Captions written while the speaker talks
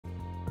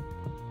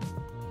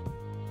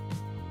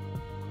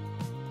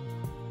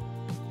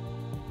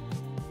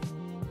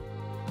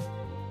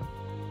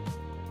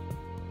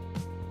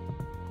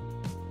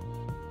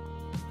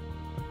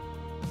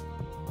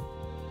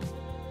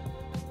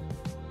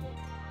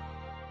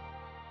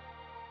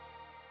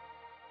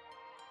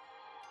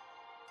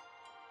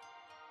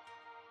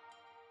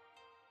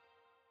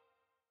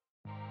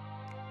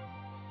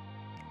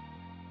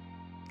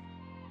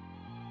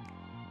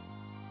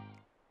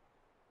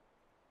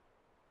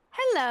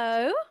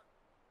Hello.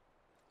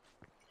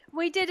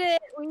 We did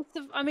it.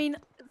 I mean,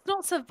 it's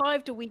not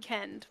survived a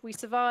weekend. We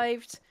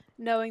survived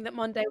knowing that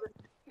Monday was.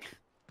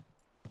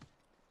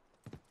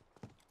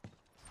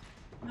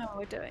 No,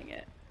 we're doing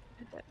it.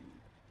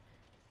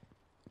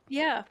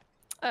 Yeah.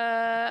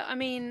 I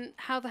mean,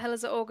 how the hell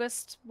is it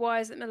August? Why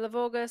is it middle of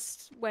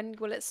August? When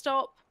will it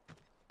stop?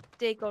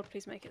 Dear God,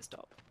 please make it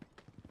stop.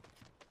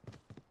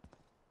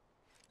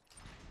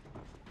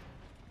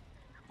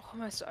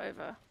 Almost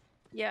over.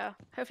 Yeah.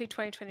 Hopefully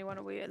 2021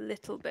 will be a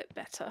little bit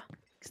better.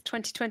 Because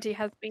 2020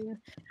 has been.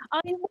 I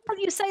mean, while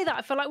you say that,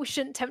 I feel like we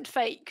shouldn't tempt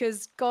fate,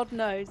 because God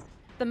knows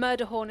the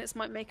Murder Hornets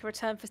might make a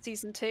return for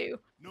season 2.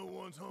 No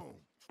one's home.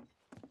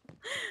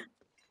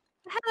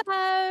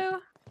 Hello.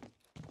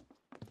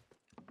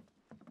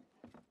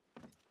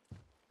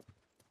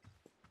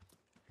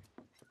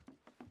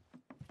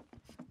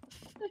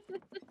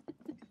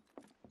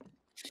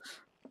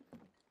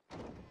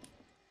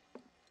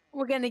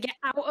 We're gonna get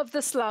out of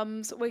the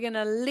slums. We're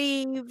gonna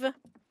leave. We're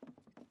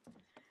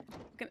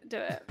gonna do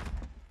it.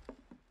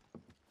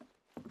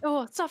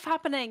 Oh, stuff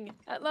happening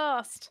at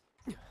last.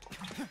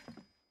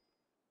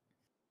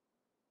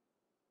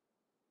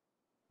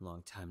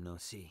 Long time no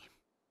see.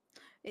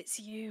 It's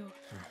you.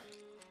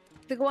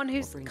 The one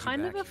who's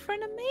kind of a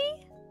friend of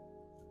me?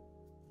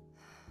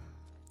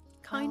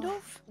 Kind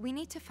of? We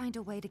need to find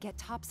a way to get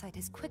topside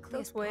as quickly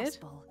That's as weird.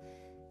 possible.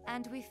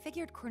 And we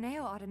figured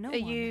Corneo ought to know Are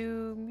one.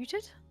 you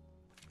muted?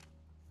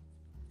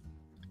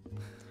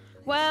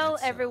 Well,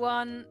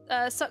 everyone,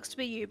 sucks to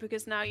be you,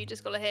 because now you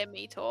just gotta hear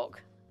me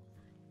talk.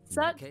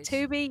 Sucks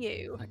to be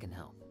you. I can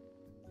help.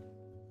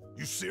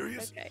 You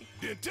serious? Okay.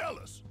 Then tell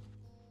us.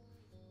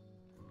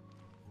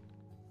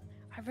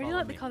 I really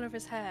like the colour of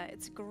his hair.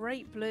 It's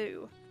great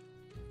blue.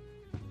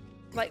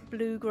 Like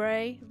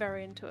blue-grey.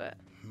 Very into it.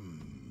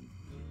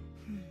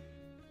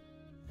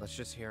 Let's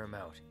just hear him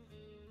out.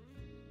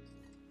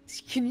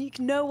 Can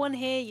no one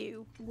hear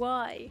you?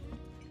 Why?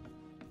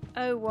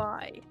 Oh,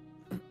 why?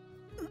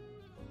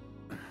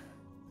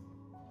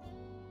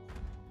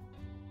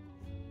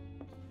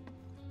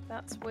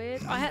 That's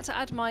weird. I had to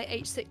add my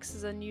H6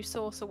 as a new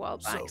source a while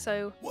back,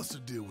 so what's the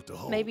deal with the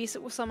hole? maybe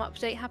some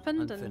update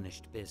happened.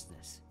 Unfinished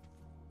business.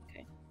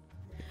 Okay.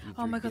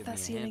 Oh my god, that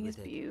ceiling is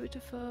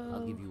beautiful.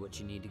 I'll give you what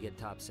you need to get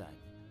topside.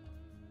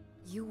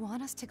 You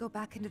want us to go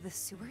back into the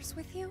sewers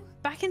with you?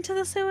 Back into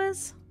the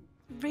sewers?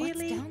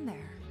 Really? What's down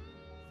there?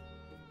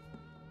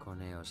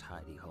 Corneo's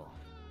hidey hole.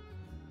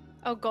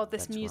 Oh god,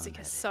 this That's music where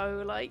I'm is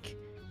so like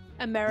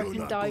American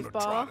You're not dive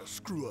gonna bar. try to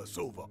screw us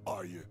over,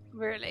 are you?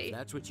 Really? If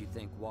that's what you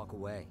think, walk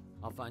away.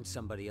 I'll find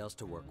somebody else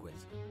to work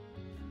with.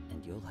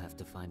 And you'll have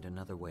to find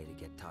another way to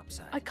get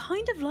topside. I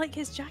kind of like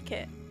his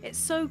jacket. It's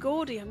so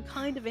gaudy, I'm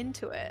kind of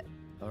into it.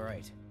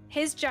 Alright.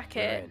 His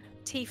jacket,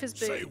 Tifa's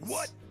boots. Say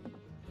what?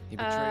 He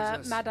betrays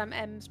us. Madame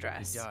M's He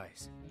dress.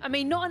 dies. I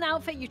mean, not an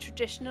outfit you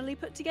traditionally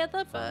put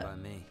together, Fine but by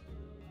me.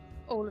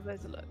 all of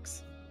those are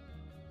looks.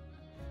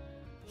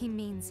 He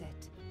means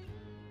it.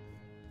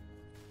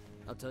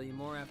 I'll tell you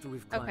more after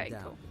we've climbed Okay,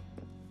 down. cool.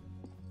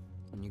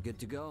 When you're good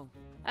to go.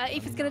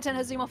 Aoife's gonna turn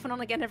her zoom off and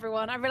on again,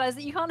 everyone. I realise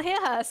that you can't hear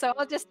her, so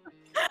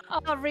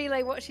I'll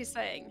relay what she's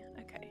saying.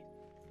 Okay.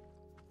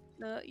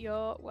 No,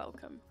 you're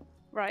welcome.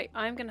 Right,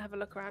 I'm gonna have a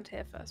look around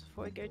here first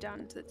before we go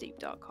down into the deep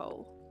dark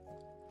hole.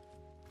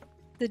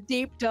 The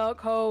deep dark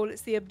hole,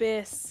 it's the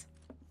abyss.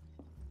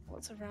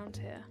 What's around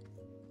here?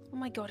 Oh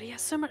my god, he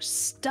has so much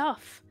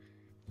stuff.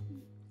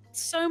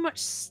 So much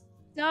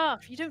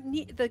stuff. You don't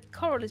need, the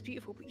coral is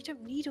beautiful, but you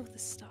don't need all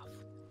this stuff.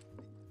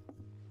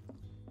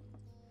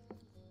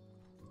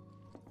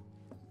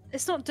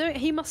 It's not doing.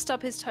 He must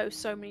stub his toe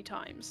so many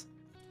times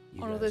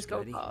You on all guys those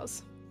gold ready?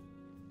 bars.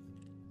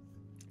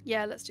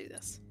 Yeah, let's do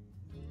this.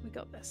 We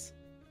got this.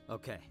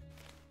 Okay.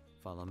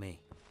 Follow me.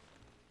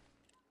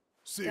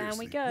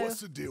 Seriously, go.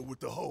 what's the deal with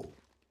the hole?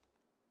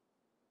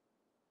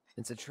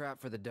 It's a trap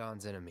for the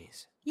Don's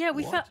enemies. Yeah,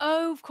 we What? fell.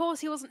 Oh, of course,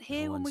 he wasn't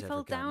here No when we one's ever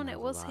fell gotten down. out It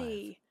was alive.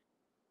 he.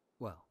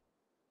 Well,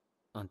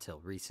 until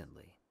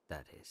recently,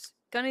 that is.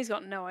 Gunny's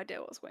got no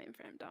idea what's waiting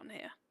for him down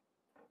here.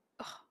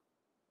 Ugh.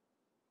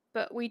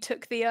 But we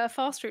took the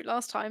fast route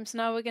last time, so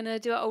now we're gonna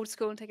do it old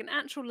school and take an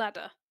actual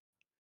ladder.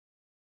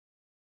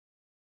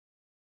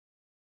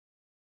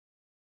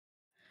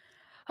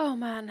 Oh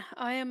man,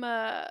 I am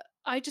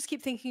I just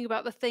keep thinking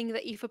about the thing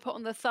that Aoife put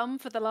on the thumb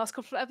for the last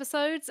couple of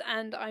episodes,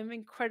 and I'm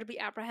incredibly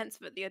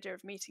apprehensive at the idea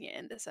of meeting it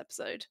in this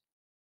episode.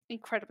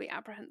 Incredibly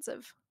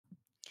apprehensive.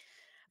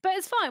 But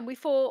it's fine. We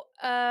fought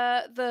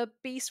the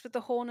beast with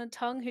the horn and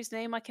tongue, whose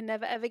name I can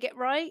never ever get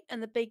right,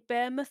 and the big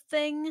behemoth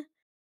thing,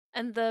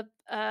 and the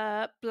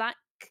black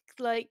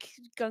like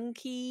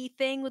gunky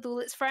thing with all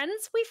its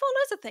friends. We fought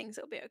loads of things.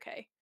 It'll be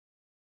okay.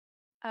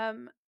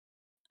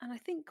 And I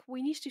think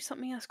we need to do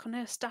something else.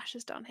 Corneo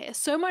stashes down here.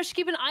 So much to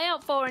keep an eye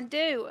out for and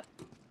do.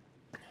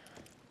 But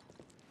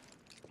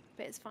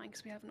it's fine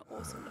because we have an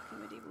awesome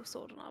looking medieval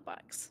sword on our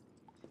backs.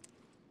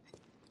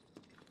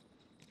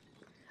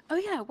 Oh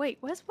yeah, wait,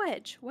 where's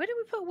Wedge? Where did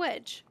we put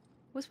Wedge?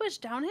 Was Wedge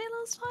down here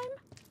last time?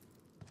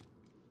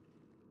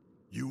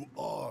 You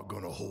are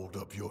gonna hold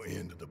up your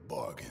end of the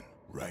bargain,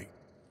 right?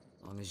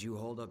 long as you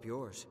hold up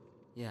yours.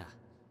 Yeah.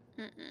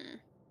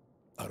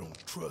 I don't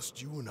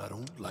trust you and I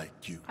don't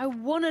like you. I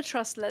want to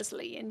trust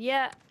Leslie, and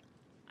yet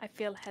I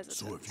feel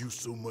hesitant. So if you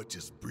so much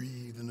as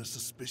breathe in a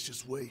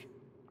suspicious way,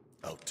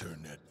 I'll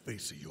turn that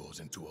face of yours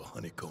into a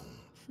honeycomb.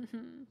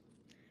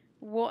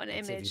 What an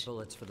I'd save image. you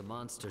bullets for the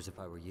monsters if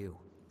I were you.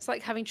 It's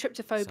like having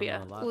tryptophobia,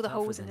 Someone a lot all the tougher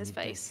holes in than his you'd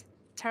think. face.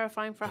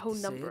 Terrifying for a Hate whole to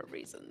say number it, of but I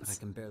reasons.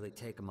 can barely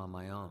take them on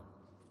my own.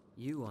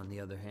 You, on the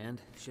other hand,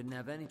 shouldn't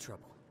have any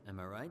trouble. Am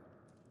I right?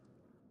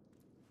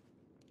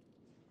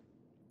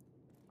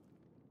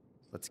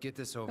 Let's get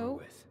this over Oh.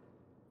 with.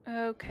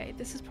 Okay,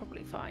 this is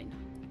probably fine.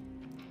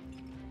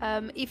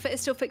 Aoife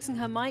is still fixing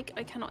her mic.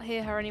 I cannot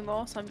hear her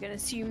anymore, so I'm going to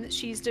assume that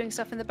she's doing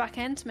stuff in the back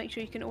end to make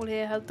sure you can all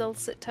hear her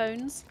dulcet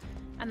tones.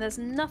 And there's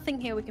nothing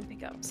here we can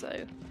pick up,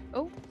 so...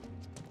 Oh.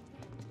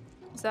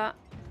 Is that...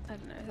 I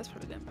don't know, that's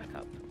probably going back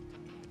up.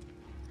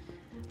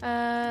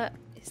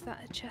 Is that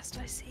a chest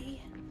I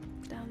see?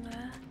 Down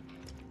there?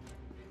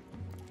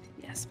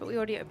 Yes, but we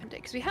already opened it,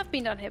 because we have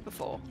been down here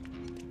before.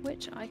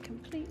 Which I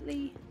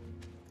completely...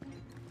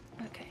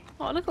 Okay.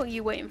 Oh, look at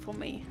you waiting for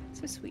me.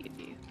 So sweet of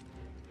you.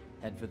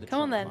 Head for the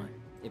Come on, trunk then.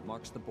 line. It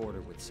marks the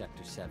border with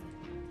Sector 7.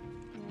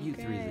 You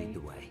three Okay. lead the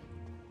way.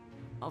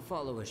 I'll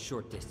follow a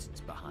short distance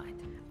behind.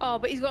 Oh,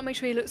 but he's got to make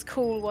sure he looks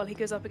cool while he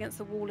goes up against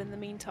the wall in the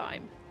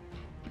meantime.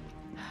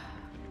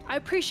 I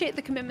appreciate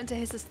the commitment to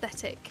his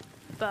aesthetic,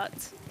 but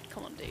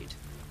come on, dude.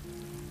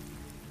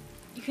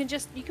 You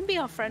can be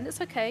our friend.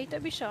 It's okay.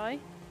 Don't be shy.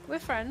 We're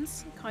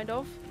friends, kind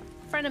of.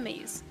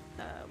 Frenemies.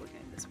 We're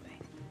going this way.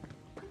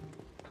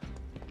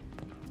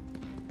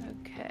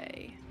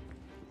 Okay.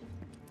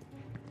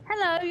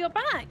 Hello, you're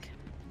back.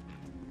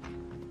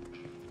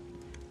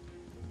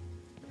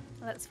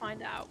 Let's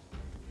find out.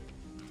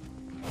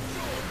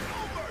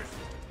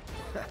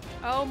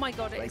 Oh my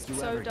god, it's Like you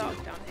so ever dark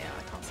do. down here.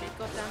 I can't see a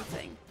goddamn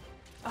thing.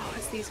 Oh,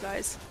 it's these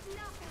guys.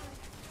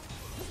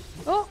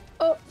 Oh,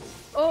 oh,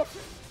 oh,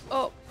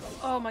 oh,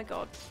 oh my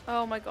god.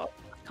 Oh my god.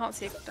 I can't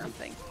see a goddamn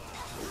thing.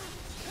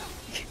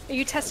 Are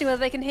you testing whether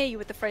they can hear you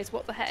with the phrase,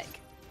 what the heck?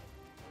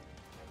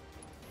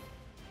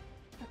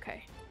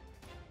 Okay.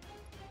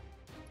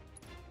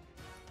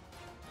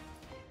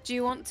 Do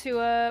you want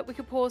to, we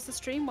could pause the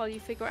stream while you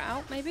figure it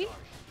out, maybe?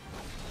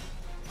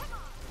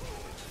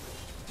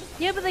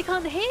 Yeah, but they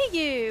can't hear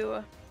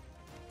you!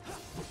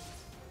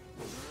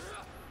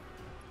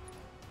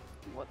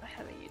 What the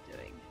hell are you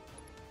doing?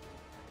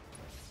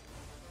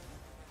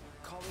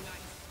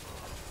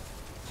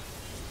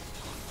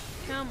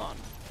 Come on.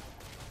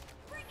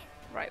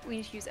 Right, we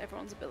need to use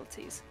everyone's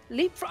abilities.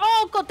 Leapfrog!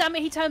 Oh, god damn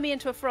it, he turned me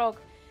into a frog.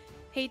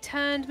 He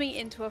turned me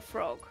into a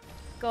frog.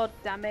 God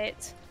damn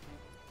it.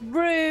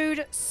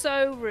 Rude,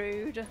 so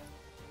rude.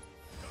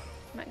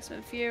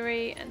 Maximum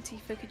Fury, and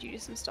Tifa, could you do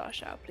some Star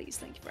Shower, please?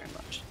 Thank you very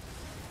much.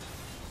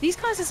 These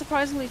guys are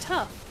surprisingly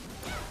tough.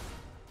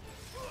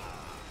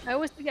 I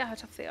always forget how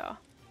tough they are.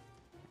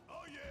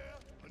 Oh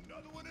yeah,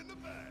 another one in the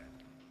bag.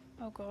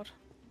 Oh god.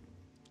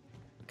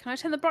 Can I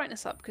turn the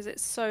brightness up? Because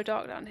it's so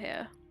dark down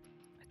here.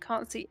 I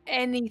can't see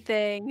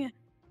anything.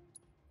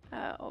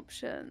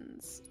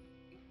 Options.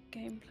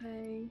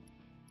 Gameplay.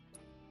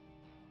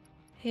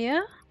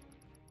 Here?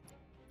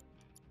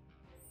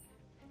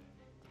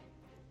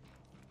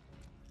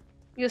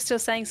 You're still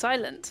saying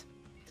silent.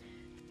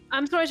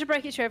 I'm sorry to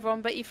break it to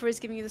everyone, but Aoife is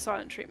giving you the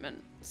silent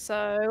treatment.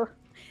 So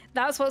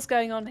that's what's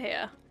going on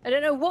here. I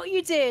don't know what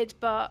you did,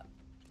 but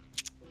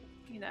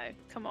you know,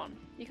 come on.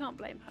 You can't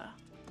blame her.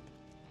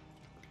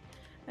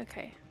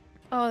 Okay.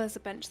 Oh, there's a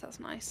bench. That's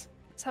nice.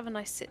 Let's have a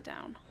nice sit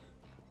down.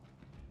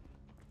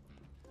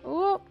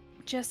 Oh,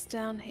 just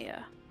down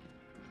here.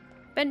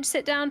 Bench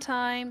sit down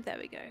time. There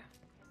we go.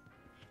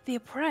 The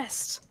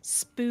Oppressed.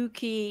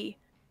 Spooky.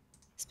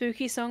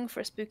 Spooky song for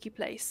a spooky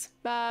place.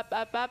 Bop,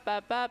 bop, bop,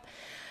 bop, bop.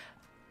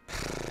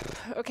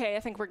 Okay, I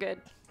think we're good.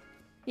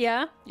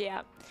 Yeah?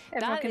 Yeah.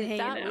 Everyone can hear you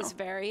that now. was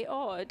very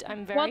odd.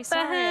 I'm very What the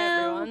sorry,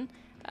 hell? everyone.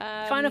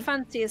 Final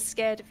Fantasy is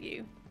scared of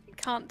you. It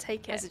can't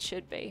take it. As it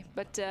should be.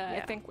 But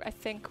Yeah. I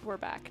think we're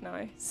back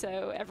now.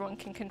 So everyone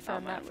can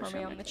confirm man, that for wish me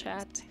I on the meant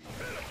chat.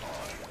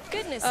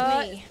 Goodness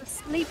it's me. the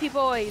sleepy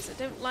boys. I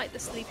don't like the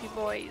sleepy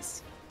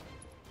boys.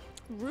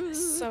 Rude.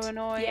 So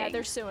annoying. Yeah,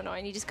 they're so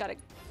annoying. You just gotta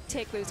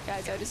take those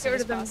guys out as Get soon rid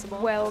as of them possible.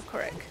 well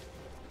quick.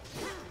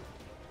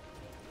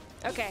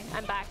 Okay,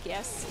 I'm back,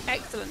 yes.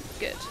 Excellent.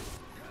 Good.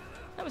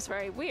 That was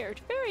very weird.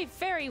 Very,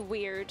 very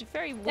weird.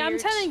 Very weird. Yeah, I'm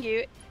telling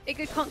you, it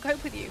can't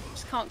cope with you.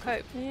 Just can't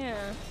cope. Yeah.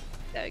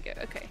 There we go.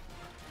 Okay.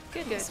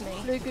 Goodness Good.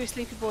 me. Blue Goose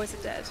sleepy boys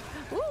are dead.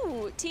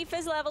 Ooh,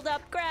 Tifa's leveled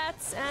up,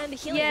 grats, and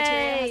healing Yay!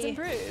 material has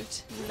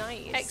improved.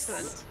 Nice.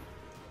 Excellent.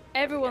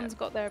 Everyone's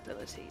got their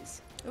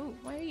abilities. Ooh,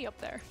 why are you up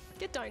there?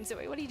 Get down,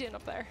 Zoe. What are you doing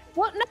up there?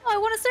 What? No, I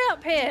want to stay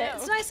up here. No.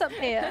 It's nice up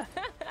here.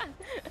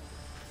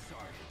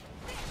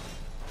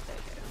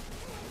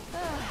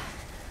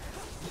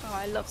 Oh,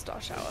 I love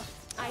Star Shower.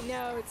 I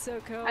know, it's so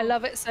cool. I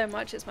love it so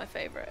much. It's my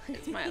favorite.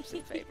 It's my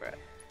absolute favorite.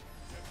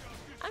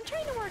 I'm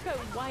trying to work out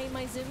why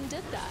my Zoom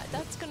did that.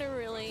 That's gonna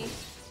really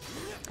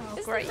Oh, This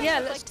is great. the thing Yeah,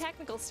 with, let's like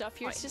technical stuff.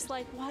 You're just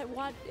like,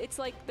 what? It's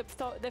like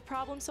the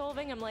problem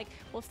solving. I'm like,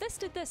 well, if this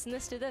did this and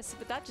this did this,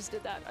 but that just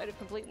did that out of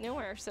complete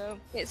nowhere. So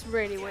It's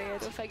really weird.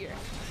 go figure.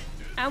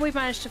 And we've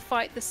managed to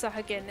fight the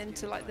Sahagin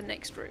into like the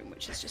next room,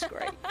 which is just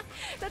great.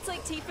 That's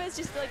like Tifa's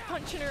just like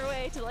punching her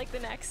way to like the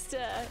next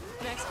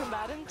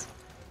combatant.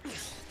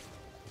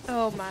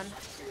 Oh man.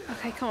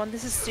 Okay, come on.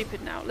 This is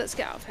stupid now. Let's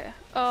get out of here.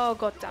 Oh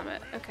god damn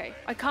it. Okay,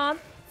 I can't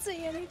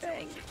see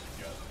anything.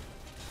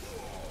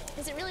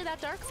 Is it really that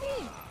dark for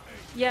you?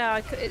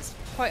 Yeah, it's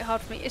quite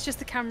hard for me. It's just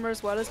the camera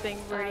as well as being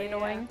really Yeah.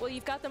 annoying. Well,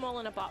 you've got them all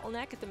in a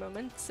bottleneck at the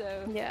moment,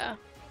 so. Yeah.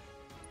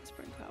 Let's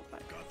bring Cloud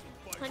back.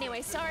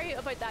 Anyway, sorry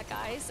about that,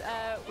 guys.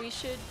 We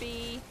should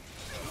be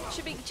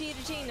G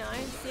to G now.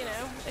 You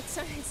know, it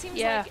seems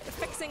Yeah. like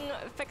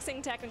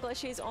fixing technical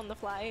issues on the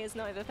fly is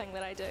now the thing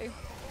that I do.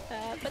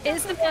 But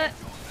It's that's the okay.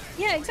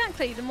 yeah,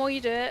 exactly. The more you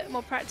do it,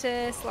 more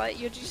practice, like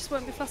you just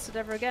won't be flustered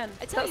ever again.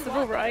 I tell That's you the what,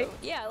 rule, right?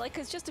 though, yeah, like,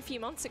 because just a few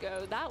months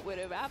ago, that would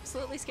have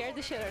absolutely scared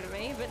the shit out of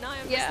me. But now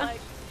I'm Yeah. just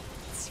like,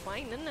 it's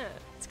fine, isn't it?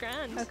 It's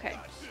grand. Okay.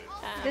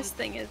 Um, This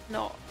thing is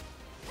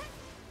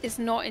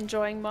not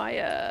enjoying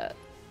my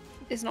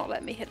is not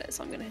letting me hit it,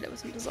 so I'm gonna hit it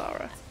with some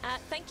Bizarra.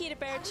 Thank you to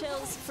Bear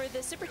Chills for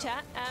the super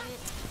chat.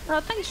 Oh,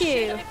 thank Should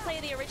you. I play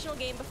the original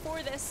game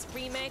before this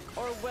remake,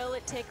 or will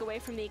it take away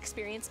from the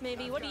experience?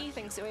 Maybe. What do you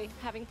think, Zoe?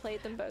 Having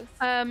played them both,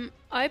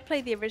 I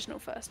played the original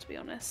first, to be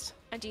honest.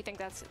 and do you think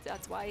that's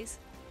wise?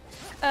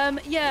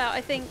 Yeah,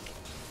 I think.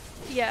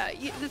 Yeah,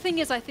 the thing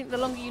is, I think the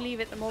longer you leave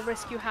it, the more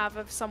risk you have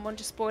of someone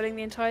just spoiling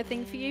the entire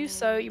thing for you.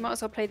 So you might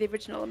as well play the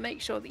original and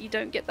make sure that you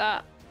don't get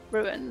that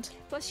ruined.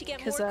 Plus, you get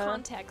 'Cause, more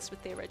context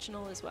with the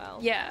original as well.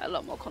 Yeah, a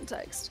lot more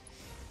context.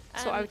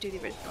 So I would do the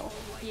original.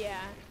 Yeah.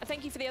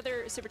 Thank you for the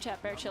other super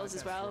chat, Bear Chills,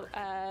 as well.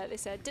 They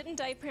said, didn't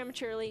die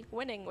prematurely,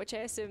 winning, which I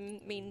assume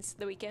means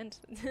the weekend.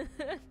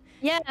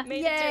 Yeah,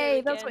 Made it through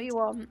yay! the That's what weekend. you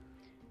want.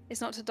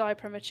 It's not to die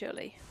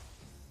prematurely.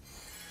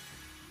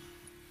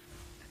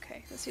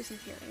 Okay, let's do some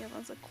healing.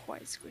 Everyone's are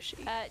quite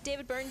squishy.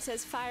 David Burns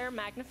says, fire,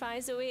 magnify,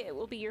 Zoe. It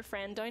will be your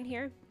friend down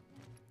here.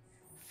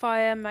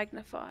 Fire,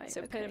 magnify.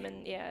 So put him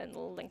in, yeah, in the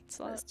linked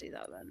slot. Let's do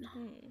that then.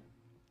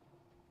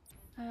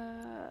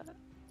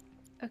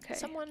 Okay.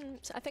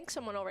 I think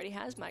someone already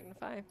has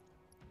magnify.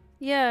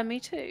 Yeah, me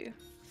too.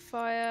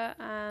 Fire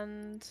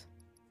and...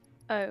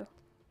 Oh.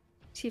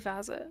 Tifa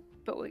has it,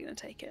 but we're going to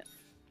take it.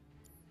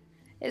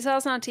 It's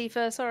ours now,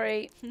 Tifa,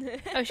 sorry.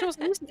 Oh, she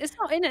wasn't, it's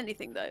not in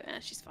anything though.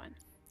 She's fine.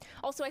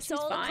 Also, I She's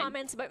saw the fine.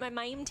 comments about my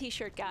mime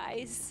t-shirt,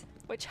 guys.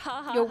 Which,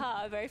 ha ha You're-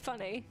 ha, very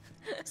funny.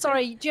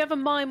 Sorry, do you have a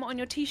mime on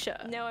your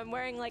t-shirt? No, I'm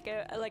wearing like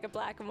a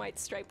black and white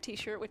striped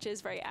t-shirt, which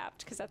is very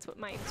apt, because that's what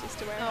mimes used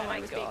to wear Oh when my I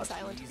was being God.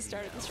 silent at the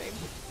start of the stream.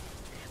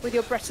 With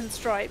your Breton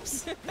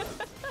stripes.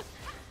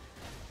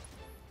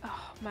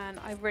 Oh man,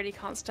 I really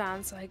can't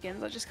stand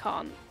Sahagins. I just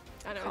can't.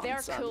 I know, Can't they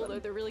are stand cool them. though,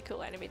 they're really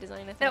cool enemy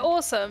design, I think. They're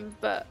awesome,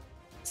 but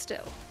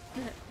still.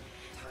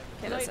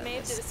 Okay, let's Lloyd end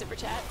Maeve did a this. super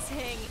chat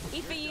saying,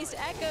 Aoife used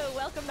Echo.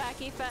 Welcome back,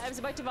 Aoife. I was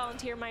about to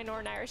volunteer my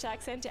Northern Irish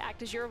accent to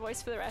act as your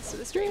voice for the rest of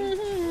the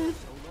stream.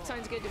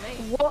 Sounds good to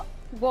me.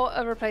 What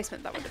a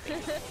replacement that would have been.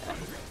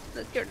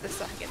 Let's get rid of this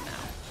Sahagin now.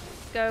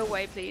 Go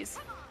away, please.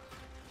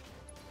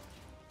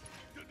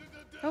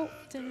 Oh.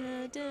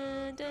 Dun,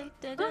 dun, dun,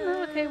 dun, Oh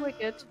no, okay, dun. we're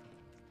good.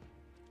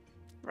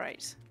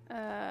 Right.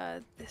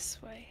 This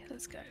way.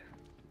 Let's go.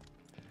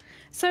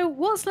 So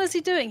what's Leslie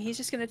doing? He's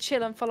just going to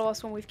chill and follow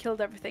us when we've killed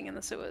everything in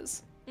the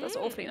sewers. That's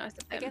awfully nice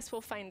of I him. guess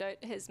we'll find out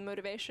his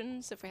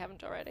motivations if we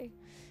haven't already.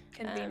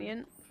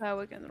 Convenient. Oh,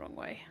 we're going the wrong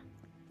way.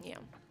 Yeah.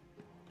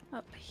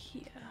 Up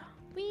here.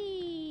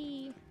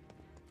 Whee!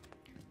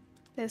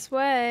 This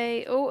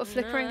way. Oh, a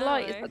flickering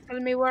light. Is No. that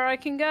telling me where I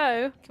can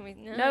go? Can we?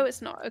 No,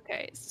 it's not.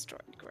 Okay, it's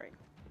destroyed. Great.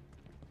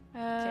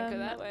 Can't go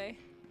that way.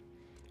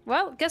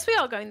 Well, guess we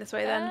are going this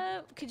way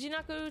then. Could you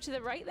not go to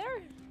the right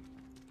there?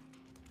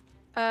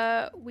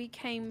 We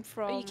came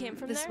from. Oh, you came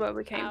from this there? is where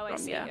we came oh, from. I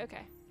see. Yeah.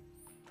 Okay.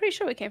 Pretty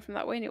sure we came from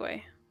that way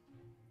anyway.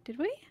 Did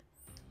we?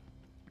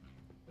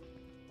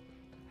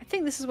 I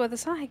think this is where the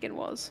Sahagin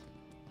was.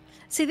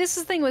 See, this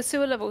is the thing with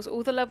sewer levels.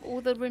 All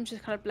the rooms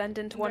just kind of blend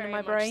into one in Very my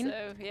much brain.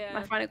 so, yeah. And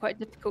I find it quite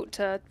difficult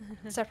to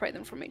separate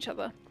them from each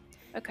other.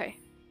 Okay.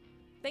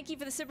 Thank you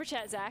for the super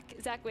chat, Zach.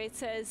 Zach Wade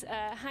says,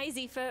 "Hi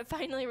Zifa,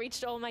 finally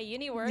reached all my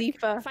uni work.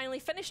 Zifa. Finally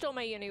finished all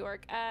my uni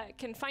work.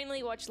 Can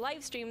finally watch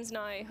live streams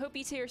now. Hope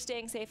you two are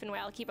staying safe and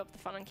well. Keep up the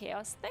fun and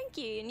chaos. Thank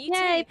you, and you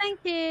Yay! too. Thank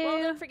you.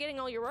 Well done for getting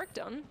all your work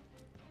done.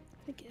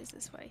 I think it is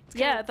this way. kinda-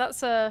 Yeah,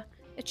 that's a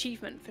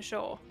achievement for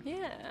sure.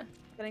 Yeah.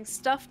 Getting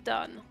stuff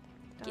done.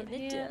 Down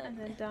Getting it here done. and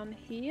then down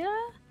here.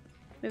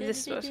 Maybe this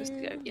is where I'm supposed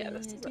to go. Yeah,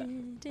 this is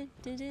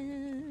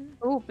it.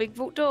 Oh, big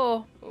vault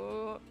door.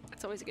 Oh,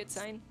 that's always a good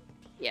sign.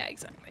 Yeah,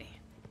 exactly.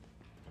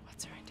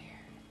 What's around here?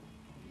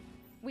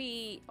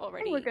 We I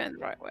already. think we're going the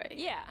right way.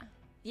 Yeah.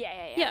 Yeah.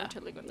 Yeah. We're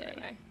totally going the Yeah, right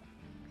yeah. way.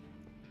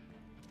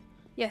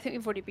 Yeah, I think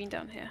we've already been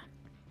down here.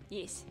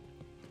 Yes.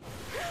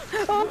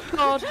 Oh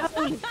god,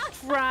 holy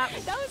crap.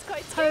 That was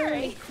quite Holy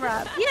scary.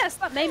 crap. Yes,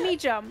 that made me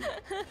jump.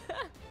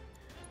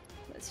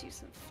 Let's use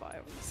some fire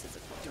on the scissor.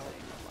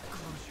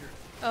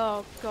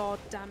 Oh god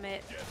damn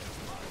it.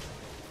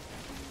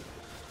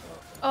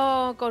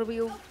 Oh god,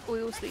 we all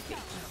sleepy.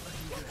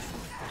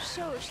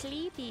 So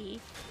sleepy.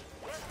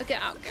 Oh,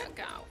 get out, get out,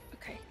 get out.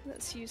 Okay,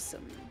 let's use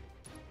some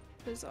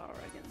Bizarre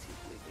against these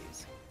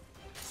bluebees.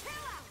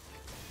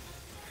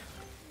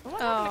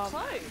 What happened to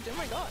Cloud? Oh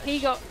my god.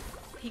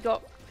 He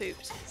got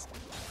pooped.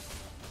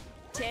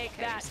 Take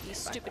Okay, that, just you get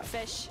back stupid up.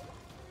 fish.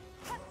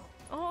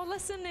 Oh,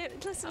 listen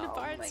to Oh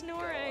Bart my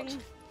snoring.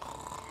 God.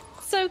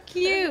 So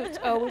cute!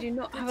 Oh, we do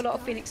not have a lot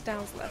of Phoenix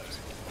Downs left.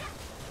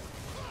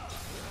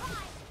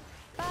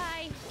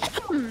 Bye.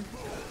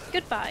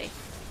 Goodbye.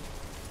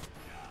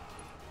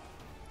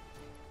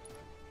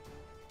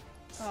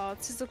 Oh,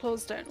 Scissor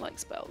Claws don't like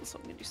spells, so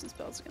I'm going to do some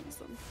spells against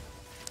them.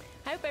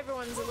 I hope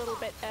everyone's a little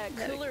bit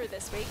cooler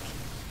this week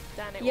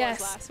than it Yes.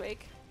 was last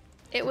week.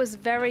 It was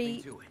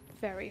very,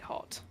 very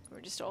hot. We're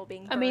just all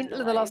being I mean,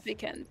 burned the last alive.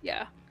 weekend,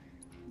 yeah.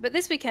 But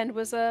this weekend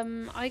was,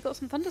 I got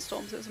some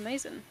thunderstorms. It was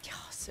amazing.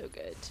 Oh, so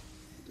good.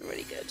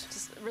 Really good.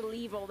 Just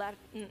relieve all that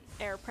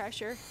air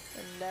pressure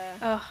and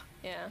Ugh.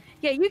 yeah.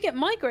 Yeah, you get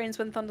migraines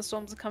when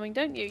thunderstorms are coming,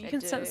 don't you? You I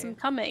can sense do. them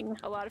coming.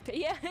 A lot of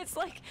yeah, it's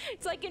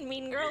like in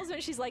Mean Girls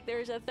when she's like,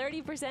 "There's a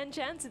 30%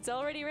 chance it's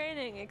already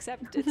raining,"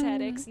 except it's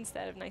headaches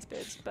instead of nice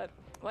boobs. But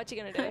what you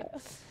gonna do?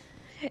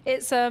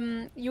 It's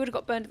you would have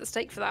got burned at the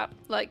stake for that,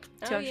 like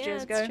 200 yeah,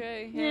 years it's ago.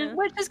 true, yeah.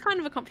 Which is kind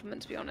of a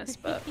compliment to be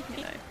honest, but you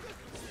know.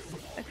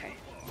 Okay.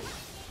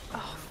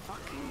 Oh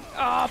fucking.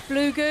 Oh,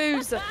 blue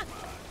goose.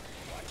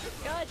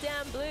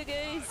 Goddamn blue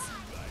goose.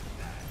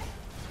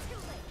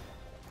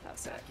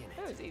 That's it.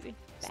 That was easy.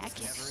 Back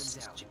in.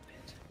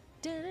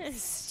 Stupid.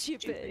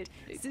 Stupid.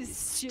 This is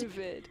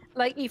stupid.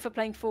 Like Aoife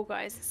playing Fall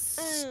Guys.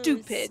 Oh,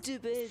 Stupid.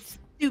 Stupid.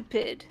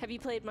 Stupid. Have you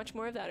played much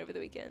more of that over the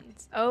weekend?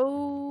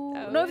 Oh,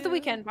 Oh, not over the yeah.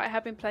 weekend, but I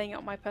have been playing it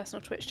on my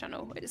personal Twitch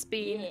channel. It's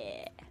been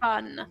Yeah.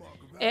 fun.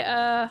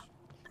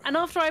 And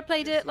after I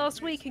played it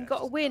last week and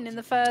got a win in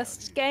the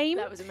first game,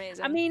 That was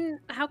amazing. I mean,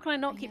 how can I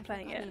not keep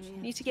playing it?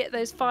 Need to get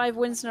those 5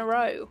 wins in a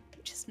row,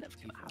 which is never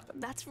gonna happen.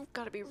 That's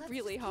got to be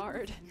really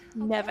hard.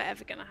 Never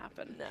ever gonna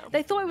happen. No.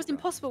 They thought it was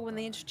impossible when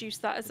they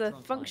introduced that as a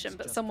function,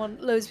 but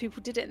loads of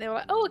people did it, and they were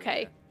like, "Oh,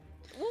 okay."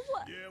 Well,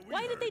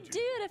 why did they do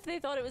it if they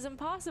thought it was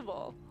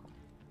impossible?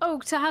 Oh,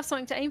 to have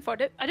something to aim for.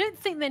 I don't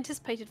think they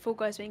anticipated Fall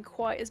Guys being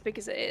quite as big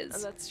as it Oh,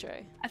 is. that's true.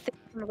 I think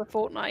it's another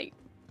Fortnite,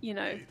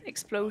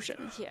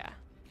 explosion. Yeah.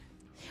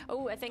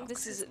 Oh, I think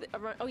this is.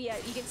 Oh yeah,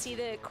 you can see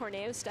the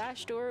Corneo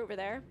stash door over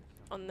there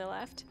on the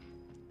left.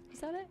 Is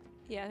that it?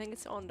 Yeah, I think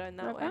it's on down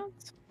that way.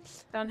 Whereabouts?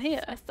 Down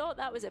here. I thought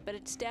that was it, but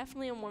it's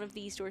definitely on one of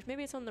these doors.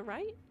 Maybe it's on the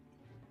right.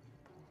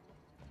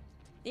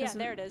 Yeah, Isn't-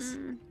 there it is.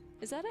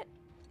 Is that it?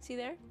 See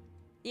there?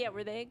 Yeah,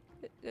 where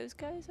those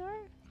guys are?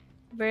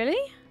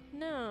 Really?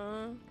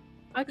 No.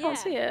 I can't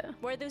Yeah. see it.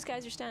 Where those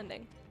guys are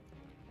standing.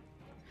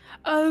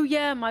 Oh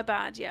yeah, my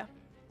bad. Yeah,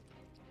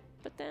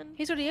 But then.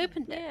 he's already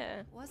opened it.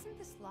 Yeah. Wasn't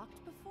this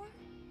locked before?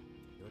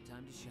 Your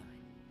time to shine.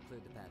 Clear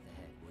the path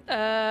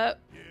ahead.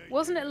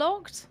 Wasn't it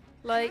locked?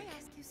 Like, Can I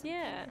ask you something?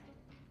 Yeah.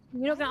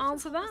 you're not Why gonna did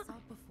answer you help that? us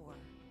out before?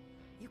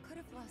 You could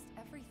have lost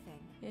everything.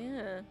 Yeah.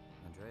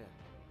 Andrea,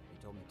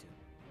 you told me to.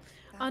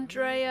 That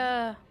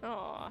Andrea,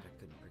 Aw. I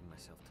couldn't bring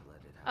myself to let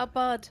it a happen.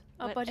 bud,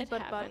 a Let buddy it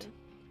bud. happen.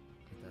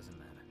 It doesn't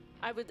matter.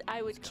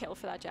 I would kill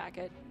for that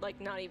jacket. Like,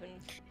 not even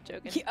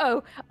joking.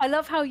 Oh, I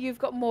love how you've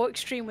got more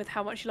extreme with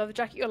how much you love the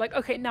jacket. You're like,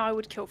 okay, now I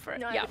would kill for it.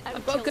 No, Yeah, I would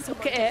I've got a kill good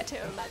look someone at to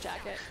it. own that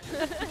jacket.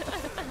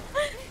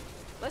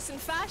 Listen,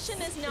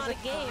 fashion is not a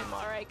game,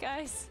 alright,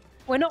 guys?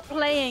 We're not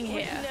playing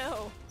here.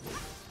 No.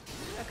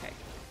 Okay,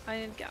 I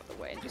need to get out of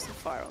the way and do some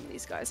fire on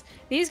these guys.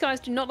 These guys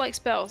do not like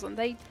spells, and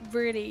they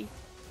really.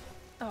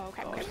 Oh,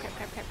 Crap, God. crap, crap,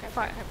 crap, crap, crap,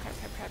 Fire. crap, crap,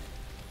 crap, crap,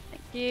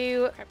 Thank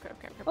you. crap, crap,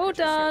 crap, crap, All crap,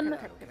 crap, done. crap,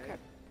 crap, crap, crap,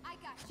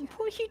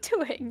 What are you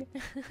doing?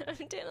 crap.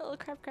 I'm doing a little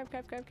crap, crap,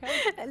 crap, crap, crap.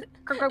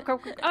 Crap, crap,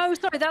 crap, crap. Oh,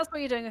 sorry, that's what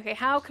you're doing. Okay,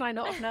 how can I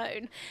not have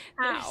known?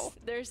 How?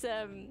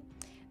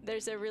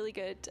 There's a really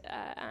good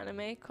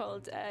anime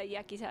called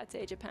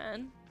Yakitate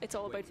Japan. It's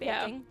all about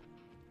Yeah. baking.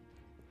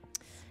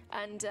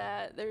 And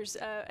there's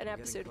an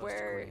episode close to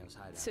where Corneo's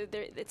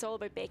hideout. it's all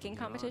about baking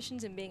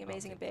competitions and being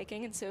amazing at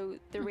baking, and so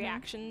the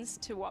reactions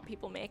to what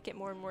people make get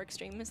more and more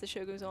extreme as the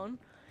show goes on.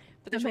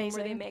 But there's one where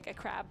they Amazing. make a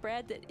crab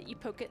bread that you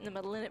poke it in the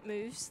middle and it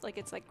moves like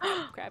it's like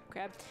crab.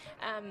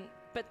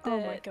 But Oh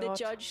my the God.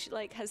 judge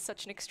like has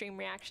such an extreme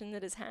reaction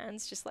that his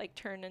hands just like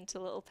turn into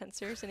little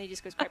pincers and he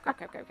just goes crab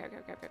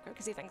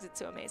because he thinks it's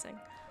so amazing.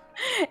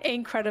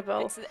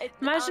 Incredible.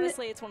 Imagine-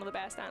 Honestly, it's one of the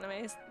best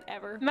animes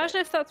ever. but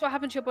Imagine if that's what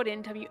happened to your body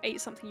anytime you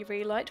ate something you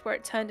really liked, where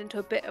it turned into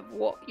a bit of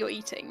what you're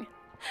eating.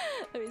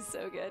 it was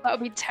so good. That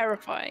would be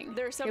terrifying.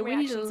 There are some Yeah, we need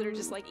reactions to- that are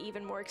just like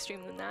even more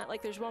extreme than that.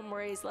 Like there's one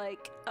where he's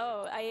like,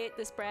 "Oh, I ate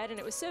this bread and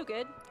it was so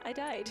good, I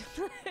died."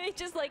 He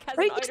just like has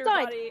Oh, he an just outer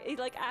died? body. He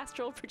like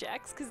astral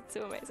projects because it's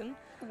so amazing.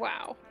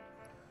 Wow.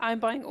 I'm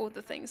buying all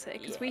the things here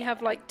because we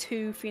have like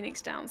 2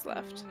 Phoenix Downs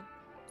left.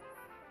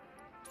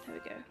 There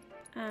we go.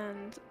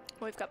 And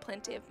We've got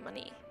plenty of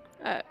money.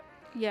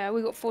 yeah,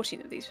 we got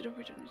 14 of these. We don't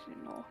need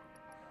any more.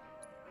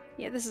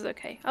 Yeah, this is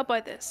okay. I'll buy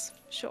this.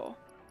 Sure.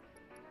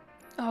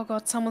 Oh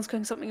god, someone's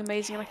cooking something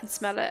amazing and I can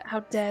smell it.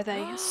 How dare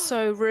they? It's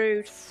so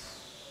rude.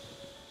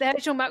 They're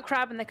talking about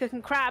crab and they're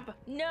cooking crab.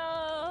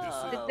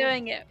 No. They're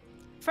doing it.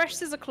 Fresh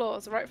scissor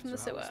claws right from the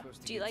sewer.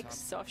 Do you like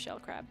soft shell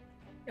crab?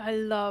 I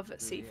love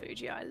seafood.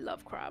 Yeah, I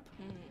love crab.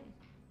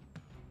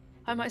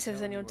 I might see if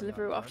there's any on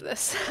Deliveroo after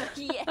this.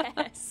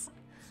 Yes.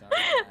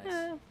 Sorry,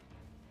 guys,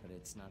 but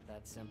it's not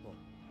that simple.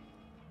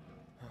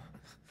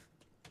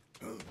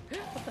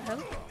 What the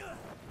hell?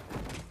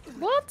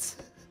 What?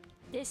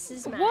 This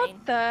is mine.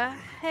 What the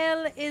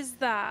hell is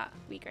that?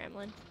 Wee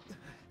gremlin.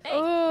 Hey,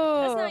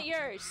 Oh. that's not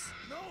yours.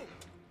 No!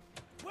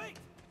 Wait!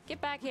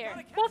 Get back here.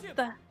 Gotta catch What him.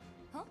 the?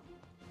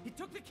 He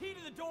took the key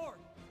to the door.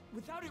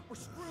 Without it, we're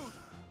screwed.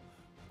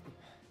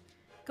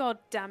 God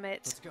damn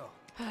it. Let's go.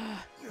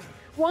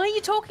 Why are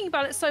you talking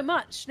about it so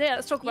much? Yeah,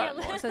 let's talk about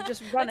it more instead of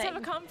just running. Let's have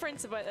a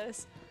conference about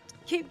this.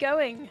 Keep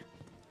going.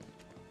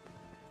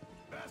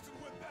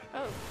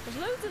 Oh, there's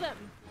loads of them.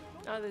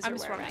 Oh, those I'm are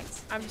just running.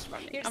 were-rats. I'm just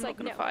running. You're just I'm like,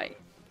 not gonna no. fight.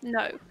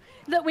 No.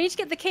 Look, we need to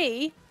get the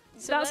key.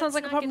 So That sounds let's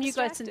like a not problem get you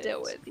guys can deal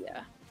distracted. with.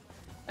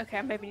 Yeah. Okay,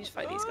 I maybe need to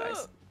fight these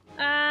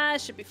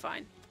guys. Should be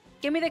fine.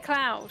 Give me the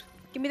cloud.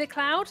 Give me the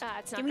cloud. Ah,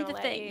 it's not Give me gonna the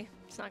let thing. you.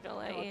 It's not gonna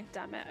let Oh, you.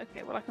 damn it.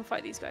 Okay, well I can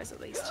fight these guys at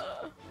least.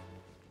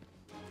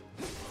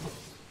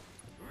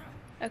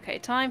 Okay,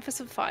 time for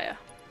some fire.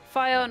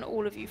 Fire on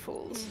all of you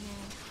fools.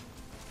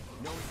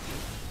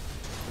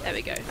 There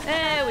we go.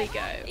 There we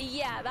go.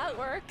 Yeah, that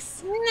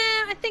works. Nah,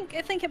 I think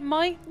it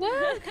might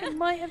work. It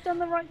might have done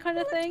the right kind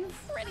of thing.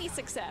 Pretty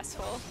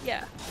successful.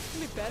 Yeah.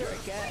 Be better,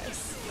 I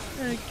guess.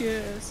 I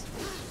guess.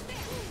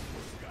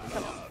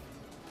 Come on.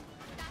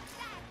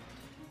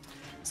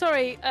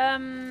 Sorry,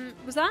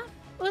 was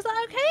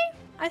that okay?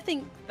 I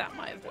think that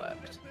might have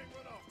worked.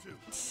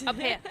 Up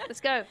here. Let's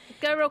go.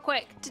 Let's go real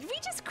quick. Did we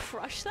just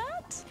crush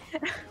that?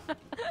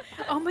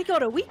 Oh my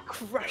god, are we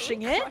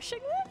crushing it? Crushing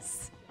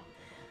this?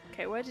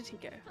 Okay, where did he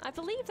go? I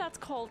believe that's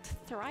called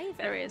thriving.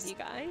 There he is. You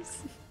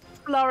guys.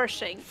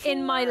 Flourishing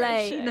in my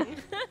lane.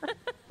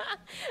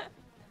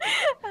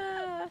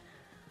 Flourishing.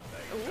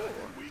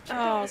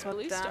 Oh, There's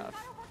blue damn.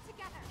 stuff.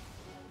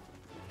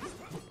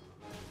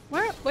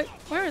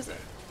 Where is it?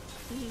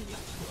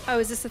 Oh,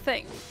 is this a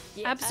thing?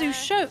 Yeah, Abzu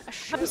shoot. a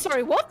I'm shoot.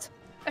 sorry, what?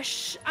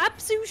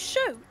 Abzu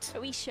shoot?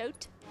 A wee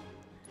shoot.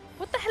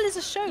 What the hell is a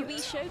A shoot? wee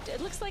shoot.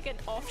 It looks like an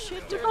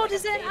offshoot. Oh or god, like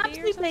is a it an baby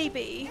or Abzu something.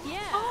 baby? Yeah.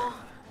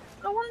 Oh,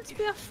 I want it to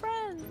be a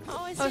friend.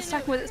 Oh, he's Oh, it's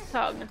doing attacking with its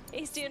tongue.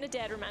 He's doing a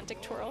dead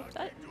romantic twirl.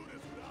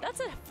 That's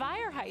a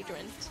fire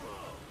hydrant.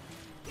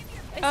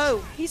 It's-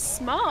 Oh, he's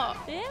smart.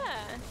 Yeah.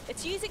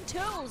 It's using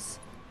tools.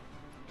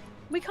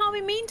 We can't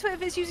be mean to it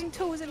if it's using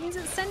tools. It means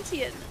it's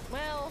sentient.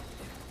 Well,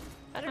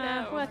 I don't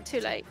know. Well, too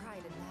late. Pride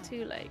in that.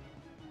 Too late.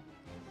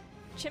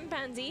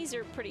 Chimpanzees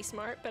are pretty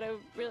smart, but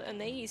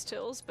and they use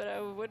tools, but I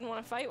wouldn't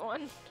want to fight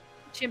one.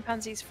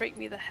 Chimpanzees freak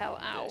me the hell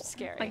out.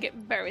 scary. I get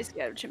very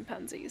scared of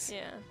chimpanzees.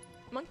 Yeah.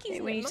 Monkeys,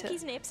 Okay, we need to-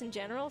 monkeys and apes in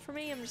general, for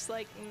me, I'm just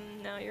like,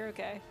 no, you're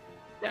okay.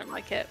 Don't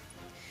like it.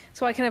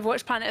 So I can never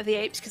watch Planet of the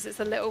Apes because it's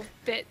a little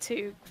bit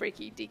too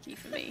freaky deaky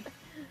for me.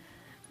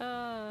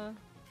 Uh,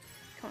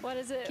 Come on. what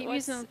is it? Keep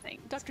What's- using the thing.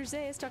 Dr.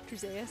 Zaius, Dr.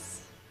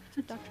 Zaius.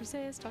 Dr.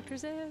 Zaius, Dr.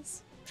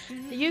 Zaius.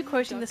 Are you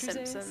quoting The Dr.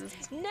 Zaius.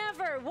 Simpsons?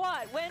 Never!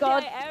 What? When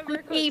God, did I ever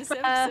quote The Aoife.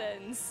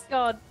 Simpsons?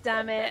 God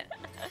damn it.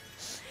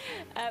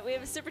 We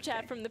have a super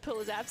chat from the Pool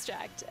is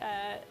Abstract,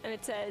 and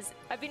it says,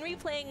 I've been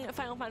replaying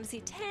Final Fantasy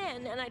X,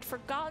 and I'd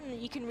forgotten that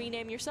you can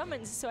rename your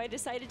summons, so I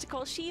decided to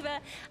call Shiva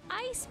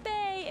Ice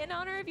Bay in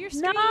honor of your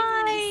streams.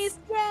 Nice!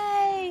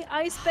 Yay!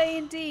 Ice Bay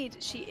indeed.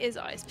 She is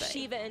Ice Bay.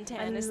 Shiva in 10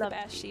 I is the love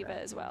best Shiva.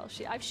 Shiva as well.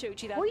 I've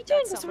showed you that. What are you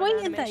doing? that Just summon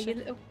waiting there, you animation.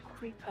 little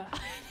creeper.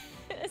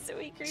 It's a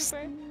wee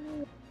creeper.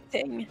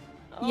 Thing.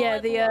 Oh, Yeah, I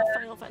the, love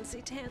Final Fantasy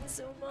X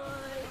so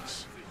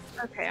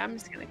much. Okay, I'm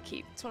just gonna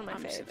keep. It's one of my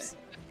I'm just faves. gonna-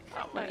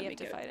 Oh, let you me have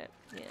to go. fight it.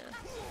 Yeah.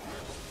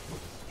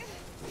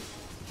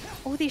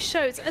 All these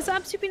shows. Has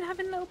Absu been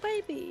having little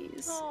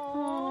babies? Aww.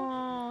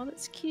 Aww,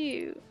 that's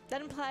cute.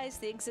 That implies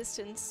the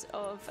existence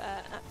of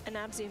an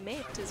Abzu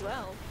mate as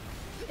well.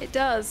 It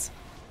does.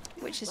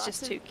 Which is Lots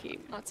just of- too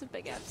cute. Lots of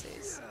big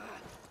Abzus.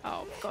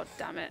 Oh, god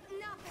damn it.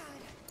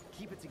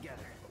 Keep it together.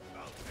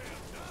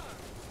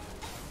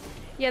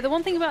 Yeah, the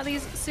one thing about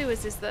these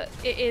sewers is that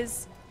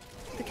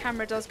the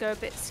camera does go a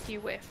bit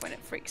skew-whiff when it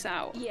freaks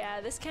out. Yeah,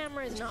 this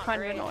camera is not Kind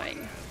great. of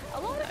annoying.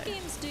 A lot of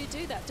games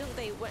do that, don't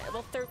they?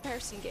 Well,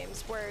 third-person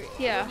games where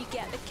Yeah. when you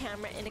get the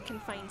camera in a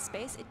confined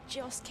space, it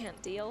just can't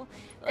deal.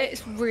 Like,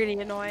 It's really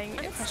annoying.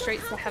 and It still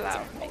frustrates the hell out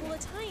happens of me. all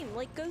the time.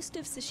 Like Ghost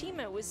of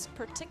Tsushima was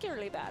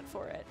particularly bad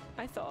for it,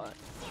 I thought.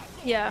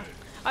 Yeah.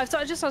 I just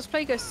started to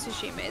play Ghost of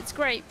Tsushima. It's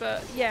great,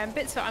 but yeah, in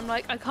bits of it, I'm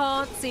like, I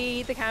can't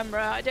see the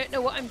camera. I don't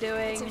know what I'm It's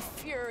doing.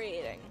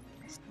 infuriating.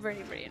 It's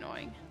really, really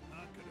annoying.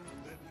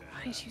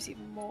 I need to use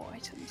even more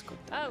items. God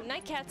damn Oh, it.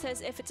 Nightcat says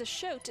if it's a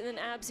shoat, then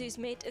Abzu's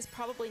mate is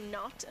probably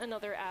not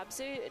another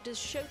Abzu. Does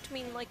shoat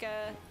mean like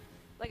a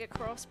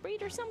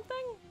crossbreed or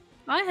something?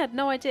 I had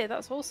no idea.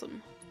 That's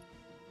awesome.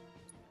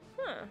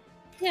 Huh.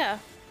 Yeah.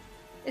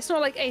 It's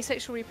not like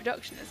asexual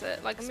reproduction, is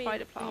it? Like a I mean,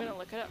 spider I'm plant. gonna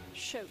look it up.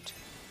 Shoat.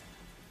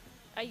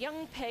 A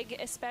young pig,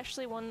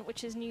 especially one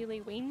which is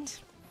newly weaned.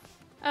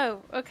 Oh,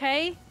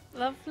 okay.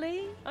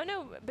 Lovely. Oh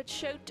no, but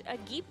shout a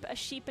geep, a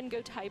sheep and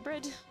goat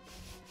hybrid.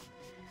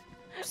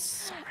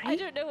 Sorry. I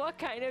don't know what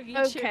kind of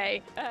YouTube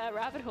Okay.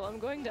 rabbit hole I'm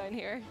going down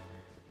here.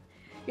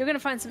 You're going to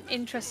find some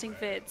interesting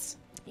vids.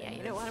 Yeah,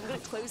 you know what? I'm going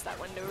to close that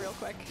window real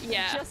quick.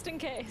 Yeah. Just in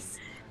case.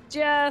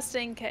 Just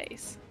in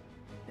case.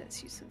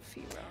 Let's use some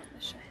Fira on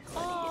the show.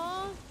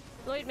 Aww.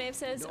 Lloyd Maeve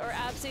says, or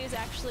Abzu is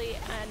actually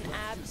an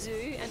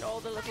Abzu, and all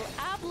the little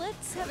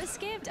ablets have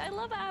escaped. I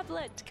love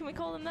ablet. Can we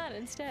call them that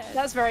instead?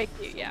 That's very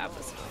cute, yeah.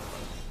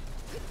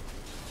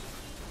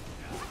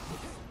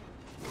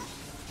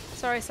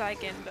 Sorry,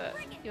 Saigin, but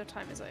your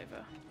time is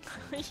over.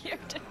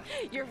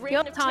 your reign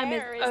Your of time is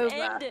terror over.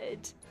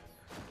 ended.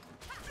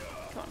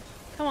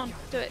 Come on,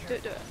 do it.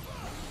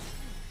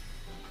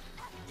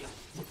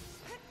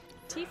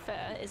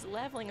 Tifa is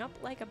leveling up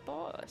like a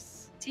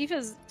boss.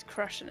 Tifa's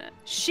crushing it.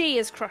 She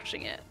is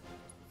crushing it.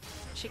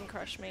 She can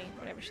crush me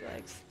whenever she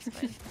likes. It's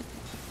fine.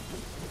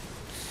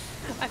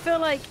 I feel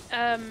like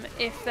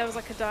if there was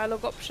like a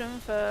dialogue option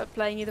for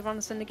playing either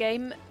runs in the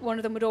game, one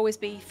of them would always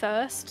be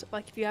thirst.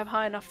 Like if you have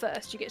high enough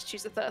thirst, you get to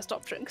choose the thirst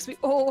option because we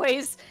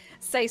always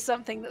say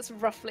something that's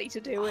roughly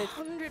to do with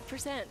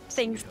 100%.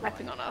 things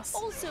stepping on us.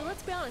 Also,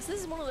 let's be honest,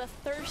 this is one of the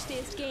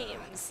thirstiest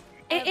games.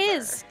 It ever.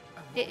 is.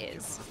 It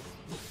is.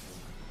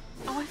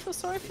 Oh, I feel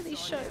sorry for these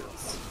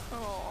shows.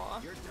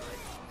 Aww.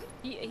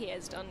 He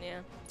is done, yeah.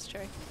 It's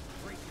true.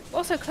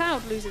 Also,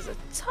 Cloud loses a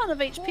ton of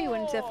HP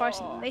when they're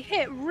fighting them. They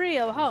hit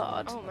real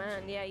hard. Oh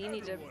man, yeah, you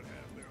need to.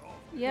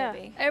 Yeah,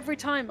 maybe. every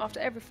time after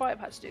every fight I've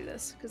had to do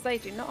this because they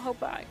do not hold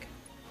back.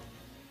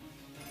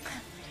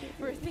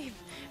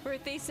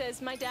 Ruthie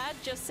says, my dad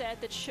just said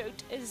that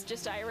shout is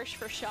just Irish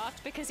for shot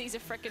because he's a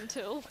frickin'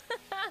 tool.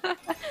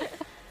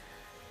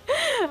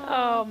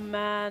 Oh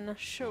man.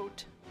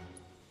 Shout.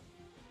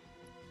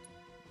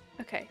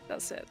 Okay,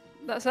 that's it.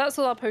 That's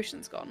all our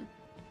potions gone.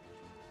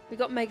 We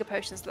got mega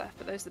potions left,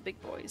 but those are the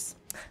big boys.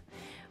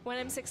 When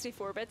I'm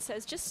 64-bit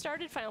says, just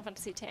started Final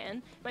Fantasy X.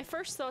 My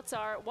first thoughts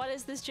are, what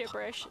is this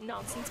gibberish?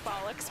 Nonsense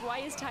bollocks. Why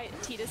is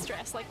Tita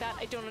stressed like that?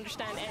 I don't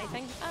understand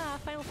anything. Ah,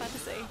 Final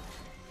Fantasy.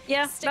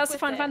 Yeah, Stick that's a with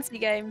Final it. Fantasy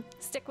game.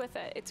 Stick with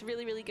it. It's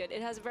really, really good.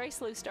 It has a very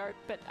slow start,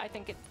 but I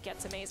think it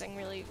gets amazing,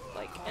 really.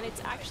 And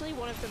it's actually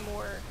one of the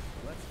more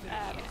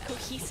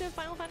cohesive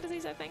Final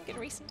Fantasies, I think, in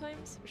recent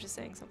times, which is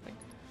saying something.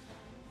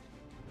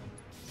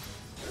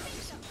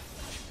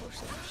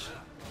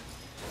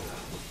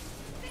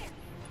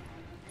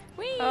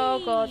 Whee!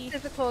 Oh god,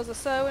 the claws are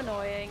so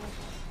annoying.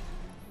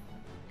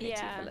 Yeah.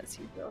 Tifa lets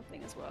you do a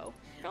thing as well.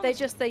 Oh, They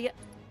the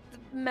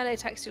melee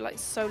attacks do like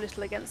so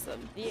little against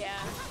them. Yeah.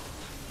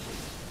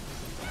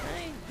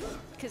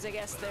 Because I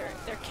guess they're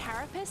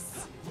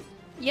carapace.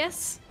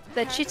 Yes,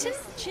 they're chitin.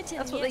 Chitin.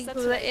 That's what yes, they that's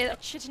call right. it.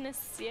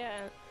 Chitinous. Yeah.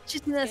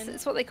 Chitinous. Skin.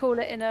 It's what they call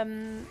it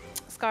in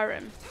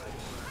Skyrim.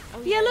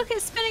 Oh, Yeah, look,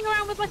 it's spinning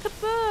around with like a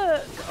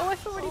book. Oh, I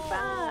feel really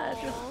bad.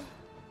 Aw.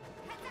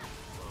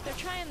 They're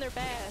trying their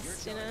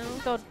best, you know.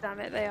 God damn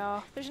it, they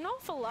are. There's an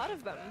awful lot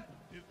of them.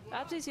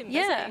 Absolutely busy.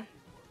 Yeah.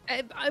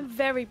 I'm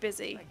very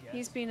busy.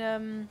 He's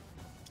been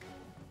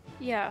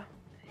yeah.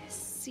 His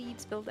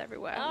seeds build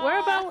everywhere.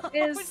 Whereabout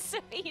is So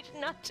you did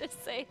not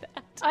just say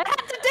that. I had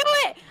to do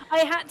it! I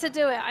had to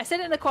do it. I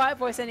said it in a quiet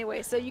voice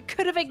anyway, so you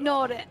could have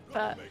ignored it,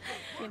 but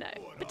you know.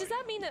 But does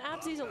that mean that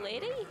Abzu's a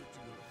lady?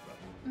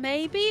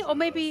 Maybe, or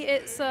maybe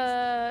it's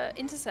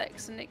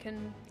intersex and it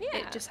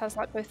Yeah. just has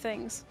like both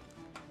things.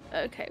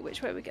 Okay,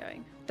 which way are we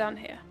going? Down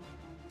here.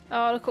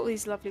 Oh, look at all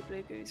these lovely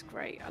blue goos.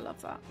 Great, I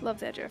love that. Love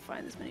the idea of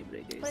finding this many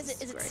blue goos. What is it?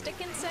 This Is it great. stick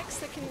insects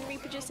that can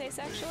reproduce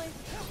asexually?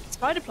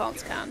 Spider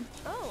plants can.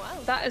 Oh wow.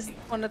 That is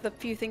one of the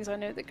few things I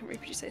know that can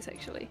reproduce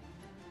asexually.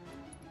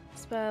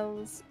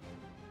 Spells.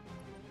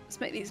 Let's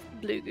make these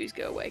blue goos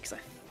go away because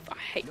I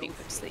hate being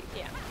put to sleep.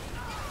 Yeah.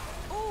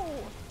 Oh!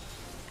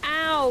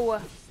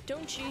 Ow!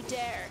 Don't you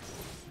dare.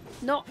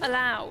 Not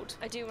allowed.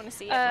 I do want to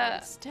see it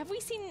once. Have we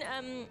seen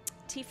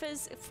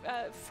Tifa's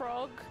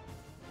frog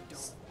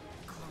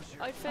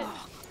outfit?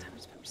 Oh, damn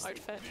it, I'm just-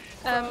 Outfit.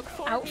 Frog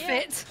form, yeah.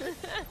 outfit.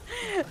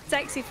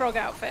 Sexy frog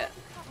outfit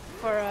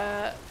for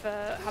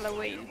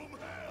Halloween.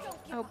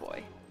 Oh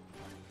boy.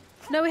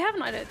 No, we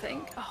haven't. I don't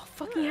think. Oh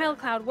fucking hell,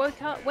 Cloud!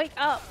 Wake up! Wake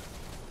up!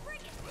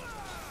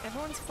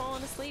 Everyone's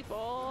falling asleep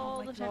all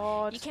Oh my the time.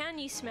 God. You can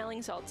use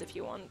smelling salts if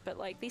you want, but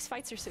like these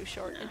fights are so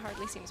short, it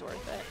hardly seems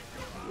worth it.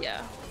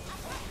 Yeah.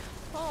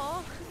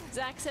 Aw.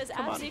 Zach says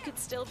Come on. Abzu could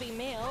still be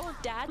male.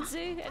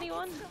 Dadzu,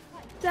 anyone?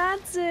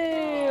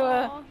 Dadzu!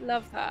 Aw.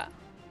 Love that.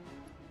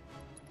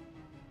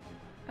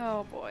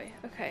 Oh boy.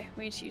 Okay,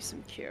 we need to use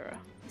some Cura.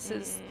 This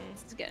is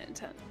getting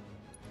intense.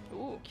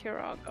 Ooh,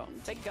 Cura are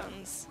gone. big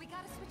guns. We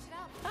gotta switch it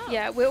up. Oh.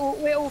 Yeah, we're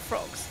all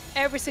frogs.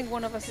 Every single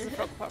one of us is a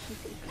frog apart from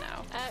Tifa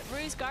now.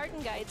 Rue's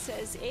Garden Guide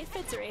says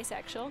aphids are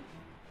asexual.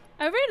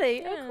 Oh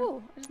really? Yeah. Oh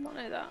cool. I did not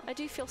know that. I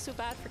do feel so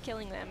bad for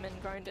killing them in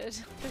Grounded.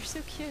 They're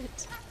so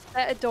cute.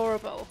 They're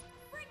adorable.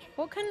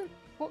 What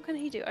can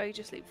he do? Oh, he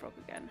just leapfrog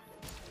again.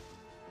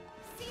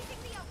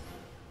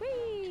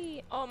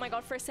 Whee! Oh my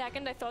god, for a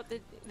second I thought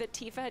that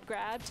Tifa had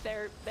grabbed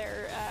their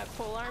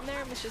pole arm there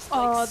and was just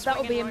Oh, like that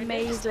would be swinging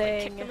around it, just to, like,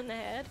 kick amazing. them in the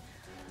head.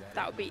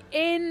 That would be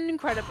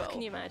incredible.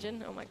 Can you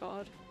imagine? Oh my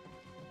god.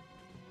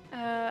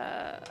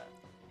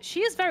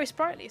 She is very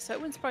sprightly, so it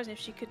wouldn't surprise me if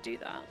she could do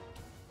that.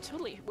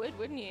 Totally would,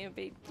 wouldn't you? It'd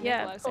be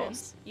Yeah, a lot of of course.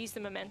 sense. Use the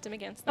momentum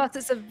against them.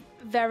 Plus, it's a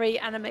very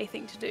anime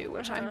thing to do,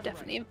 which I'm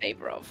definitely in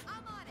favor of.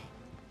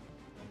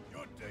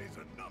 Your days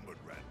are numbered,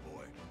 rat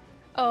boy.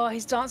 Oh,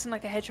 he's dancing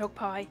like a hedgehog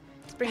pie.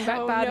 It's bringing back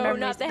Oh bad no, memories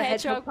not of the the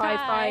hedgehog pie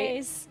fight.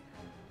 pies.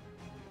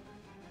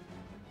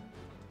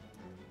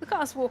 Look at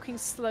us walking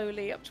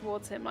slowly up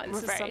towards him like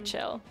this We're is very some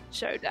chill.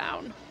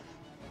 showdown.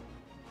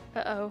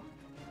 Uh-oh.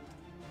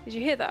 Did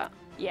you hear that?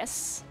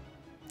 Yes.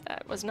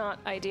 That was not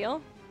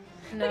ideal.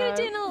 No. Look at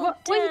it doing a little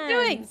What are you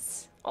doing?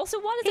 dance. Also,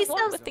 what does He's it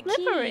want so with the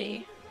slippery.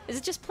 key? Is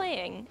it just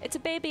playing? It's a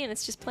baby and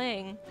it's just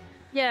playing.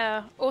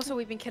 Yeah. Also,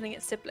 we've been killing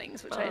its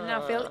siblings, which I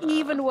now feel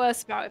even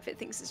worse about if it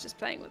thinks it's just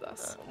playing with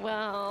us.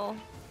 Well,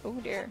 oh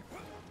dear.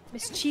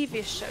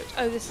 Mischievous shows.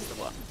 Oh, this is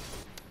the one.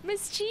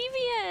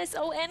 Mischievous!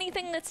 Oh,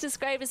 anything that's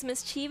described as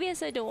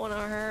mischievous, I don't want to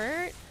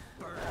hurt.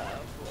 Oh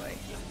boy.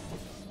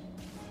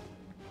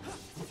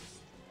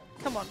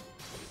 Come on.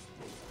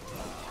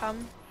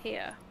 Come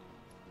here.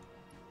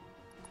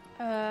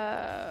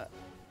 God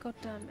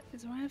damn it.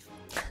 Is there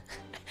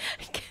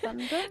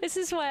thunder? This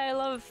is why I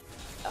love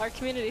our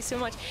community so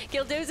much.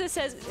 Gildoza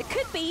says, it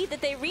could be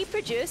that they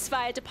reproduce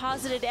via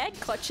deposited egg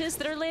clutches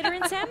that are later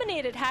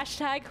inseminated.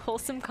 Hashtag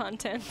wholesome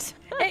content.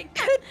 It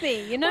could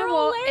be. You know We're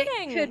all what?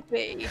 learning. It could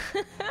be.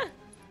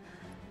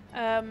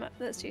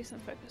 Let's do some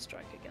focus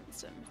strike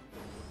against him.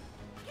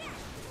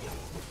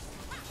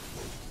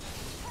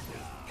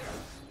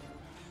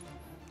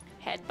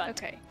 Headbutt.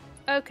 Okay.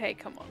 Okay,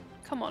 come on.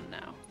 Come on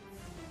now.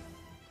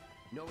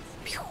 No,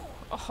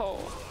 Oh,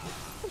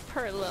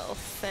 poor little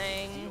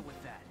thing.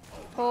 with that.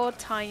 Poor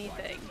tiny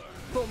thing.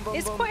 Boom, boom,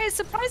 It's boom. quite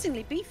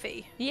surprisingly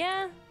beefy.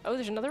 Yeah. Oh,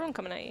 there's another one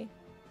coming at you.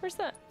 Where's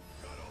that?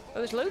 Oh,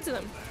 there's loads of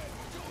them.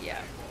 Yeah.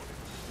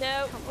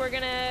 No, we're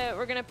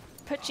gonna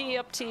put you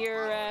up to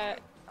your I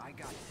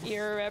got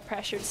it.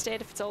 pressured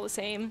state if it's all the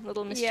same.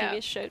 Little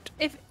mischievous shout.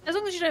 If as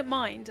long as you don't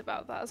mind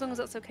about that, as long as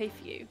that's okay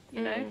for you,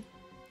 you know.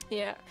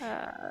 Yeah.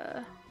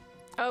 Uh,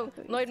 Oh,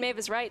 Lloyd Maeve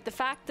is right. The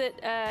fact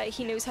that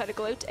he knows how to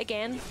gloat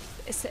again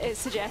it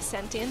suggests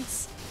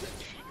sentience.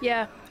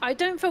 yeah. I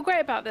don't feel great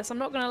about this. I'm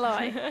not gonna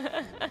lie.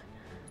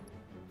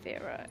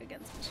 Vera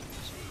against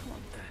mischievous. Come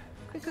on.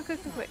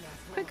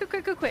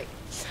 Quick.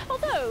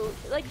 Although,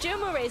 like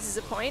Jomo raises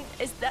a point,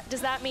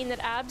 does that mean that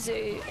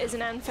Abzu is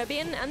an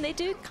amphibian and they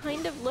do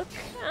kind of look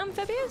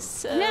amphibious?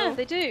 So Yeah,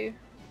 they do.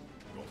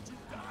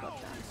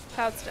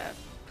 Clouds down.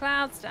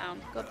 Clouds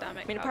down. God damn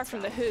it. I mean, apart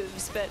from the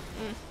hooves, but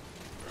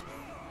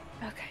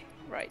Okay,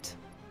 right.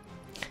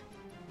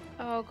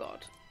 Oh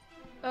god.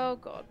 Oh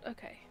god.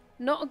 Okay.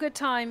 Not a good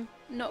time.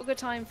 Not a good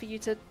time for you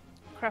to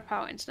crap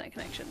out internet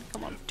connection.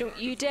 Come on. don't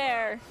you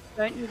dare!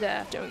 Don't you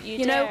dare. Don't you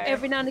You know, dare.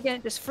 every now and again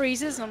it just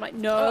freezes and I'm like,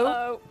 no.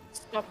 Uh-oh.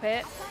 Stop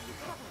it.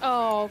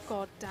 Oh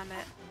god damn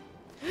it.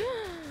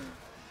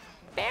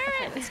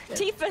 Baron! that's good.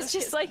 Tifa's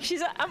just like,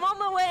 I'm on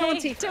my way! Come on,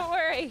 Tifa. Don't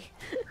worry!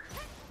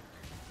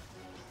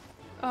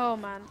 Oh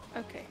man.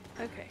 Okay.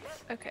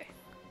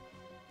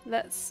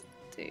 Let's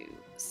do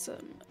some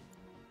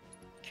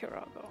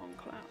Kiraga on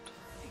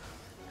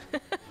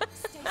Cloud.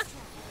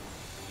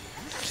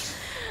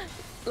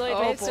 Lloyd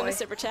Oh, Maeve's in boy. a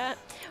super chat.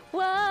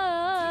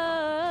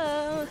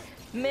 Whoa!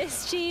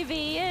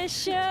 Mischievous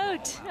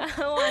shout!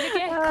 I want to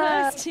get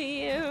close to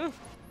you!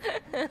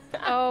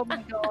 Oh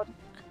my god.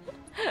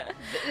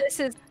 This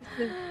is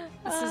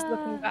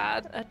looking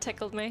bad. That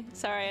tickled me.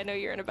 Sorry, I know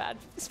you're in a bad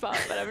spot,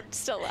 but I'm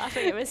still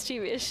laughing at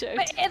mischievous shout.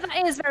 But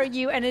that is very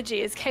you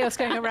energy. It's chaos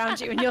going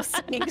around you and you're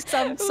singing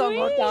some song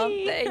or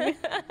Whee! dancing.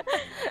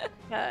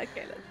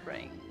 Okay, let's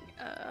bring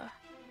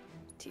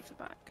Tifa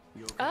back.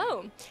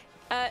 Oh,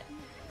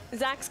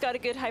 Zach's got a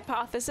good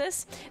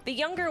hypothesis. The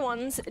younger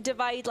ones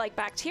divide like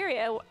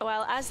bacteria,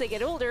 while as they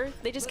get older,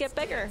 they just get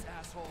bigger.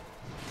 Asshole.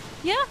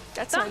 Yeah,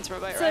 That sounds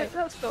about so right.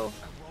 that's cool.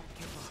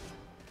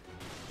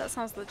 That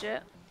sounds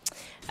legit.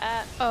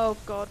 Oh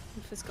god,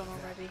 Tifa's gone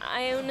already.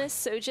 Iona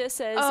Soja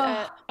says,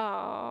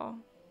 Oh.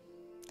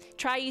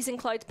 try using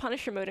Cloud's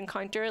Punisher mode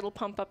encounter. It'll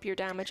pump up your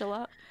damage a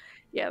lot.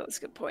 Yeah, that's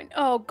a good point.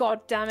 Oh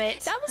god damn it.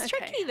 That was Okay.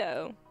 tricky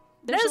though.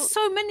 There's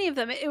so many of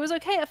them. It was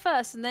okay at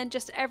first, and then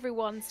just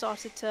everyone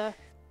started to.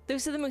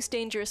 Those are the most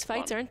dangerous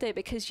fights, Fun. aren't they?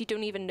 Because you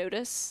don't even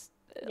notice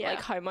Yeah.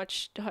 like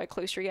how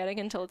close you're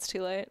getting until it's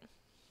too late.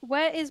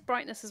 Where is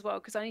brightness as well?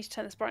 Because I need to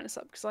turn this brightness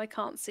up because I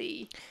can't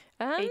see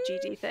a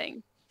GD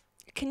thing.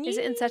 Can you? Is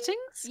it in settings?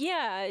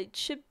 Yeah, it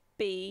should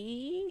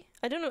be.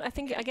 I don't know.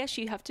 I guess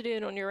you have to do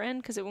it on your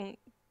end because it won't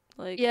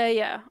like.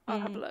 Yeah. I'll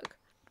have a look.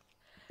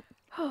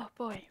 Oh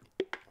boy.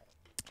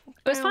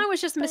 It was fine. It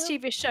was just a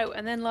mischievous show,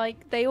 and then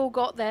like they all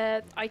got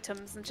their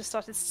items and just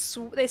started.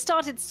 They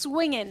started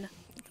swinging.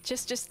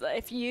 Just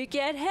if you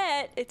get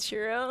hit, it's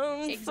your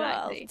own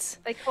Exactly. fault.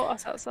 They caught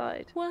us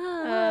outside.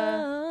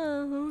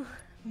 Whoa,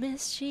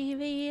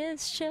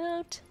 mischievous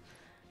shout.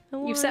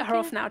 You've set her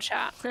off now,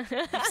 chat.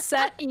 You've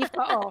set Aoife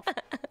off.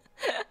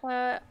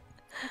 I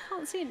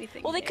can't see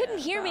anything. Well, they couldn't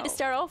hear me to about-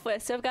 start off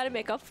with, so I've got to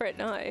make up for it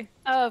now.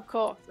 Oh, of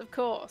course, of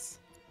course.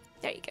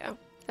 There you go.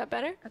 Is that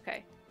better?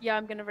 Okay. Yeah,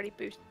 I'm gonna really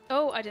boost.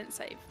 Oh, I didn't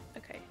save.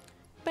 Okay.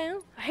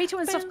 Bow. I hate it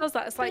when stuff does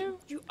that. It's like,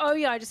 oh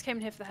yeah, I just came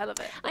in here for the hell of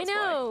it. I That's why.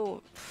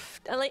 know.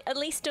 At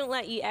least don't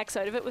let you X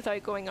out of it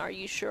without going, are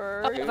you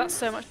sure? Oh, that's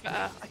so much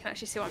better. I can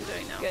actually see what I'm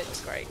doing now. Good.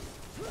 That's great.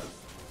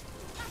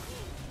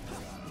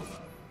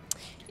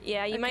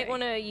 Yeah, you might Okay.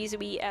 want to use a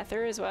wee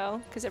ether as well,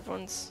 because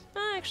everyone's...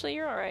 Oh, actually,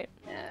 you're alright.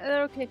 Yeah,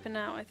 they're okay for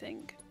now, I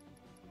think.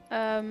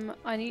 I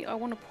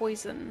want to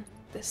poison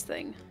this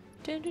thing.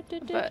 But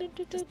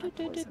does that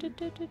poison?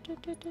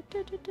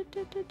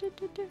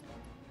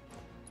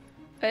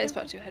 It's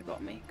about to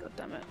headbutt me. God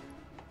damn it.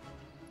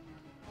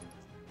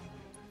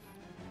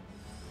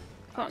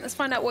 Come on, let's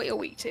find out what you're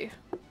weak to.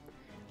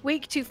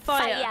 Weak to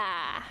fire.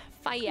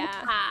 Fire!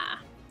 Ah.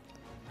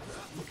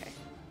 Okay.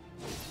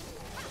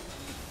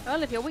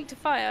 Well, if you're weak to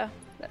fire,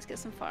 let's get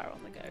some fire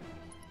on the go.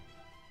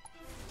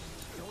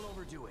 Don't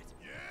overdo it.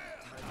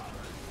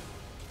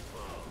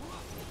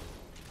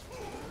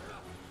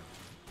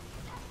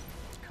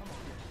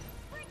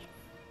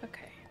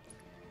 Okay.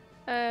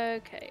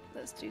 Okay,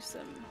 let's do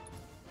some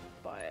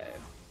bio.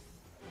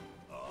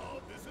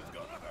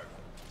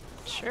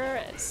 Sure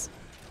is.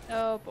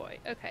 Oh boy,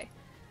 okay.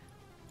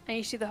 And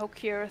you see the whole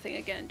cure thing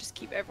again, just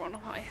keep everyone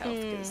on high health,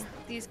 because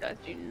these guys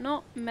do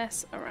not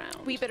mess around.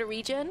 Wee bit of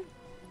regen.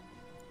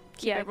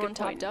 Keep yeah, everyone good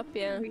topped point. up,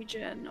 yeah.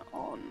 Regen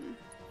on...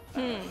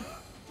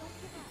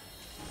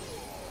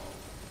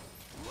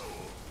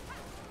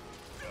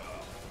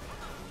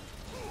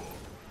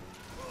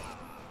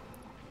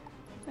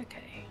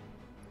 Okay.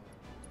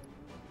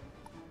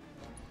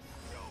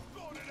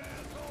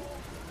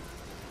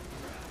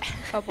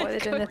 Oh boy, they're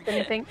doing this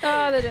mini thing.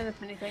 Oh, they're doing this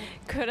mini thing.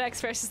 Codex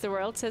versus the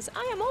World says,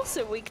 I am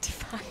also weak to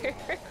fire.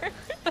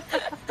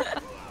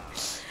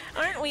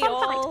 Aren't we Fun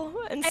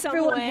all in some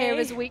Everyone way? here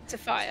is weak to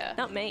fire.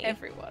 Not me.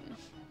 Everyone.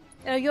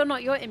 No, you're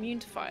not. You're immune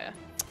to fire.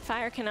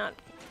 Fire cannot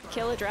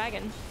kill a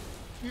dragon.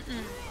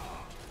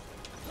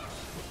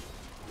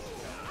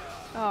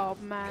 Oh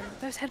man,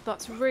 those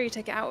headbutts really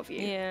take it out of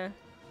you. Yeah.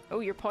 Oh,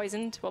 you're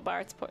poisoned? Well,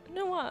 Barrett's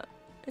no, what?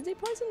 Is he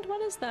poisoned?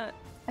 What is that?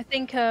 I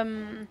think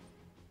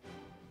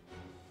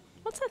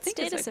What's that think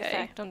it's status okay.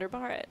 effect under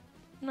Barrett?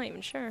 I'm not even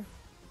sure.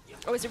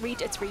 Oh, is it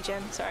it's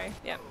regen, sorry.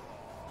 Yeah.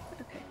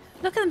 okay.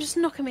 Look at them just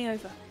knocking me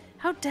over.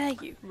 How dare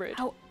you? Rude.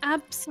 How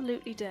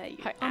absolutely dare you?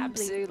 How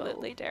Unbelievable.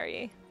 absolutely dare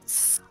you.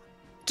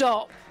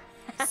 Stop.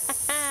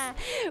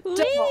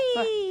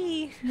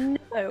 Whee!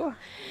 No.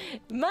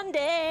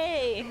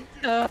 Monday!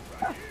 Okay,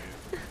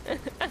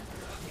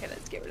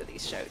 let's get rid of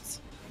these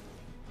shoats.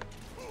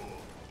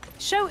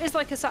 Shoat is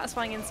like a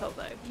satisfying insult,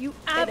 though. You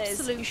It is.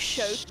 absolute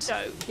shoat.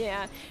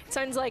 Yeah, it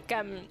sounds like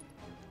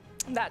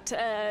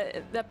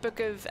that book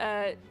of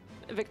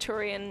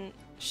Victorian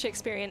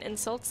Shakespearean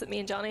insults that me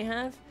and Johnny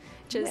have,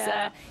 which is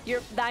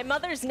thy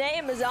mother's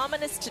name is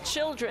ominous to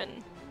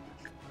children.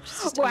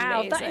 Just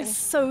Wow, that amazing. is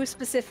so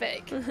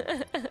specific.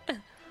 Okay.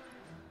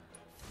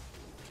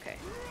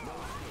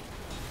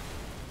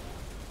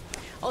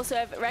 Also,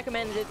 I've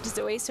recommended it to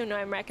Zoe, so now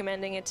I'm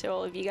recommending it to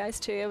all of you guys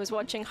too. I was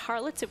watching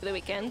Harlots over the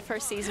weekend.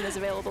 First season is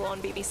available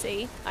on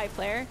BBC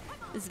iPlayer.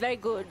 It's very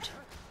good.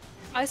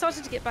 I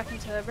started to get back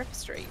into Ripper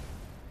Street.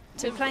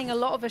 So playing a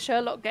lot of a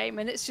Sherlock game,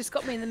 and it's just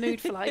got me in the mood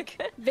for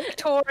like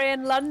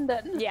Victorian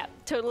London. Yeah,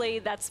 totally.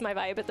 That's my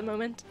vibe at the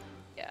moment.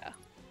 Yeah.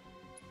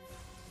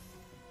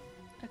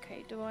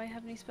 Okay, do I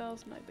have any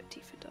spells? No, but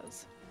Tifa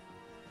does.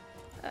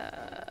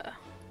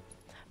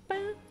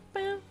 Bow,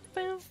 bow,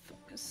 bow.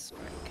 Focus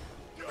strike.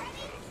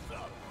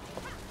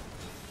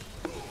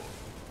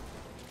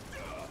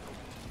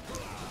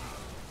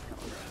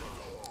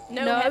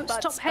 No, No, headbutts.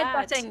 stop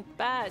Bad. headbutting.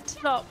 Bad.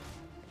 Stop.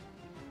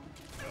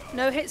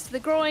 No hits to the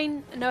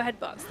groin, no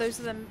headbutts. Those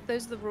are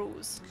the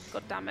rules.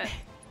 God damn it.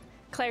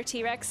 Claire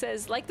T-Rex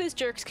says, like those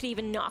jerks could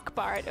even knock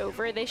Barrett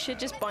over, they should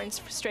just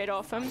bounce straight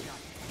off him.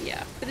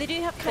 Yeah. But they do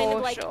have kind For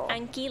of like sure.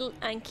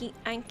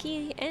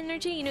 Anki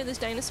energy. You know those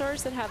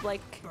dinosaurs that have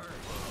like...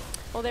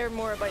 Well, they're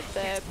more about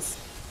the...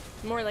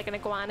 More like an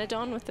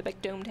iguanodon with the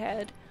big domed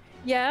head.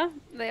 Yeah,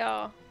 they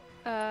are.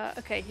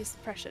 Okay, he's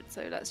pressured,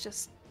 so let's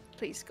just...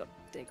 Please, God,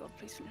 dear God,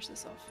 please finish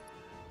this off.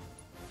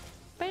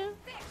 Bam,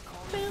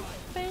 bam,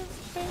 bam,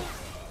 bam.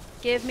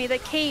 Give me the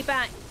key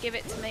back. Give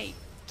it to me.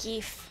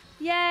 Geef.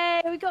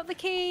 Yay, we got the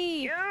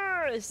key.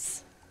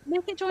 Yes!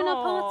 Make it join our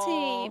Aw.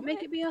 party.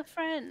 Make it be our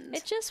friend.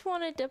 It just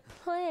wanted to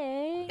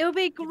play. It would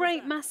be a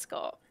great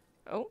mascot.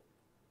 Oh.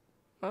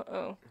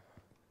 Uh-oh.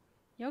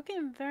 You're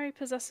getting very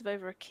possessive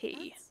over a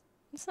key.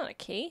 It's not a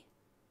key.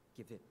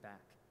 Give it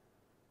back.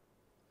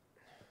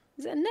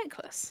 Is it a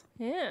necklace?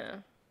 Yeah.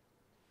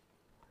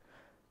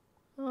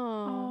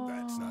 Oh.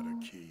 That's not a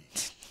key.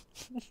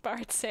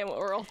 Bart's saying what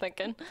we're all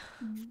thinking.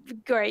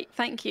 Great,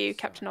 thank you,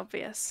 Captain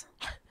Obvious.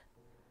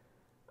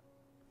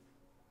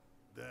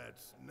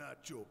 That's not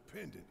your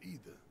pendant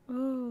either.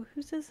 Ooh,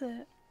 whose is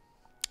it?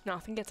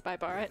 Nothing gets by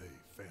Barrett.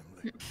 Hey,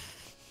 family.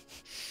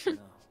 No.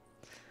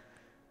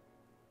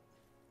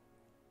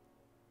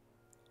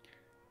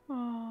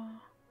 Oh.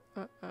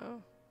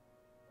 Uh-oh.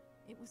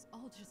 It was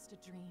all just a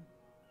dream,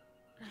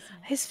 wasn't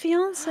it? His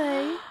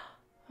fiance.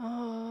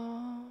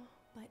 Oh.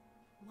 But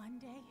one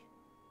day,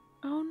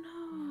 Oh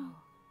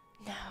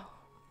no.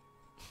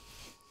 No.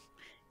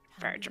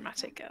 Very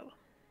dramatic girl.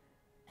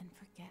 and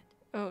forget.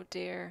 Oh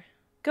dear.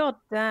 God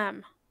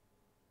damn.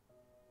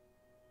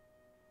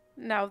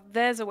 Now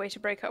there's a way to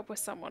break up with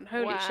someone.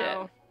 Holy shit.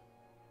 Wow.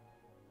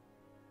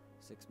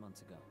 6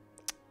 months ago.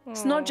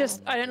 It's not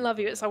just I don't love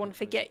you, it's I want to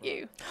forget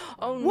you.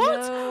 Oh What?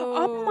 no.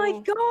 Oh my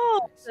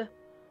god.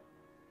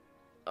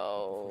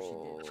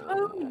 Oh.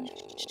 Holy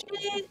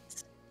shit.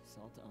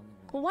 Salt on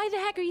the Well, why the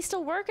heck are you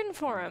still working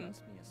for him?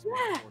 Cost me a small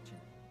Yeah. fortune.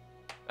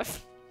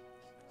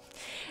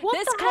 What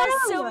This the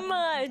costs hell? so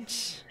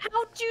much.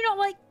 How do you not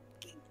like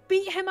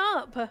beat him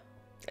up?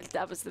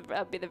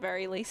 That'd be the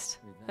very least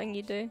thing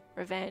you do.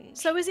 Revenge.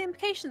 So is the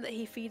implication that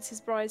he feeds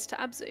his brides to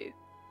Abzu?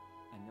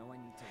 I know I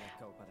need to let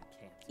go, but I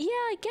can't. yeah,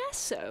 I guess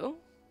so.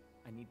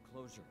 I need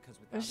closure, because It's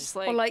without just it,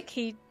 like, Or like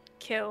he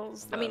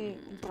kills I them?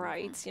 mean,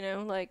 brides, you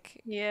know, like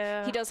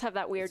Yeah. he does have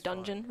that weird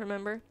dungeon.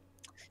 Remember?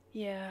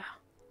 Yeah.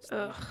 So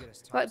Ugh. you get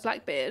us Like tossed.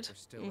 Blackbeard. We're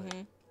still in.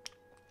 Mm-hmm.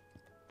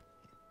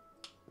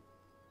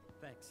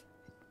 Thanks.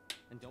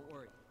 And don't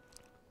worry.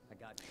 I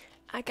got you.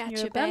 I got You're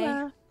you, babe.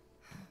 Bella.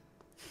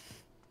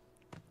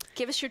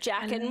 Give us your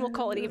jacket and we'll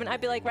call it even.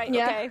 I'd be like, right,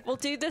 Yeah. okay, we'll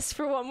do this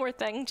for one more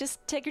thing.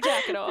 Just take your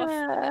jacket off.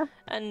 Yeah.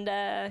 And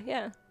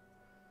yeah.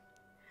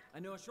 I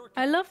know a shortcut.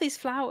 I love these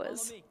Follow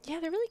flowers. me. Yeah,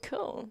 they're really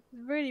cool.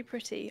 Really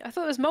pretty. I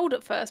thought it was mold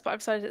at first, but I've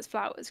decided it's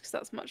flowers because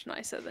that's much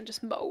nicer than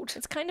just mold.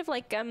 It's kind of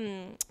like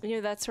you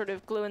know, that sort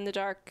of glow in the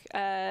dark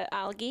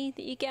algae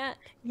that you get.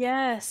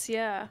 Yes,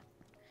 yeah.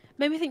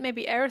 Made me think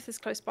maybe Aerith is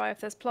close by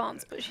if there's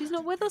plants, but she's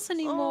not with us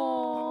anymore.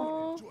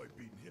 Oh, Enjoy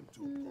beating him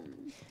to a pulp.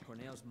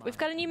 Cornell's we've mine.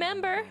 got a new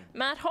member,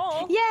 Matt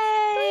Hall.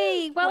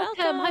 Yay! Welcome!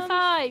 High Welcome.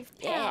 five!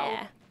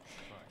 Yeah.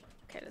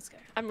 Okay, let's go.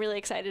 I'm really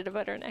excited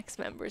about our next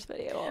members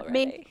video already.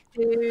 Me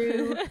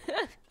too.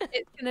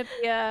 It's gonna be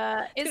It's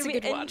a gonna be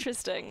good one.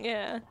 interesting,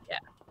 yeah.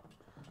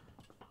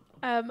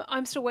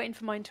 I'm still waiting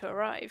for mine to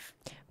arrive.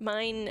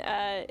 Mine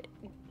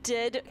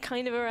did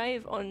kind of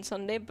arrive on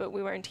Sunday, but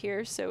we weren't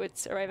here, so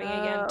it's arriving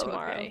again Oh,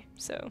 tomorrow. okay.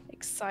 So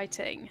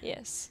Exciting.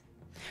 yes.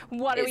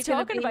 What are we It's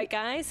gonna talking be- about,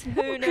 guys? Who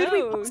What knows? could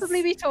we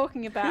possibly be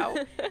talking about?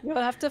 You'll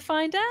have to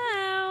find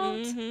out.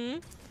 Mm-hmm.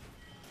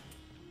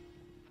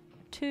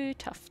 Two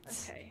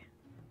tufts. Okay.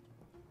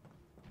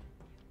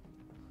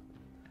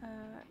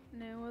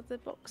 No other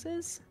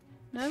boxes?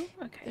 No?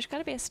 Okay. There's got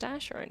to be a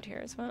stash around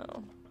here as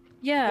well.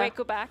 Yeah. Wait,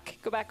 go back.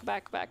 Go back, go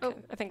back, go back. Oh,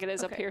 I think it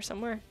is up okay. here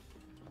somewhere.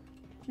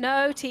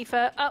 No,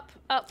 Tifa. Up,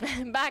 up.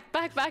 back,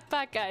 back, back,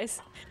 back,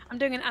 guys. I'm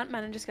doing an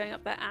Ant-Man and just going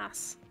up their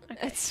ass.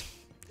 Okay. It's,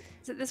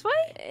 Is it this way?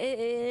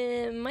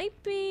 it might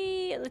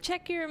be...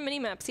 Check your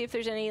mini-map. See if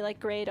there's any, like,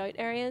 grayed out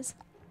areas.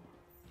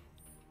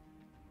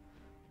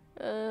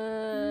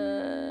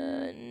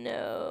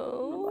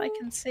 No. I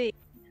can see.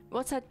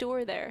 What's that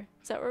door there?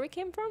 Is that where we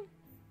came from?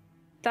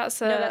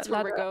 That's a No, that's where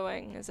ladder. we're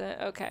going, is it?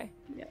 Okay.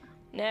 Yeah.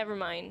 Never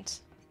mind.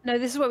 No,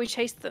 this is where we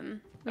chased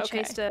them. We Okay.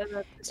 chased the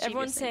Everyone's stupid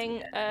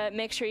things saying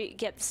make sure you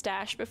get the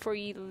stash before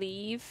you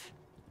leave.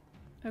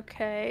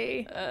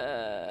 Okay.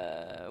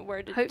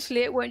 Where did...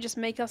 Hopefully it won't just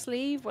make us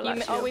leave. We'll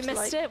actually oh, we have to,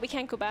 missed like... it? We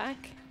can't go back?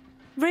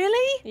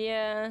 Really?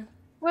 Yeah.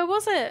 Where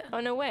was it? Oh,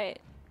 no, wait.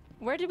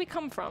 Where did we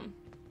come from?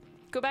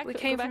 Go back. We go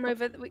came back from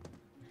up. over.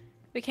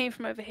 We came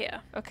from over here.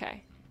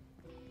 Okay.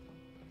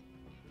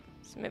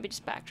 So maybe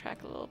just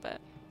backtrack a little bit.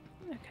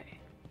 Okay.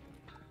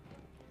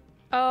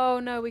 Oh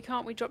no, we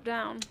can't. We dropped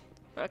down.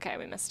 Okay,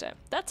 we missed it.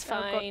 That's Oh,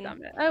 God fine.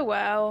 damn it. Oh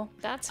well.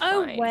 That's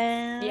Oh fine.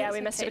 well. Yeah, It's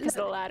we missed okay. it because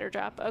of the ladder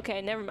drop.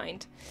 Okay, never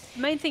mind.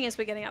 The main thing is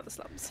we're getting out the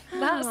slums.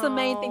 That's the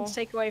main thing to Oh.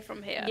 take away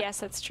from here. Yes,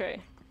 that's true.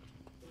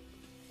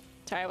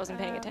 Sorry, I wasn't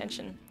paying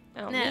attention.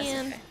 Oh, Nah, it's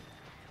man. okay.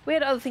 We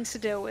had other things to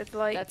deal with,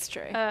 like That's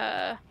true.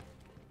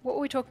 what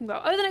were we talking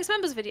about? Oh, the next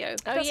members video.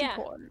 That's yeah.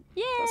 important.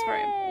 Yay! That's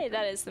very important.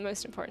 That is the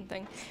most important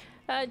thing.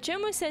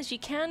 Jomo says you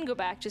can go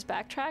back, just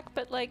backtrack,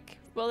 but like,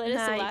 well, it is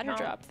Nah, the you ladder can't.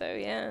 drop though,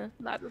 yeah.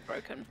 Ladder's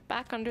broken.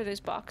 Back under those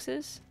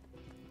boxes.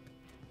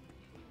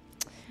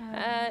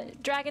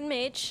 Dragon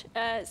Mage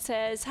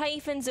says, hi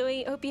Aoife and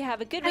Zoe, hope you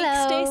have a good week,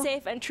 stay Hello.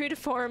 safe, and true to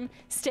form,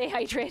 stay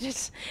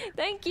hydrated.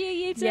 Thank you,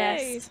 you too.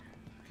 Yes.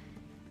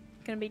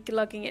 Gonna be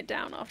glugging it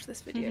down after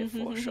this video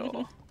for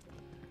sure.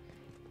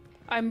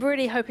 I'm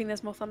really hoping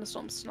there's more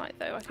thunderstorms tonight,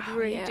 though. I could Oh,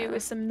 really yeah. do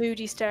with some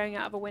Moody staring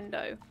out of a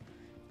window.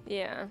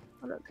 Yeah.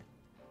 Oh, look.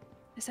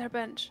 Is there a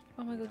bench?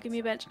 Oh my god, give me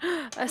a bench.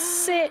 A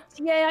sit!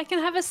 Yay, I can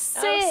have a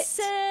sit! Oh,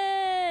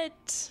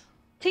 sit!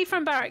 Tifa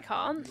and Barrett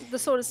can't. The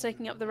sword is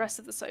taking up the rest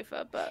of the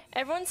sofa, but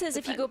Everyone says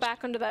if you go bench.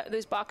 back under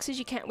those boxes,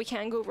 we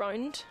can go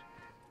round.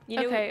 You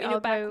know, Okay, you know I'll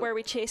back go- where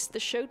we chased the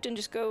shoat and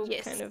just go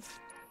Yes. kind of.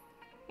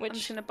 I'm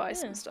just gonna buy yeah.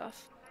 some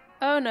stuff.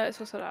 Oh no, it's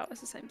all sold out.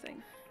 It's the same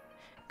thing.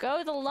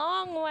 Go the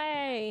long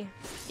way.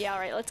 Yeah, all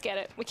right, let's get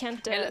it. We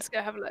can't. Okay, let's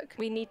go have a look.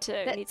 We need to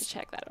Let's-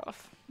 check that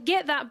off.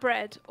 Get that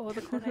bread or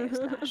the Corneo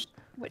stash,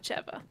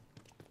 whichever.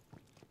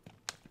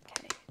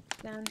 Okay,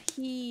 down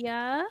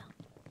here.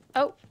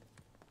 Oh,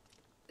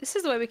 this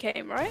is the way we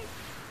came, right?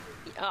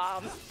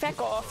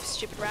 Feck off,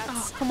 stupid rats.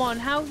 Oh, come on.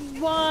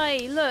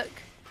 Why? Look.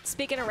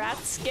 Speaking of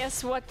rats,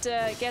 guess what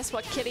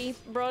Kitty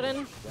brought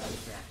in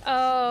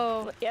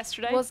Oh.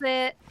 yesterday? Was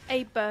it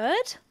a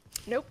bird?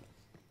 Nope.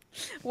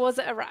 Was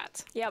it a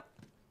rat? Yep.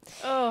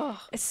 Oh.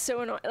 It's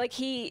so annoying. Like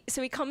he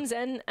comes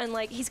in and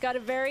like he's got a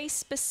very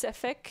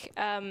specific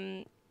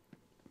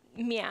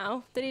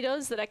meow that he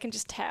does that I can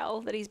just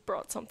tell that he's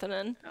brought something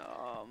in.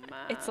 Oh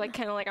man. It's like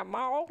kind of like a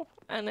meow,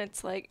 and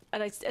it's like,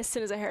 as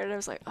soon as I heard it, I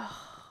was like,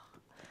 oh.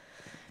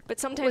 But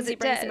sometimes he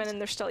brings them in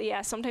and they're still,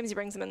 sometimes he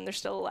brings them in and they're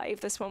still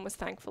alive. This one was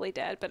thankfully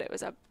dead, but it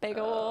was a big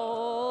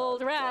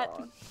old rat.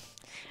 God.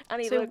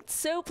 And he looked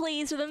so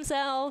pleased with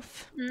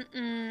himself.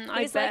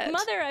 He's like,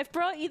 Mother, I've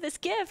brought you this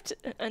gift.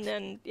 And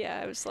then,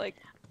 I was like,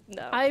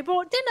 no. I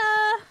brought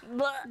dinner.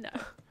 Blah. No.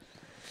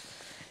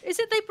 Is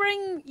it they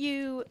bring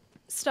you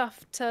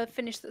stuff to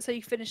finish so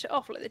you finish it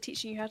off, like they're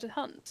teaching you how to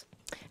hunt?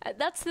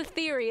 That's the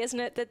theory, isn't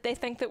it? That they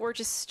think that we're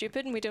just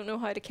stupid and we don't know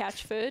how to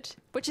catch food,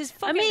 which is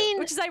fucking,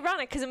 which is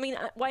ironic because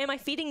why am I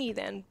feeding you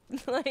then?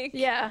 Like,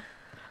 yeah.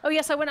 Oh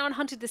yes, I went out and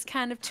hunted this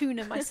can of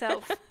tuna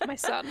myself, my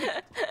son.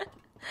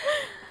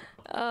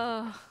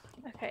 Oh.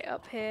 Okay,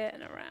 up here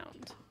and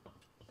around.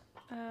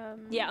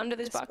 Under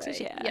those boxes.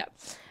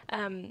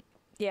 Way.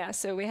 Yeah.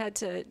 So we had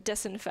to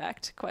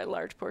disinfect quite a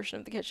large portion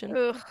of the kitchen,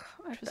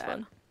 which was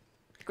fun.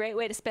 Great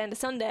way to spend a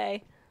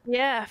Sunday.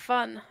 Yeah,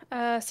 fun.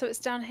 So it's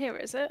down here,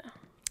 is it?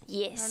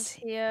 Yes.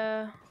 Around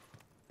here.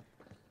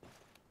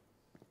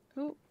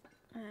 Ooh,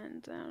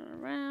 and down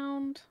and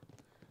around.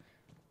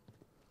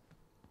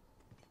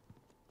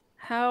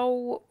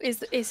 How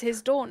is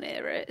his door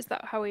near it? Is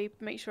that how we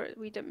make sure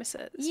we don't miss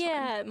it?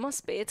 Yeah, it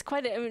must be. It's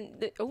quite a.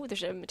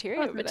 There's a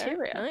material over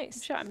there. Nice.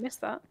 I'm sure I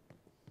missed that.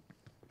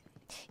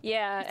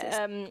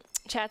 Yeah.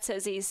 Chat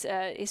says he's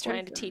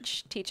trying to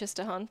teach us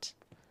to hunt.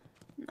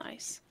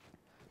 Nice.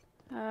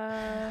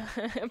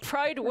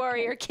 Proud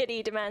warrior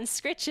Kitty demands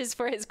scritches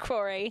for his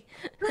quarry.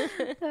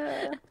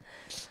 Okay,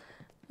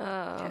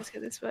 let's go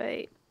this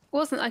way.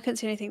 I couldn't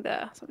see anything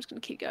there, so I'm just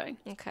gonna keep going.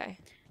 Okay.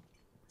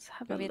 Let's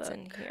have Maybe a look. it's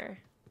in here.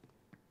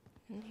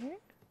 In here?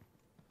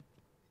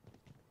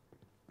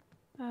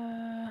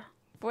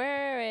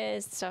 Where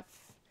is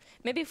stuff?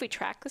 Maybe if we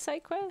track the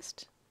side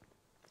quest?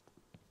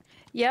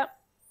 Yep.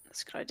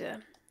 That's a good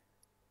idea.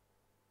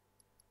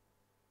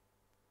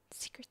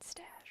 Secret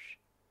stash.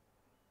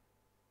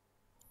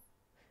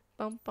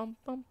 Bum bum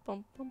bum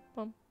bum bum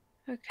bum.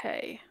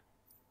 Okay.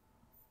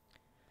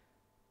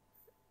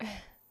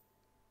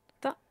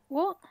 That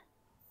what?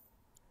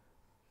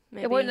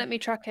 Maybe. It won't let me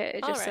track it.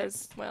 It just Alright.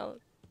 says. Well,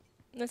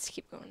 let's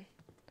keep going.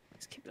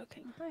 Let's keep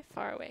looking. How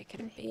far away could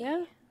it be?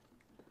 Yeah.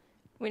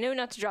 We know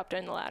not to drop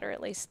down the ladder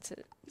at least. So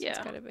Yeah. It's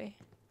gotta be.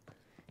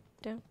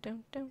 Don't.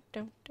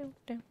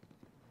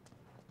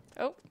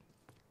 Oh.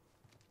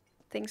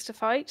 Things to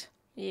fight.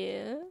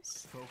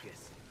 Yes.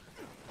 Focus.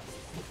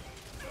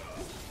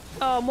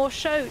 Oh, more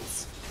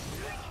shouts.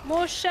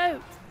 More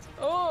shouts.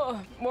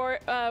 Oh,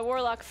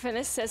 Warlock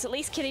Finnis says, at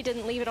least Kitty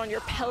didn't leave it on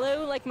your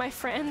pillow like my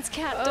friend's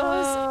cat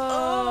does.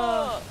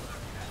 Oh.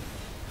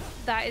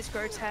 That is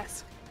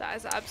grotesque. That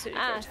is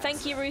absolutely grotesque.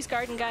 Thank you, Ruse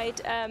Garden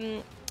Guide,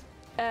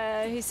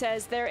 who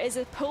says there is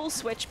a pull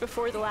switch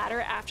before the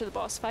ladder after the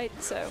boss fight,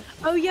 so...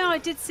 Oh yeah, I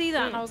did see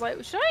that, and I was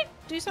like, should I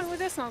do something with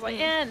this? And I was like,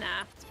 yeah,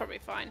 nah, it's probably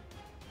fine.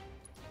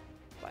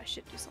 But I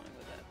should do something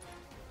with it.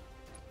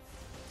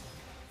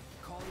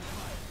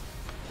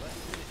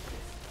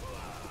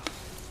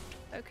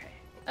 Okay.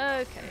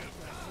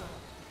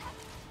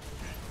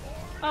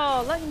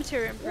 Oh, lightning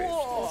material improved.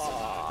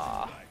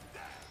 Awesome.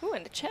 Ooh,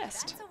 and a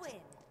chest.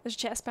 There's a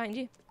chest behind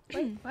you.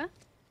 Wait, where?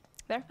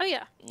 There? Oh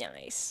yeah.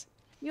 Nice.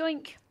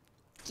 Yoink.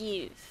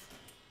 Give.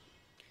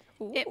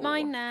 Ooh. It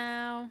mine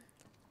now.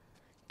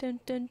 Dun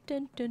dun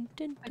dun dun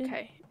dun dun.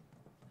 Okay.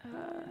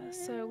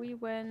 So we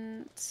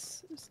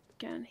went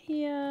again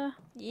here.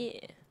 Yeah.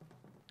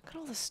 Look at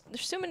all this.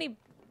 There's so many.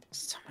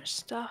 So much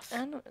stuff.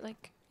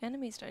 Like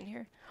enemies down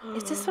here.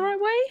 Is this the right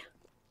way?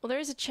 Well, there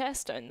is a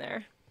chest down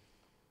there.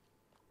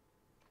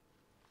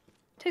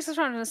 Takes us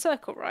around in a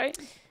circle, right?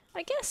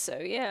 I guess so,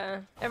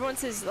 yeah. Everyone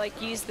says,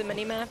 like, use the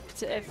minimap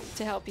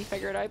to help you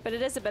figure it out, but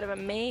it is a bit of a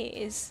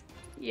maze.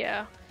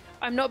 Yeah.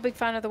 I'm not a big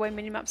fan of the way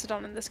minimaps are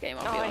done in this game,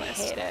 I'll be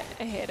honest. I hate it.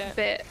 I hate it.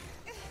 Bit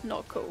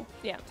not cool.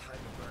 Yeah.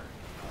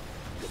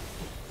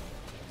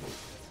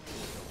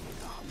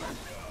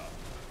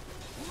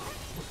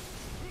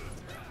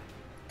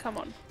 Come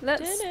on,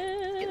 let's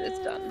get this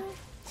done.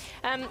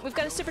 We've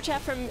got a super chat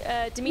from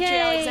Dimitri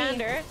Yay!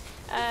 Alexander.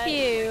 Thank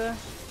you.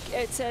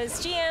 It says,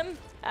 GM,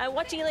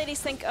 what do you ladies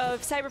think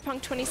of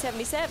Cyberpunk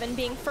 2077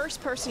 being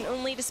first person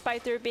only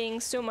despite there being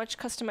so much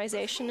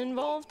customization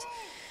involved?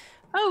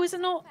 Oh, is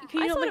it not? Can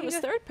you I not thought make it was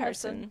third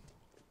person.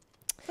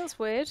 That's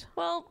weird.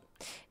 Well,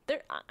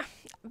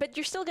 but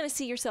you're still going to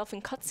see yourself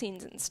in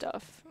cutscenes and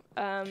stuff.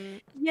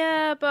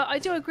 Yeah, but I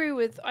do agree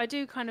with, I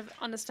do kind of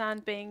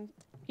understand being,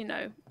 you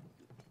know,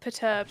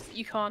 perturbed that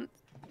you can't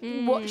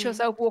watch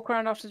yourself walk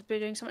around after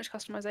doing so much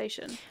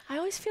customization. I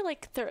always feel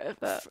like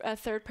a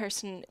third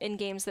person in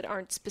games that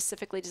aren't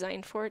specifically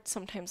designed for it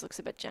sometimes looks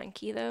a bit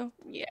janky though.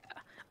 Yeah.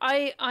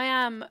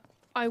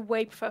 I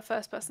way prefer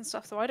first-person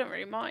stuff, so I don't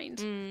really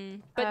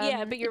mind. But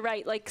yeah, but you're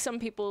right. Like some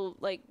people,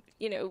 like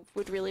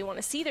would really want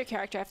to see their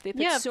character after they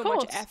put so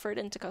much effort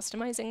into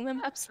customizing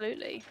them.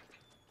 Absolutely.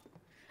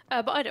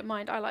 But I don't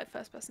mind. I like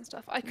first-person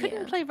stuff. I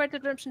couldn't play Red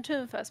Dead Redemption 2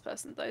 in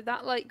first-person though.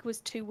 That was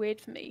too weird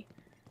for me.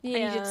 Yeah.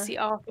 I needed to see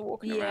Arthur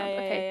walking around.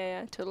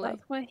 Yeah, totally.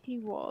 That's where he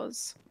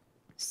was.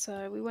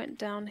 So we went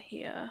down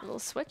here. A little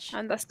switch.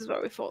 And this is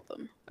where we fought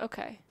them.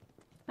 Okay.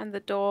 And the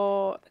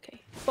door.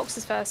 Okay,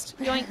 boxes first.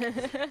 Yoink.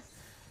 There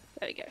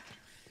we go.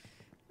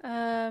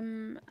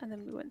 And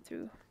then we went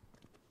through.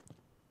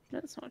 No,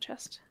 that's not a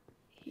chest.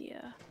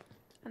 Here,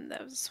 and there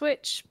was a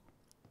switch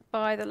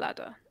by the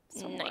ladder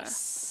somewhere.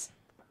 Nice.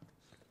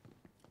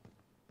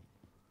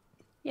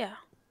 Yeah.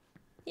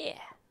 Yeah.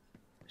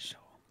 Sure.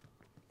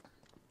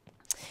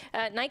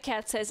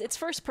 Nightcat says it's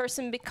first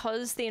person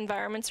because the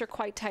environments are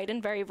quite tight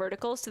and very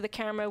vertical, so the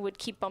camera would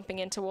keep bumping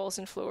into walls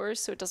and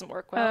floors, so it doesn't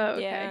work well. Oh,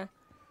 okay. Yeah.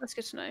 That's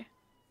good to know.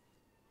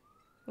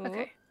 Ooh.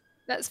 Okay.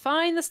 Let's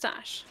find the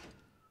stash.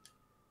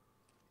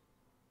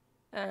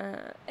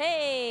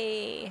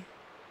 Hey!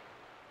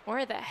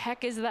 Where the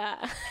heck is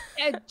that?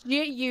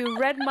 You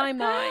read my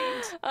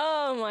mind.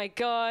 Oh my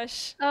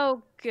gosh.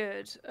 Oh,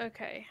 good.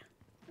 Okay.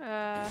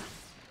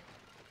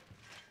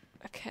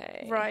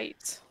 Okay.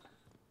 Right.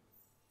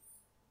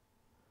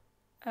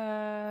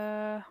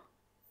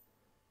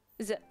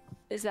 Is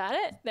that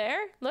it?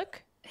 There?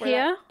 Look.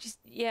 Here?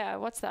 Yeah,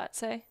 what's that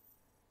say?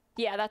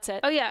 Yeah, that's it.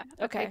 Oh, yeah.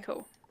 Okay. Okay,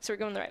 cool. So we're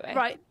going the right way.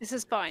 Right, this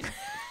is fine.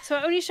 So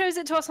it only shows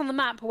it to us on the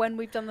map when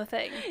we've done the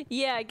thing.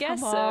 Yeah, I guess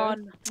Come so.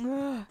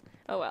 on.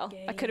 Oh well,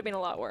 that could have been a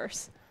lot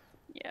worse.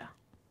 Yeah.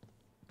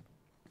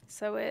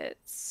 So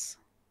it's...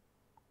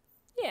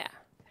 Yeah.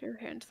 Through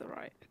here and to the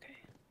right. Okay.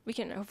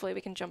 Hopefully we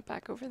can jump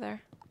back over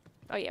there.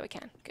 Oh yeah, we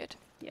can. Good.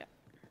 Yeah.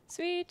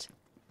 Sweet.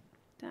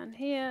 Down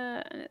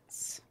here, and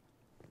it's...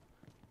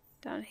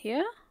 Down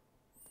here?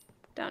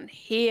 Down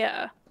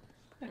here.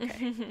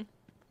 Okay.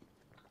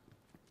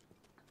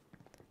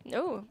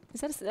 Oh,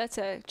 that's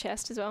a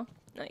chest as well?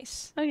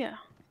 Nice. Oh yeah.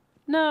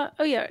 No,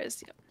 oh yeah, it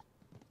is. Yep.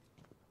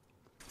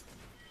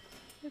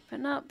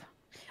 Open up.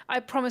 I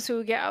promise we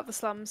will get out of the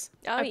slums.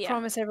 I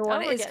promise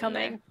everyone it is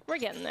coming. There. We're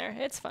getting there.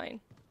 It's fine.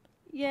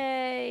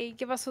 Yay.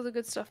 Give us all the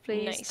good stuff,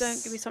 please. Nice.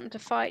 Don't give me something to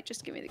fight.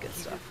 Just give me the good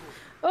stuff.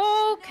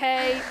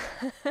 Okay.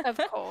 Of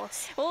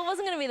course. Well, it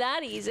wasn't going to be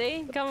that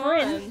easy. Come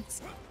on.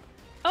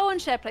 Oh, and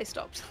SharePlay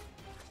stopped.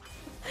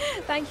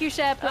 Thank you,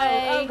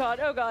 SharePlay. Oh god.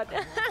 Oh god.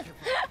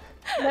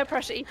 No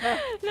pressure,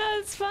 Aoife. No,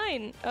 it's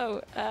fine.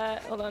 Oh,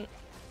 hold on.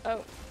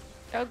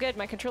 Oh good.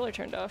 My controller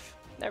turned off.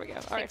 There we go.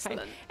 All right, fine.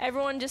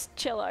 Everyone just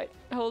chill out.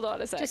 Hold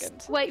on a second.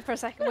 Just wait for a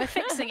second. We're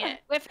fixing it.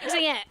 We're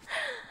fixing it.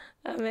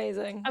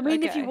 Amazing. I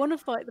mean, if you want to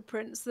fight the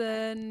prince,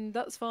 then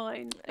that's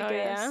fine, I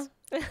guess.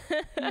 Yeah?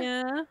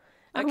 Yeah.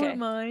 I Okay. wouldn't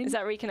mind. Is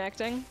that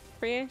reconnecting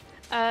for you?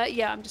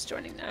 Yeah, I'm just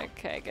joining now.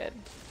 Okay, good.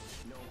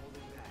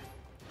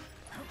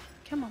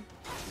 Come on.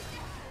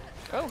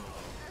 Oh.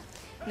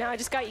 No, I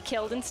just got you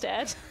killed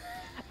instead.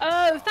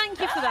 Oh, thank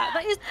you for that.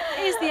 That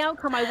is the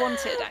outcome I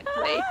wanted,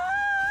 actually.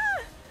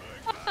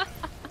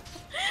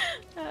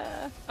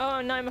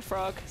 Oh, now I'm a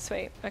frog.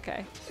 Sweet.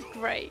 Okay.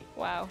 Great.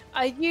 Wow.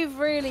 You've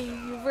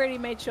really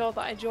made sure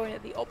that I join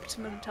at the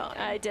optimum time.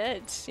 I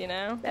did, you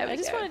know? I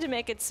just go. wanted to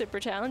make it super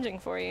challenging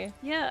for you.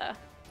 Yeah.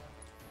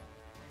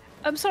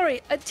 I'm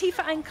sorry, are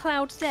Tifa and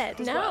Cloud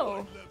dead as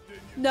well?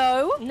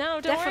 No. No?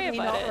 No, don't Definitely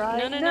worry about not, it.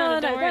 right? No,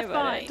 don't worry they're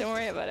about fine. it. Don't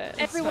worry about it.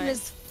 It's Everyone fine.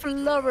 is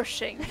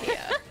flourishing here.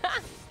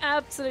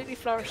 Absolutely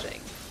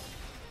flourishing.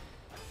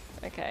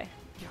 Okay.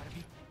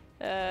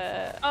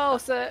 Oh,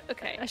 so,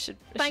 okay. I should.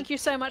 Thank you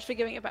so much for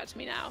giving it back to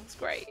me now. It's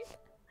great.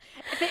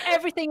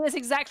 Everything is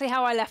exactly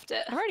how I left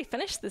it. I've already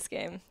finished this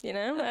game, you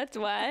know? That's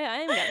why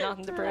I ain't got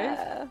nothing to prove.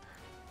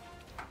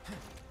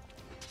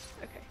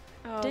 Okay.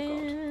 Oh,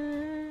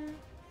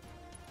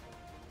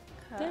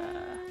 God.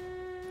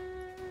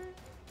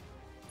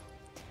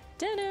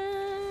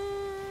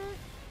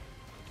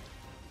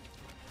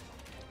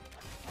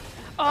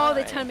 Oh,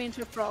 they turned me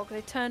into a frog.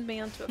 They turned me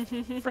into a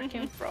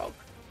freaking frog.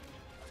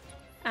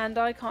 And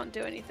I can't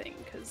do anything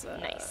because...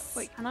 Nice.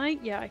 Wait, can I?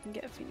 Yeah, I can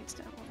get a Phoenix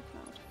down on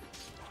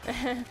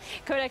Cloud.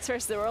 Codex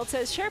vs. the World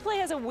says, SharePlay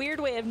has a weird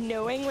way of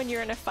knowing when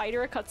you're in a fight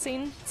or a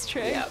cutscene. It's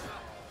true. Yep.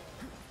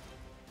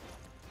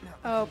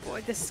 Oh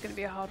boy, this is going to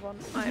be a hard one.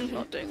 I am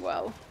not doing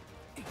well.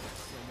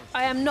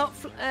 I am not...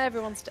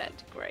 Everyone's dead.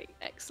 Great.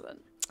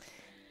 Excellent.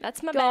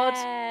 That's my God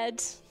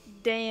bad.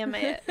 Damn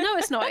it. No,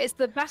 it's not. It's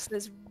the battle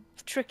is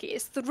tricky.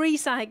 It's 3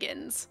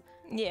 Saiyajins.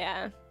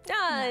 Yeah.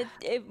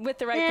 With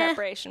the right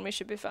preparation, we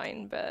should be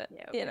fine, but,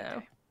 you know.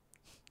 Okay.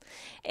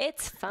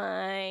 It's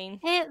fine.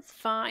 It's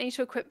fine. I need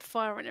to equip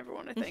fire on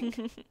everyone, I think.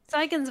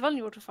 Saiyajins are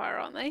vulnerable to fire,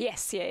 aren't they?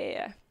 Yes,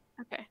 yeah.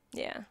 Okay.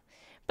 Yeah.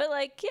 But,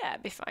 like, yeah,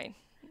 it'd be fine.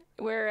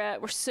 We're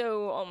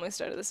so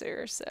almost out of the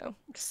sewers, so.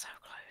 So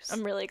close.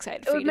 I'm really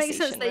excited It for would you to make see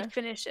sense Shinra. they'd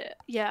finish it.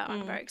 Yeah,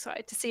 I'm very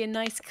excited to see a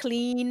nice,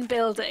 clean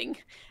building.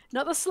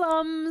 Not the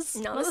slums,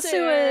 not the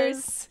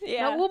sewers,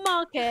 Yeah. not Wool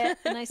Market.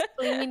 A nice,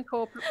 clean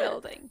corporate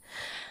building.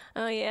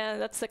 Oh, yeah,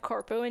 that's the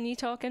corpo in you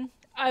talking.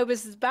 I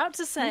was about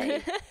to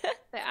say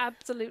there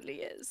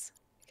absolutely is.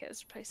 Okay,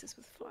 let's replace this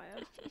with fire.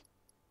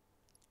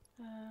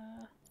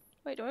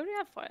 Wait, do I already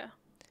have fire?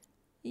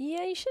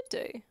 Yeah, you should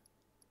do.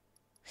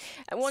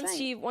 And once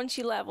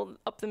you level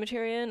up the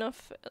materia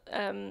enough,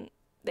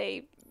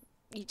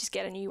 you just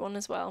get a new one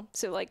as well.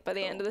 So like by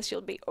the end of this,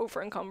 you'll be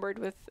over encumbered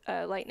with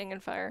lightning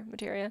and fire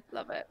materia.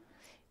 Love it.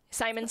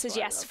 Simon says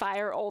yes,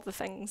 fire all the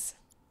things.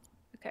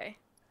 Okay.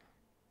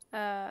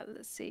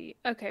 Let's see.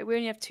 Okay, we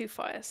only have 2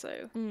 fire,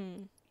 so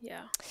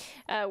yeah.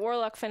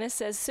 Warlock Finnis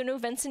says, so no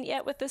Vincent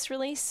yet with this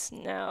release?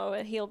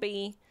 No, he'll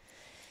be...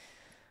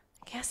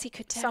 I guess he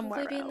could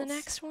definitely be in the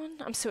next one.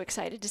 I'm so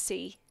excited to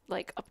see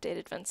like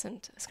updated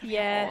Vincent. It's gonna be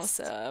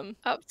awesome.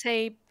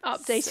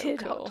 Updated So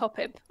cool. Hot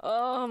Topic.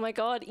 Oh my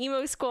god,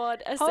 Emo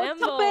Squad,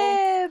 assemble!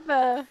 Hot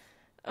Topic!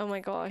 Oh my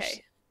gosh.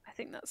 Okay, I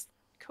think that's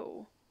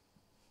cool.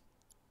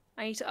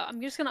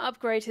 I'm just gonna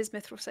upgrade his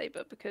Mithril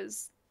Saber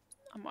because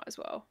I might as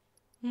well.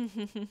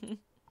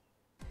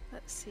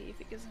 Let's see if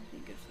it gives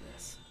anything good for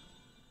this.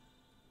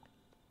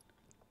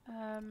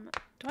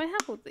 Do I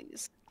have all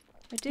these?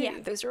 I do. Yeah,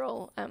 those are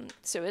all.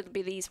 So it'll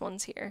be these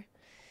ones here.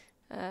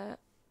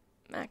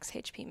 Max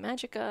HP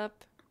magic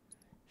up,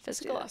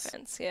 physical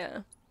offense.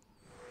 Yeah.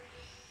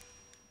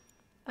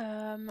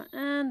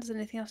 And does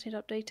anything else need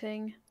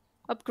updating?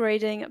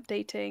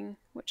 Updating,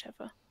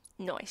 whichever.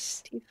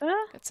 Nice. Tifa?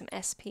 Got some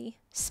SP.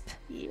 Sp.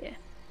 Yeah.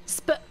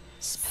 Sp.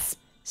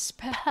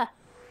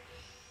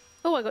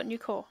 Oh, I got new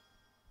core.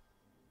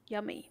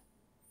 Yummy.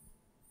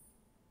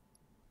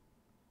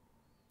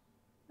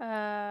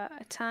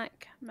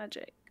 Attack,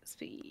 magic,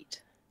 speed.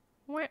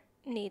 Where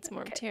needs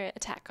more material?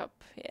 Attack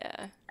up.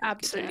 Yeah.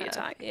 Absolutely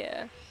attack.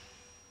 Yeah.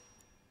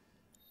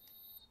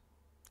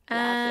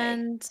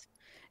 And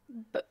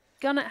but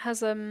Gunnet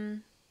has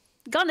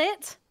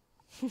Gunnet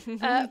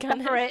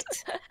Pepperit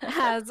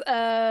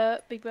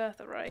has Big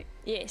Bertha, right?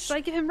 Yes. Should I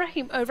give him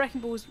Wrecking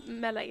Ball's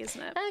melee,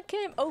 isn't it?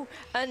 Okay. Oh,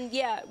 and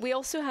yeah, we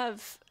also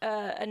have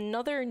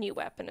another new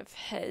weapon of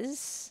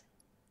his.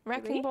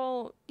 Wrecking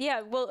Ball.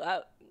 Yeah,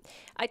 well,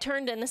 I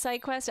turned in a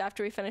side quest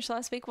after we finished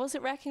last week. Was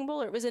it Wrecking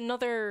Ball or it was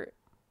another?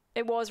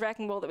 It was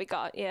Wrecking Ball that we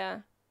got. Yeah.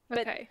 But,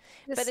 okay.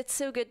 But it's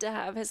so good to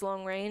have his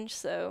long range.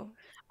 So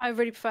I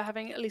really prefer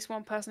having at least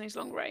one person who's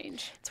long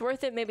range. It's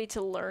worth it maybe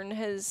to learn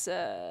his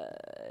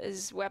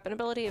weapon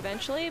ability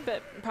eventually,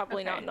 but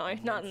probably not now.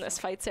 Not in this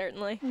fight,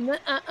 certainly.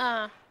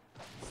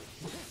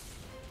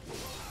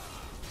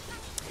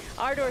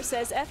 Ardor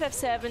says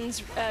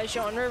FF7's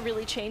genre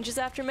really changes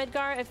after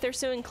Midgar. If they're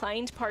so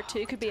inclined, Part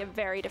 2 could be a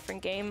very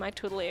different game. I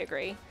totally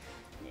agree.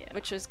 Yeah.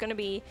 Which is going to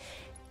be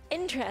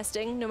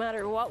interesting no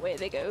matter what way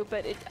they go,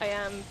 but I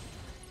am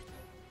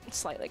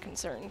slightly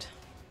concerned.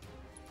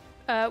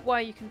 Why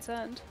are you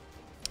concerned?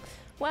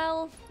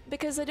 Well,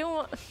 because I don't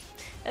want...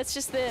 That's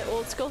just the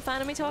old school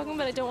fan of me talking,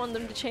 but I don't want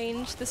them to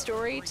change the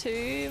story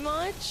too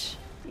much.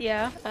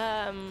 Yeah.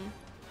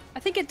 I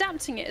think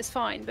adapting it is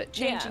fine, but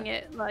changing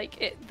it,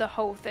 like, the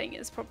whole thing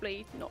is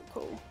probably not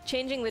cool.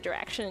 Changing the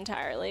direction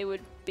entirely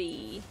would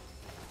be...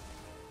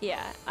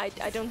 Yeah, I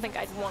don't think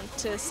I'd want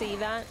to see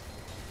that.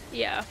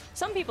 Yeah.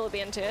 Some people would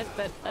be into it,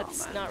 but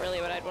that's not really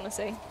what I'd want to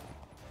see.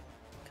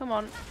 Come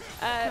on.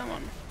 Come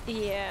on.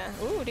 Yeah.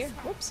 Ooh, dear.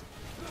 Whoops.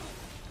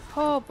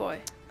 Oh, boy.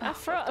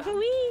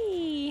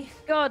 Wee!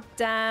 God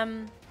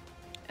damn.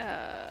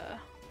 How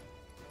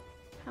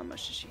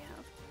much does she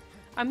have?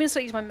 I'm going to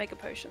start using my mega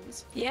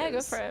potions. Yeah,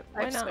 go for it.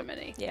 Why I have not? so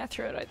many. Yeah,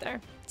 throw it out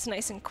there. It's a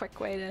nice and quick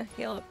way to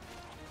heal up.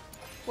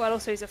 Well,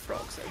 also he's a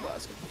frog, so what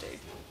else could we do?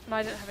 And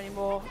I don't have any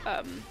more,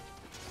 I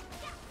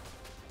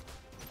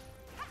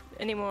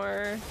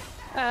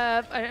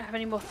don't have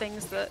any more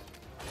things that,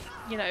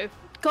 you know,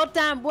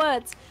 goddamn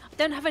words! I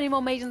don't have any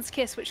more Maiden's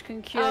Kiss, which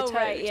can cure Toad.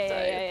 Right,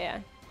 yeah.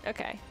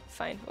 Okay,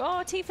 fine.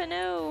 Oh, Tifa,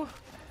 no!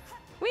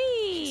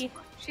 Whee!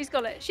 She's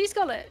got it. She's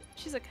got it.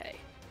 She's okay.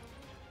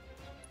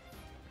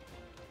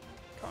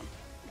 Come on.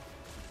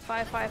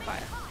 Fire, fire,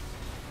 fire.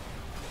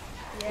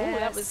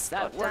 Yes,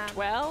 that worked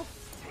well.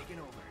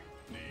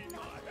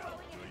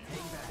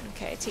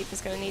 Okay,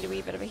 Tifa's gonna need a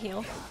wee bit of a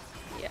heal.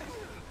 Yeah.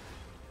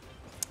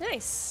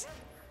 Nice.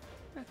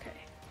 Okay.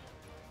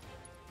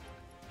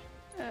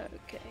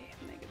 Okay,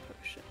 mega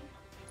potion.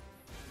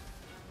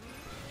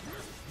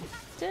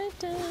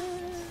 Da-da.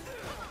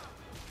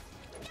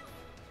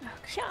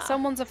 Okay.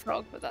 Someone's a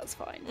frog, but that's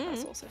fine.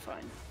 That's also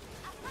fine.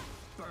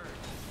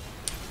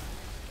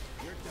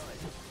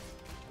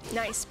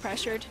 Nice,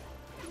 pressured.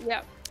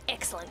 Yep.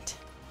 Excellent.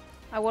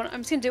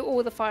 I'm just gonna do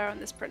all the fire on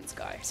this prince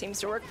guy. Seems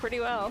to work pretty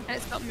well. And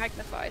it's got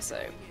magnify, so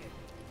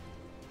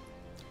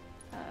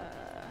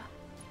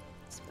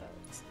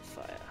spells,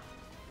 fire,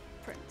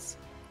 prince.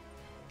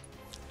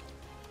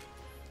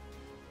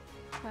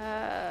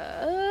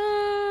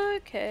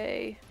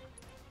 Okay.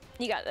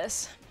 You got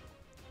this.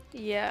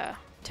 Yeah.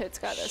 Toad's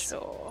got this.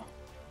 Sure.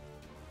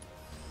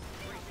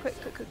 Quick.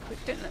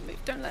 Don't let move.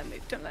 Don't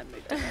let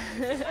move.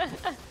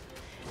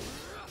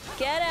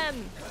 Get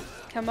him!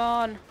 Come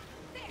on.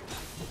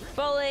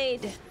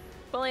 Bullied!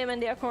 Bully him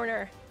into a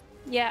corner.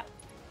 Yeah.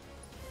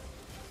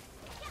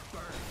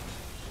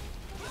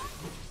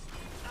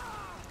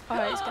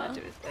 Oh, he's gonna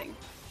do his thing.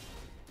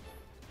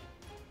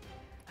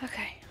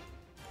 Okay.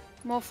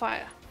 More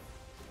fire.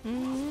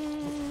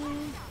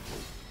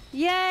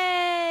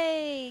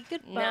 Yay!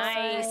 Goodbye.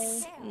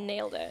 Nice.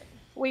 Nailed it.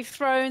 We've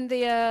thrown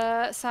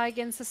the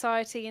Sagan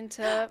Society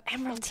into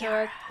Emerald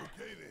Tiara.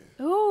 Okay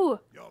then. Ooh!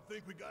 Y'all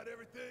think we got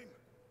everything?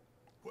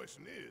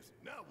 Question is,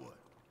 now what?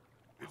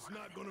 It's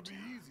not gonna be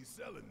easy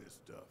selling this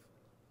stuff.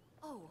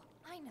 Oh,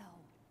 I know.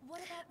 What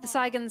about The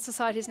Sagan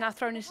Society is now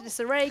thrown into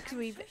disarray because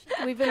we've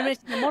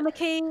eliminated the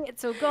monarchy.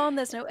 It's all gone.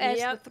 There's no heir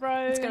to the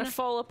throne. It's gonna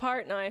fall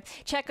apart now.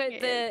 Check out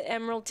the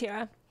Emerald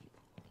Tiara.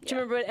 Do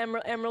you remember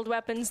what emerald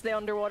weapons, the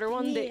underwater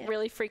one? They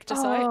really freaked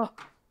us out.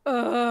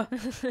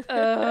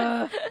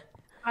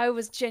 I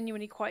was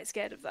genuinely quite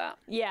scared of that.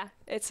 Yeah,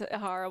 it's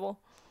horrible.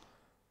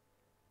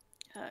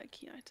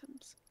 Key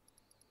items.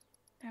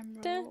 Dun,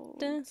 dun,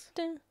 Emeralds.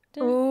 dun,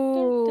 dun,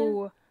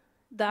 Ooh,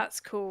 that's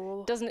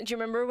cool. Doesn't it? Do you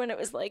remember when it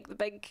was like the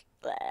big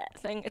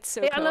thing? It's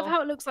so I cool. love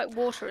how it looks like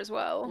water as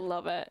well.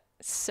 Love it.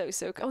 It's so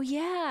cool. Oh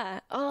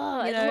yeah.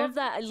 Oh, I love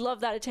that. I love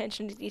that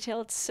attention to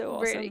detail. It's so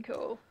awesome. Really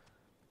cool.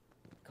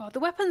 God, the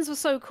weapons were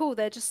so cool.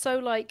 They're just so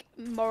like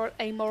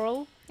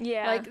amoral.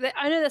 Yeah. Like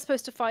I know they're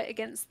supposed to fight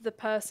against the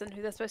person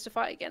who they're supposed to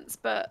fight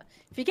against, but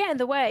if you get in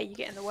the way, you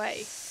get in the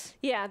way.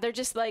 Yeah, they're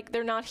just like,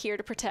 they're not here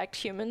to protect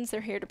humans. They're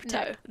here to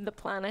protect the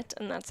planet,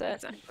 and that's it.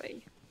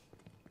 Exactly.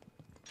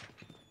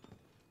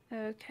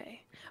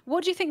 Okay.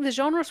 What do you think the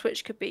genre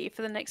switch could be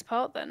for the next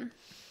part then?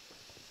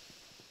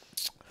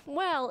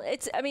 Well,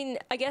 I mean,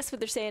 I guess what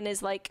they're saying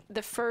is like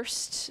the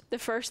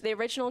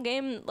original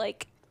game,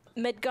 like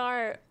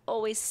Midgar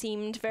always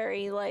seemed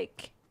very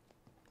like,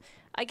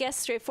 I guess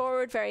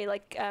straightforward, very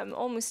like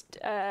almost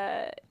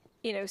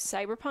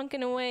cyberpunk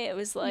in a way. It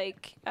was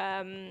like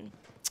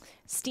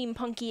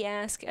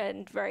steampunky-esque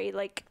and very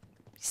like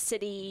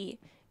city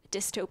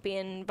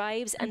dystopian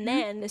vibes. And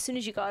then as soon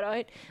as you got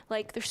out,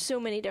 like there's so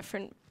many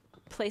different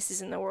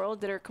places in the world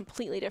that are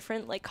completely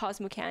different, like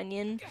Cosmo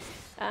Canyon,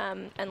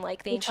 and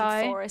like the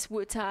ancient forest,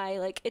 Wutai.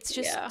 Like it's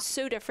just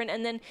so different.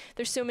 And then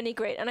there's so many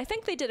great, and I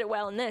think they did it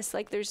well in this.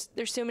 Like there's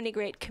so many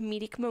great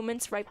comedic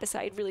moments right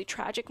beside really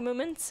tragic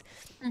moments.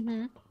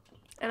 And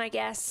I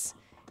guess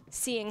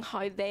seeing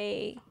how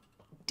they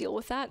deal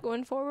with that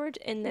going forward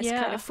in this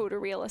kind of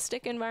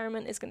photorealistic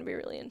environment is going to be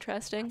really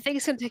interesting. I think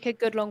it's going to take a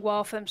good long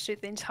while for them to do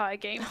the entire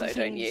game, though,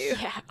 don't you?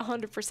 Yeah,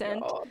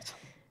 100%.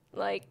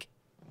 Like.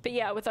 But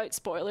yeah, without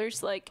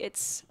spoilers, like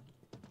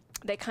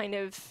they kind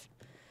of,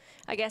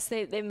 I guess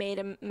they made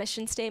a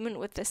mission statement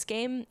with this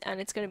game,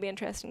 and it's going to be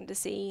interesting to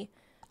see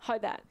how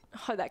that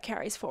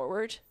carries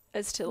forward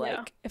as to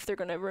like if they're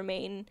going to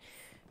remain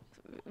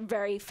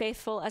very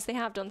faithful as they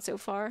have done so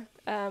far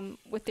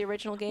with the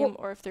original game,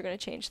 or if they're going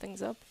to change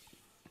things up.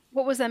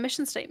 What was their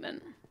mission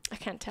statement? I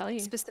can't tell you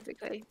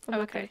specifically.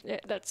 Okay.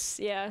 That's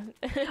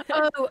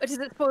Oh, does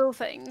it spoil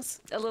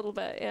things? A little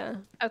bit, yeah.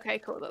 Okay,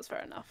 cool. That's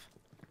fair enough.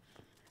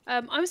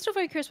 I'm still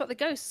very curious about the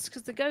ghosts,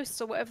 because the ghosts,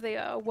 or whatever they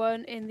are,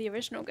 weren't in the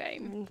original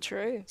game.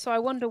 True. So I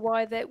wonder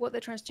what they're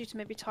trying to do to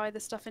maybe tie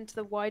this stuff into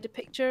the wider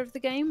picture of the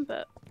game,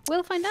 but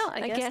we'll find out,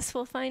 I guess. I guess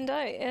we'll find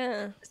out,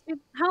 yeah.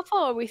 How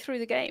far are we through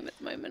the game at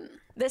the moment?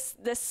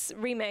 This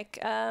remake,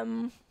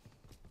 well,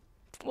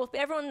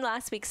 everyone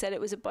last week said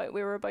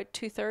we were about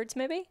 2/3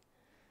 maybe.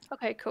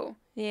 Okay, cool.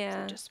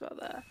 Yeah. So just about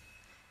there.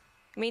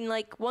 I mean,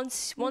 like,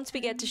 once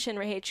we get to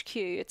Shinra HQ,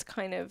 it's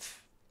kind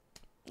of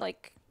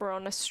like we're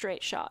on a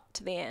straight shot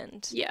to the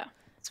end. Yeah.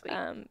 Sweet.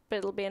 But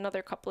it'll be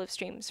another couple of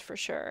streams for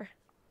sure.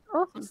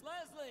 Awesome. Miss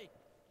Leslie,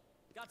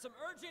 got some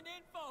urgent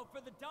info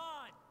for the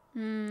Don.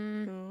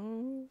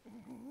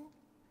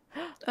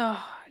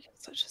 Oh, you're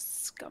such a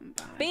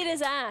scumbag. Beat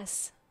his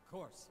ass. Of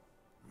course.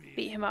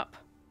 Beat him up.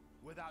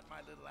 Without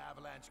my little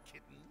avalanche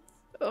kittens?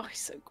 Oh, he's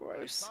so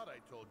gross. I thought I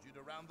told you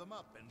to round them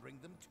up and bring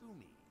them to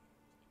me.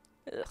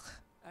 Ugh.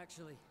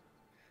 Actually,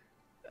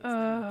 it's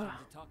not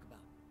much to talk about.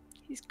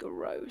 He's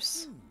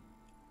gross.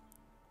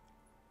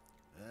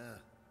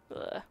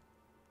 Ugh.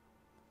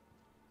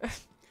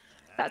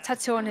 That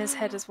tattoo on his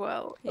head as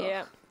well. Ugh.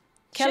 Yeah.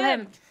 Kill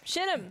him.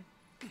 Shit him.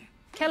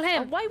 Kill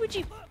him. Why would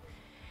you...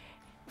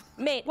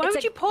 Mate, Why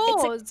would you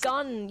pause? It's a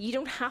gun. You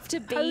don't have to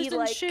be Pose and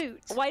like...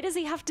 shoot. Why does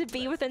he have to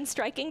be within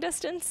striking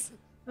distance?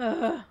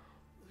 For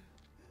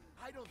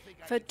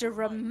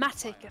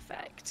dramatic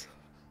effect.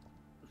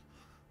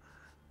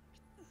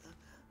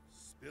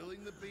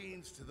 Spilling the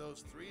beans to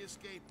those 3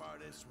 escape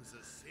artists was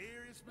a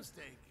serious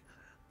mistake.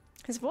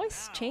 His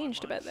voice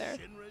changed a bit there.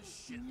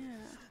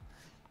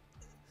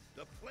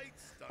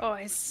 Oh,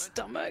 his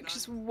stomach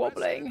just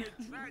wobbling.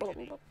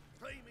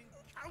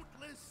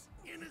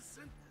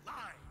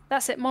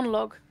 That's it,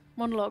 monologue.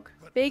 Monologue.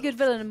 Be a good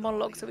villain and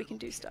monologue so we can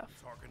do stuff.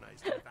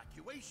 Organized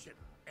evacuation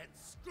and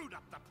screwed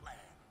up the plan.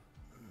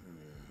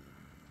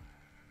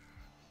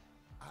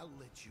 I'll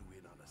let you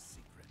in on a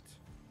secret.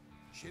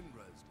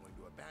 Shinra is going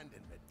to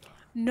abandon Midgar.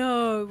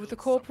 No, the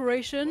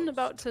corporation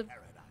about to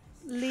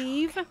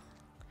leave.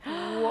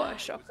 What a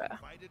shocker.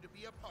 Invited to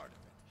be a part of it.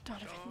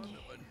 Don't even Dawn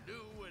of a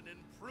new and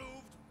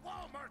improved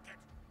wall market.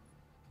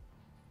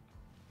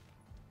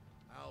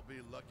 I'll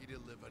be lucky to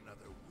live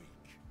another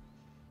week.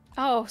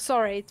 Oh,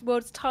 sorry.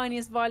 World's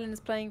tiniest violin is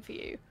playing for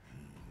you.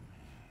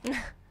 Leslie,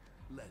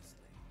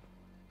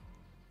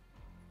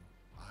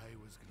 I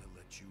was gonna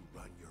let you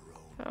run your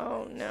own.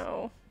 Oh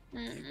no.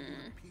 Give you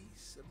a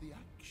piece of the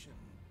action.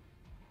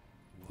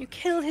 You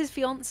killed his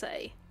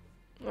fiance.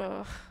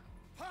 Ugh.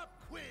 Pop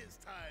quiz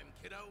time,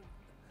 kiddo.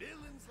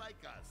 Villains like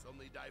us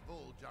only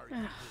divulge our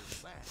evil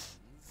plans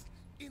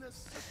in a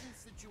certain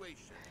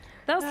situation.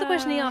 That's the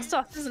question he asked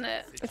us, isn't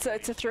it? It's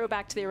a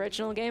throwback to the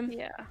original game.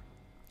 Yeah.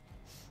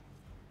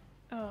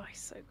 Oh, he's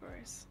so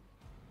gross.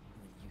 When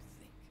you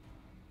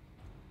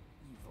think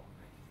you've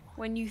already won.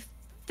 When you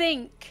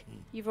think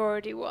you've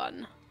already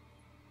won.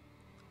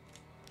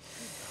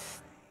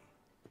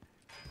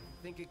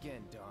 Think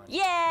again, Dawn. Yay!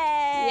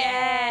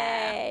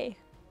 Yeah.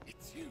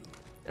 It's you.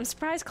 I'm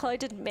surprised Cloud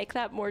didn't make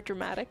that more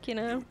dramatic, you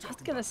know? I was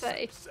gonna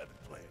say.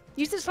 Seventh plan.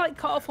 Use it to like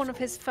cut off one of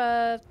his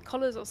fur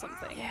collars or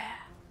something.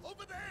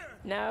 Over there.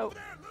 No. Over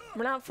there, look.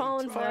 We're not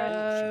falling for it.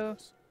 No.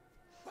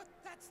 But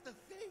that's the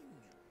thing.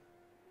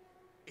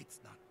 It's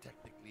not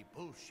technically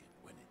bullshit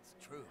when it's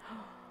true.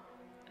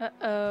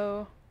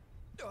 Uh-oh.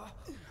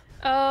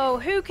 Oh,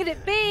 who could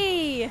it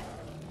be?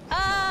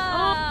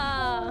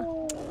 Ah!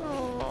 Oh,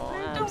 Oh,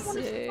 I don't want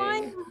to Abzu.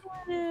 find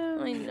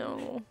him. I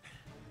know.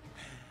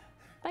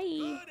 Bye.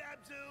 Good,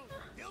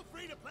 Abzu. Feel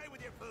free to play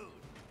with your food.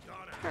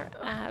 Her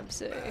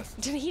Abzu.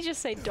 Did he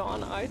just say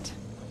dawn out?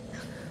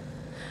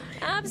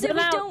 Abzu, Dawn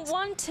we out. don't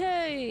want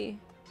to.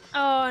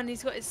 Oh, and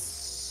he's got his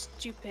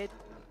stupid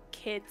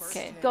kids.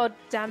 Okay. God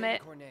damn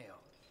it. Corneo.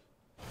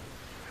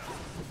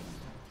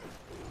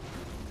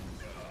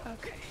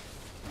 Okay.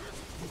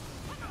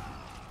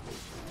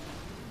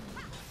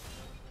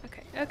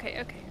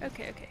 Okay.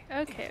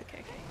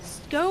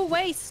 Go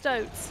away,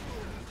 Stoats.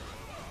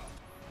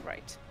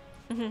 Right.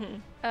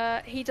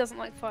 He doesn't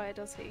like fire,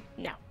 does he?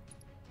 No.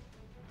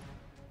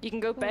 You can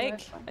go big.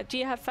 that's fine. Do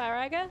you have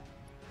Faraga?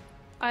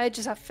 I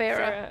just have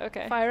Farah. Farah,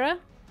 okay. Fira?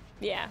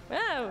 Yeah.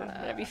 Oh,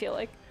 whatever you feel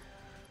like.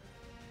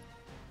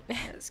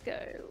 Let's go.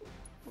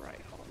 Right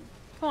on.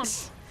 Come on.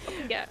 Up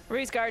you get.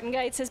 Rue's Garden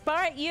Guide says,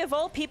 Bart, you of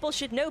all people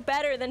should know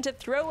better than to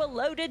throw a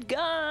loaded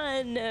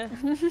gun.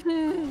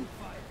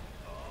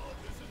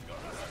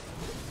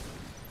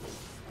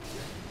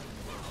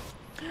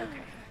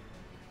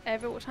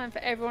 Okay. Time for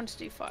everyone to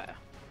do fire.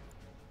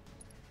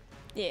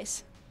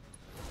 Yes.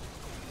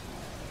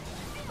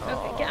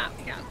 Okay, get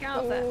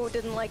out of there. Oh,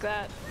 didn't like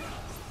that.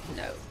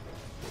 No.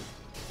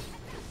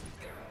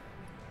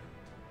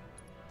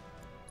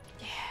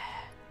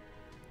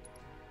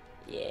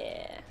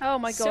 Yeah. Oh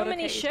my god. So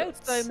many okay, he's got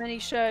shoats. So many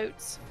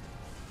shoats.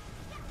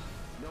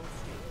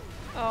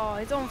 Oh,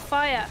 he's on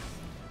fire.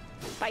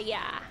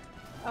 Fire.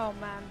 Oh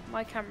man,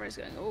 my camera is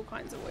going all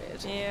kinds of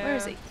weird. Yeah. Where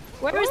is he?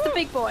 Where is the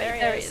big boy?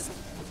 There he is.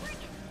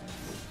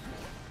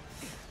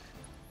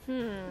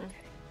 is.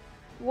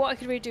 What I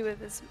could really do with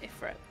this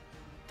Ifrit.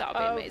 That would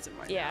be amazing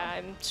right yeah, now.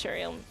 I'm sure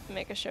he'll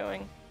make a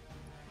showing.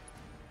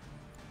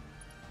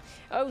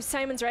 Oh,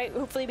 Simon's right.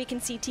 Hopefully we can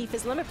see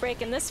Tifa's limit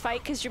break in this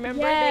fight, because you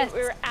remember Yes. that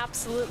we were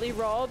absolutely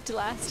robbed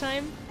last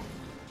time?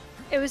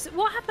 It was.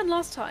 What happened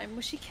last time?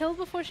 Was she killed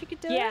before she could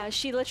do it? Yeah,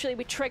 she literally,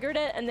 we triggered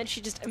it, and then she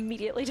just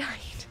immediately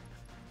died.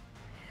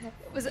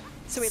 Was it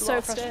So we so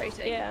lost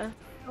frustrating? it. Yeah.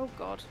 Oh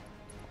god.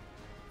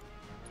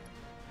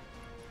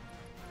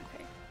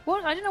 Okay.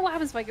 What? I don't know what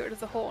happens if I get rid of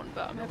the horn,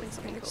 but I'm hoping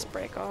something cool. Just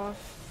break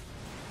off.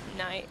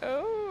 Night.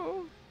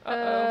 Oh.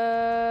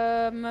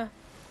 Uh-oh.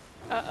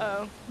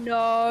 Uh-oh.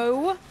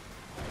 No.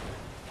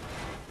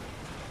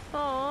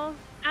 Aw.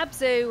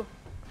 Abzu.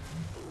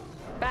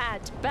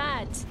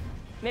 Bad.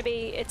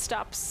 Maybe it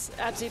stops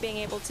Abzu being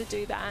able to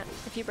do that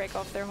if you break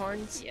off their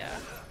horns. Yeah.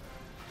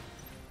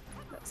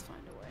 Let's find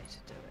a way to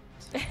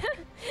do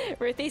it.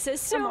 Ruthie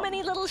says, Come so on.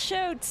 many little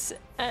shoats.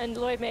 And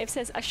Lloyd Maeve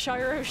says, a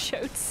shower of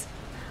shoats.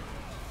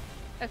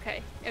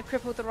 Okay. It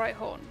crippled the right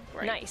horn.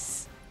 Great.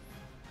 Nice.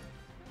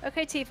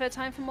 Okay, Tifa.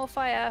 Time for more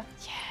fire.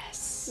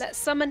 Yes. Let's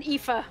summon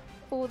Aoife.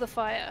 All the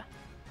fire.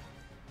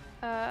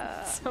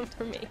 Some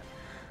for me.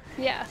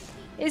 Yeah.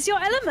 Is your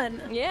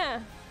element? Yeah.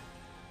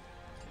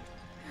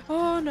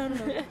 Oh, no.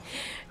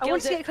 I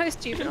want to Gilda- get close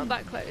to you, but not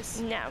that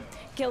close. No.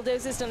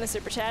 Gildo's has done a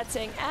super chat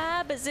saying,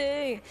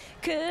 Abzu,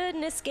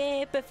 couldn't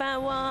escape if I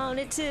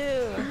wanted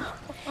to.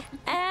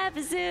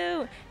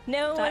 Abzu,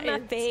 knowing That my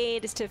is-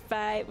 fate is to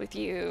fight with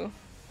you.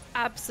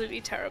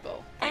 Absolutely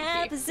terrible.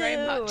 Thank you very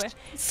Abzu, much.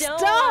 don't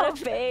Stop! want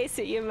to face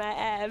it, you're my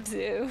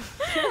Abzu.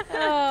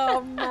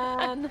 Oh,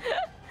 man.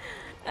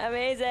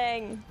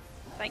 Amazing.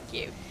 Thank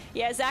you.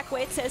 Yeah, Zach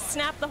Waite says,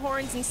 snap the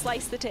horns and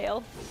slice the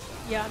tail.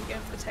 Yeah, I'm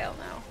going for the tail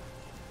now.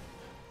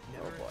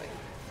 Oh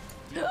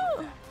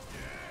boy.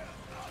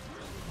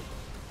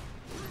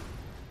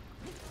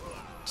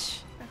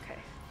 Okay.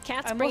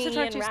 Cats I'm bringing also you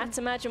trying in to do rats.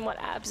 Imagine what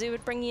Abzu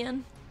would bring you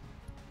in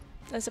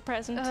as a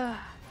present.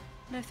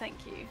 No,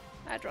 thank you.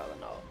 I'd rather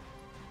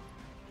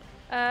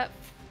not.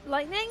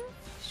 Lightning?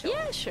 Sure.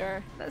 Yeah,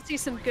 sure. Let's do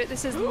some good.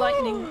 This is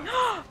lightning.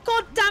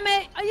 God damn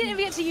it! I didn't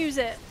even get to use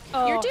it.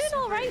 Oh, You're doing so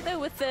all right rude. though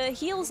with the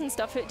heals and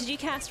stuff. Did you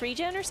cast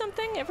regen or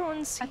something?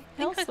 Everyone's I think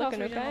health's I got looking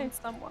regen okay. on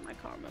someone. I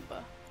can't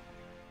remember.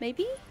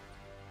 Maybe?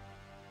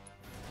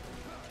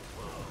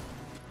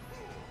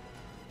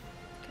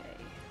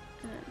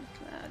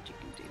 Cloud, you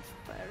can do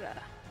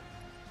fire.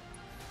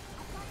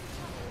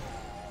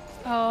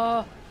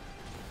 Oh.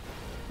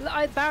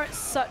 Barrett's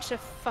such a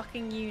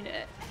fucking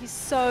unit. He's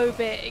so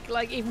big.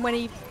 Like, even when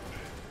he,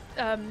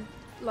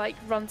 like,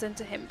 runs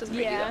into him, it doesn't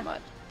really do that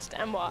much.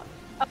 And what?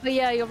 Oh,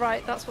 yeah, you're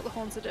right. That's what the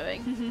horns are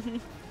doing.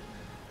 And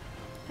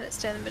let's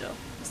stay in the middle.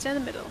 Stay in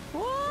the middle.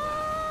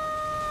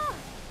 Whoa!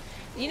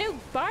 You know,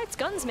 Barrett's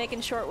gun's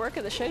making short work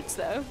of the shouts,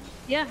 though.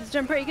 Yeah, he's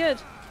doing pretty good.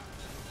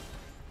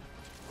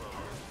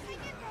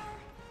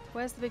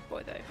 Where's the big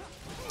boy, though?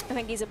 I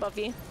think he's above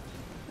you.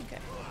 Okay.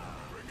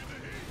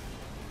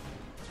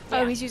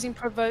 Yeah. Oh, he's using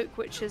provoke,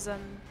 which is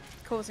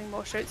causing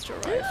more shouts to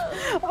arrive.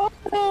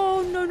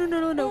 Oh no no no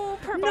no no! Oh,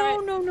 poor No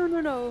Barrett. no no no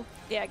no!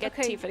 Yeah, get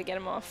Okay. Tifa to get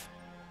him off.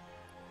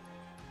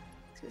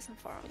 Let's get some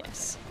fire on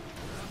Yes.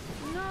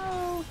 that.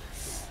 No.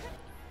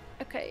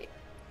 Okay.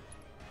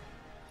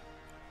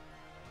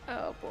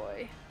 Oh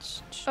boy.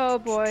 Oh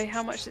boy,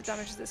 how much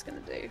damage is this gonna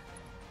do?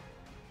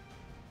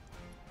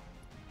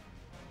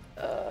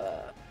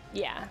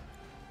 Yeah.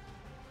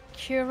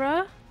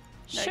 Cura?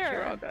 No, Sure.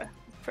 Curaga.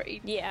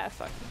 Pretty. Yeah,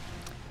 fuck.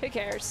 Who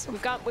cares?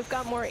 We've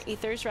got more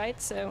ethers, right?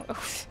 So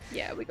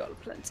Yeah, we got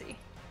plenty.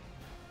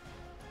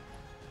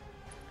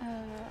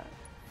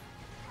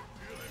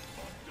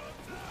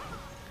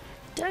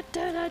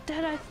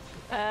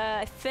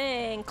 I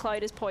think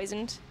Cloud is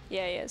poisoned.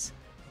 Yeah, he is.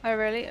 Oh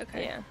really?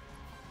 Okay. Yeah.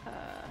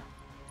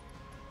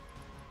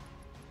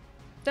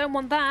 Don't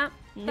want that.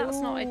 That's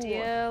not No.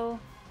 ideal.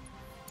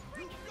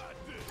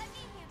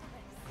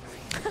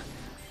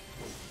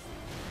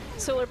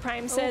 Solar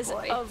Prime says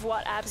boy. of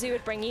what Abzu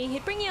would bring you.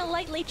 He'd bring you a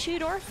lightly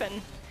chewed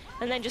orphan,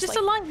 and then just Just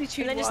like, a lightly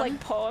chewed and then just one? like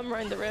paw him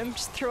around the room,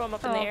 just throw him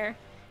up in the Oh. air.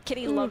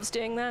 Kitty loves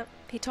doing that.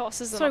 He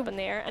tosses them So- up in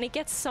the air, and he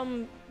gets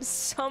some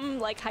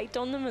like height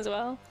on them as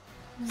well.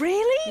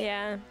 Really?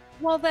 Yeah,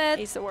 While they're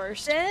he's the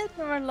worst. dead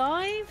or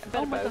alive? bit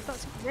Oh of my god, both.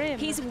 that's grim.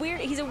 He's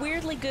weird. He's a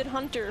weirdly good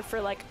hunter for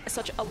like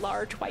such a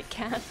large white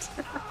cat.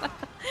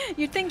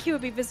 You'd think he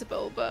would be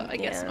visible, but I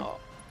guess Yeah. not.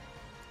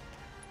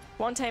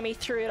 One time he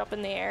threw it up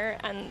in the air,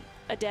 and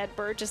a dead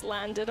bird just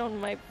landed on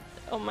my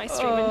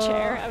streaming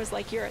chair. I was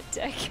like, "You're a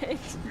dick."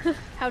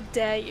 How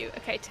dare you?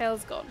 Okay,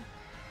 tail's gone.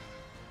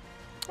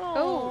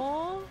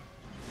 Oh.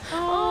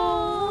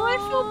 Oh, I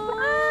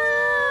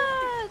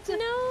feel bad.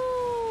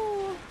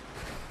 No.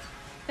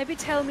 Maybe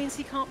tail means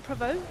he can't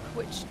provoke,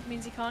 which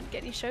means he can't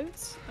get any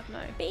shows. I don't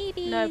know.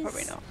 Babies. No,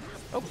 probably not.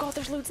 Oh god,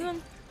 there's loads of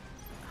them.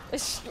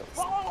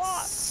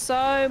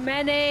 So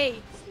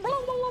many.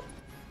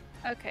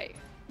 Okay,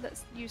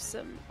 let's use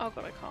some. Oh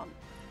god, I can't.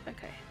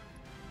 Okay.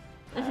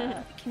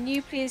 Can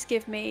you please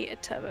give me a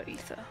turbo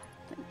ether?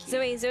 Thank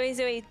you.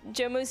 Zoe,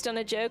 Jomo's done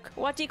a joke.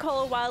 What do you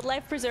call a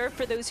wildlife preserve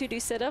for those who do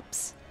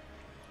sit-ups?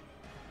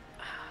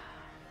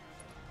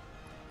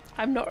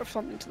 I'm not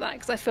responding to that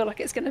because I feel like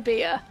it's going to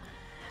be a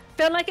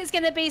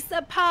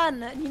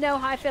pun. And you know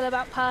how I feel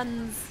about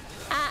puns.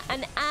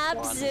 An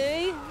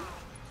abzu.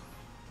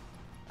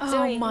 Oh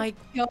Zoe. my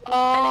god.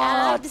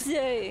 An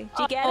abzu.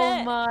 Do you get Oh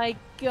it? my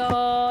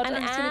god. An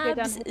I'm just gonna go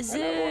down here for a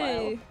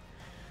little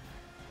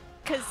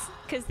while.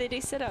 Cause they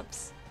do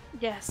sit-ups.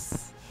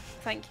 Yes.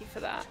 Thank you for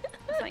that.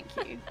 Thank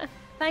you.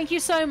 Thank you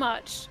so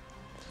much.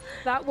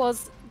 That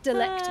was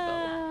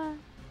delectable.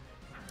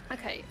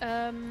 Okay,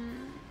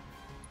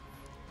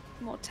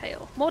 more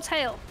tail. More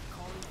tail.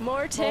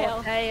 More tail.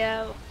 More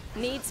tail.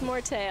 Needs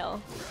more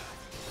tail.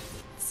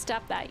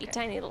 Stop that, you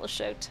tiny little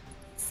shoat.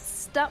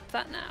 Stop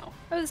that now.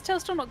 Oh, this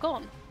tail's still not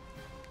gone.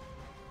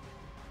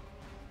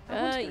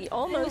 I want to go to the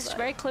Almost. tail, though.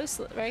 Very close.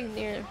 Very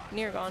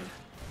near gone.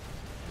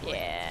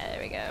 Yeah,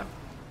 there we go.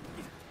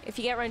 If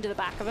you get round to the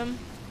back of him.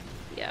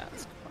 Yeah,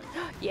 that's a good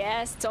point.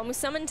 Yes, it's almost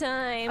summon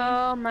time.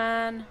 Oh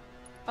man.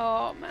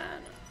 Oh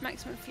man.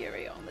 Maximum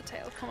fury on the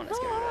tail. Come on, let's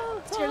get rid of it.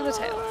 Let's get rid of the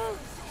tail.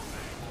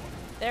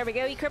 There we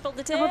go, he crippled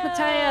the tail. Crippled the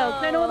tail.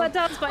 Don't know what that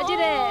does, but I did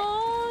it.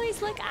 Oh,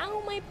 he's like,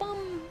 ow, my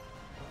bum.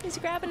 He's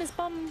grabbing his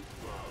bum.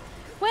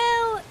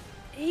 Well,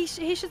 he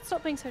should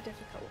stop being so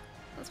difficult.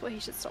 That's what he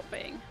should stop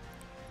being.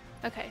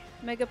 Okay,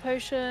 Mega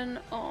Potion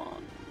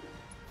on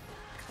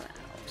Cloud.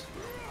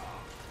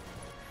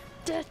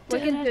 We're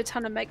gonna do a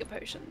ton of Mega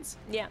Potions.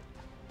 Yeah.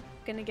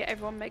 Gonna get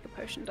everyone Mega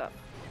Potioned up.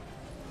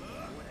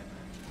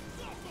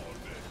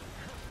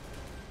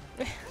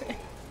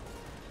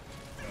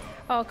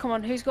 Oh, come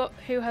on, who has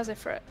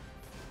Ifrit?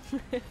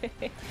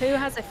 Who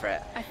has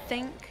Ifrit? I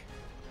think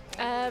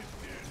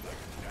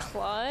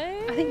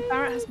Clyde? I think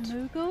Barrett has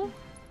Moogle.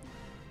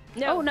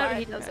 No, Oh no, Barrett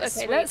he does. has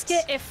Okay, Sweet. let's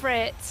get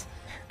Ifrit.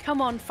 Come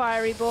on,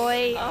 fiery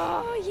boy.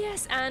 Oh,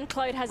 yes, and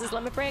Cloud has his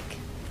limit break.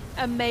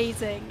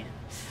 Amazing.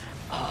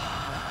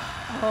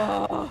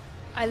 Oh,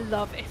 I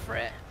love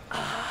Ifrit.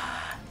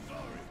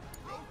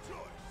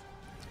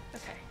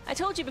 Okay. I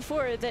told you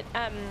before that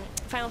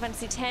Final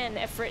Fantasy X,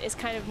 Ifrit is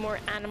kind of more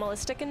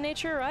animalistic in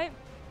nature, right?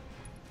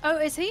 Oh,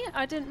 is he?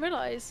 I didn't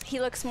realize. He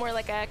looks more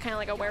like a kind of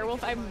like a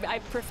werewolf. I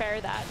prefer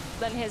that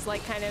than his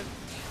like kind of,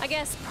 I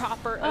guess,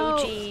 proper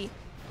OG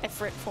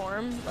Ifrit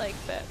form, like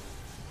the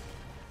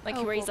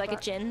where he's like a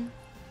djinn.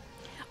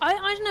 I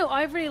don't know.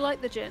 I really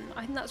like the Jinn.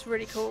 I think that's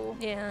really cool.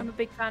 Yeah. I'm a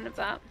big fan of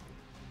that.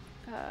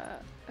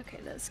 Okay,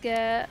 let's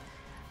get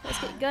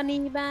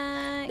Gunny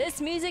back. This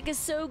music is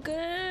so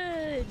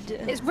good.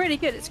 It's really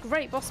good. It's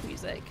great boss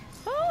music.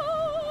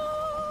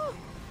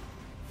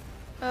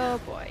 Oh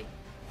boy.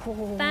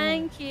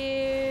 Thank you.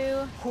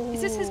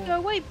 Is this his go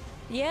away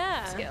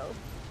Yeah. skill?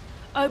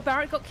 Oh,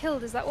 Barrett got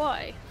killed. Is that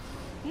why?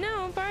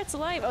 No, Barrett's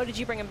alive. Oh, did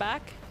you bring him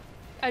back?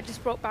 I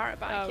just brought Barrett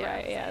back. Oh, yeah.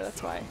 right. Yeah,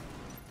 that's why.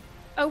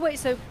 Oh wait,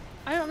 so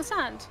I don't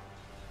understand.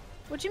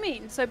 What do you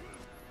mean? So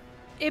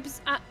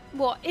Ibs at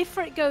what?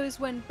 Ifrit goes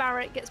when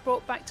Barrett gets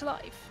brought back to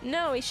life.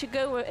 No, he should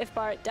go if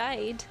Barrett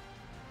died.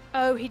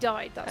 Oh, he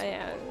died. That's Oh, what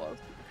yeah. it was.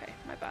 Okay,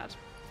 my bad.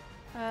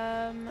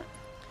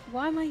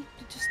 Why am I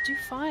just do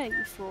fire,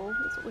 you fool?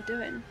 That's what we're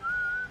doing.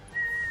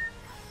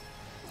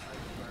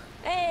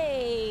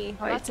 Hey,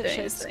 Oh, lots of he's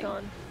doing shit's his thing.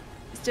 gone.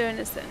 He's doing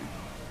his thing.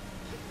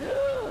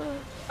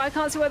 I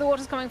can't see where the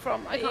water's coming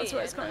from. I can't see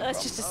where it's coming Let's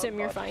from. just assume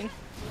you're fine.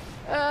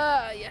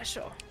 Yeah,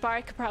 sure.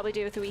 Barrett could probably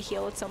do with a wee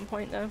heal at some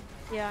point, though.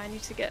 Yeah, I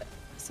need to get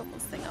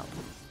someone's thing up.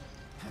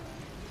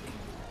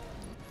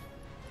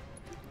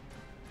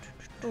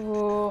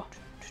 Oh,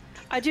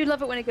 I do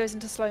love it when it goes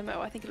into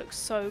slow-mo. I think it looks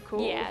so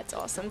cool. Yeah, it's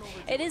awesome.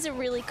 It is a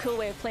really cool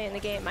way of playing the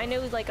game. I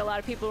know like a lot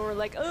of people were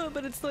like, oh,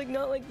 but it's like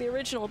not like the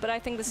original, but I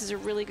think this is a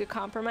really good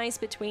compromise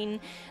between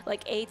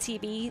like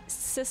ATB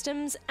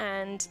systems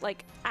and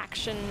like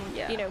action,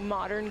 you know,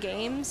 modern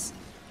games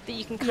that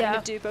you can kind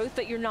of do both,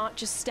 that you're not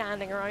just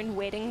standing around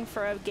waiting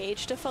for a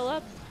gauge to fill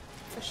up.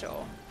 For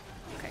sure.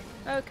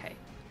 Okay.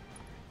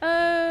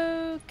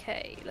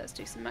 Okay, let's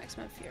do some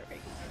Maximum Fury.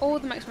 All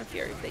the Maximum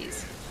Fury,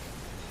 please.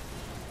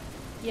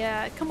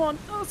 Yeah, come on.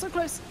 Oh, so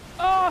close.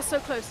 Oh, so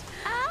close.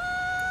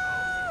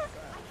 Ah!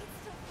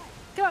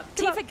 Get up,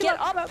 get Tifa, up, get get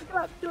up. up, get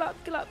up, get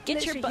up, get up.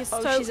 Get your Literally, butt. he's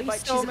Oh, so- she's he's about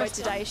so to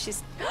almost die. done.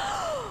 She's.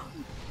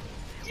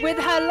 With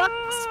her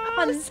last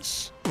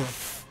punch.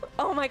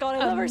 Oh my god,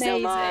 I love her so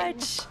Amazing.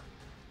 much.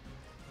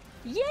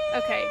 Yay!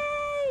 Okay.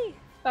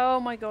 Oh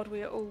my god,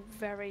 we are all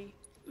very,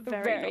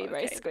 Very, not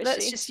very okay. squishy.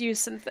 Let's just use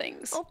some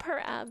things. Oh, per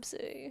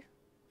Abzu.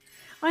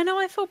 I know,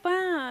 I feel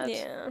bad.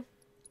 Yeah.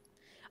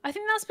 I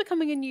think that's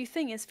becoming a new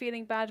thing, is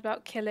feeling bad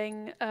about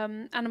killing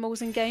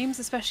animals in games,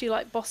 especially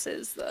like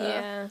bosses.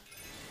 Yeah.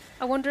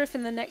 I wonder if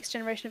in the next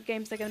generation of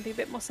games they're going to be a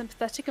bit more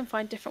sympathetic and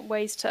find different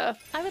ways to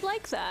I would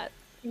like that.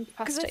 Because I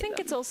incapacitate think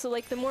them. it's also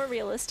like the more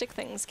realistic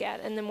things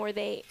get and the more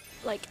they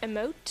like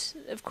emote,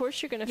 of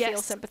course you're going to feel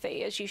Yes.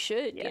 sympathy, as you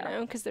should, you Yeah.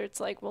 know, because it's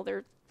like, well,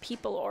 they're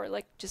people or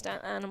like just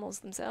animals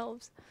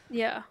themselves.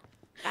 Yeah.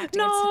 Acting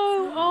No!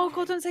 in- Oh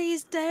god, don't say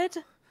he's dead.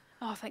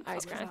 Oh, thank Oh,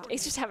 he's God. grand.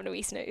 He's just having a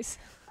wee snooze.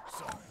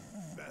 Sorry,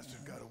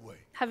 bastard got away.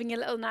 Having a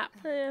little nap.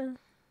 Yeah.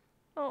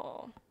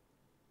 Oh.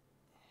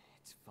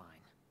 It's fine.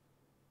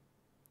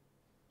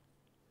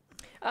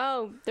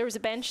 Oh, there was a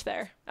bench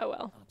there. Oh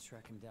well. I'll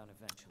track him down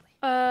eventually.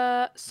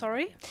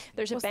 Sorry?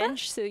 There's What's a that?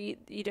 bench, so you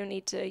don't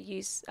need to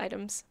use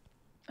items.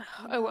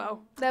 Oh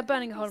well. They're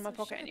burning a hole in my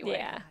pocket anyway.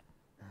 Yeah.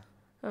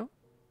 Oh.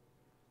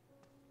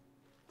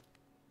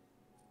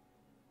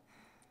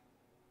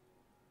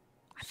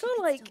 I feel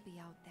Could like, still be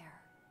out there.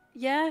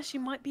 yeah, she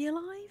might be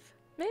alive.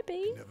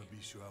 Maybe. Never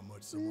be sure how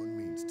much someone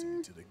means to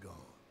you till they're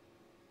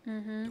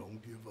gone.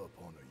 Don't give up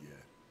on her yet.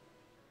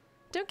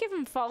 Don't give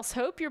him false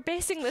hope. You're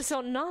basing this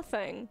on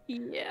nothing.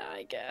 Yeah,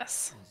 I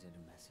guess. Is it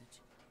a message?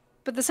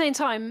 But at the same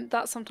time,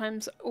 that's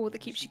sometimes all that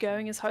keeps you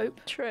going is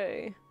hope.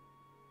 True.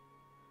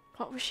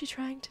 What was she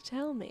trying to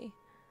tell me?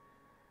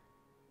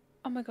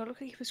 Oh my god,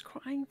 look like he was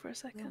crying for a We'll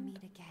second.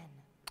 meet again.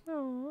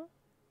 Oh.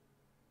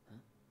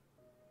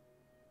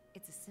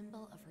 It's a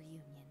symbol of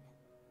reunion.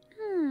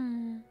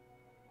 Hmm.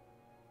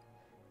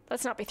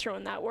 Let's not be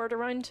throwing that word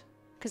around,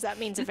 because that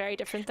means a very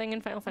different thing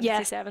in Final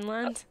Yeah. Fantasy VII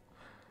land.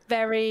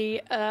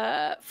 Very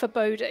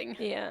foreboding.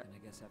 Yeah. And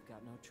I guess I've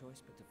got no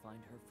choice but to find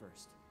her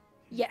first.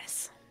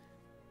 Yes.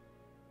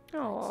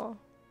 Oh.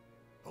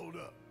 Hold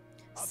up.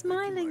 I think you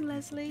Smiling, might be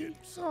Leslie. forgetting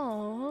something.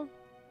 Oh.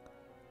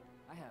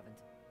 I haven't.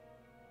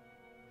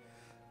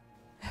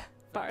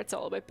 Barrett's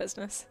all about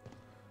business.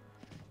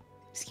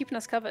 He's keeping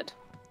us covered.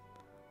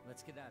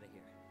 Let's get out of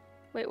here.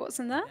 Wait, what's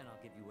in there? Then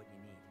I'll give you what you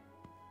need.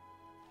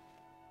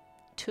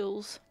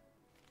 Tools.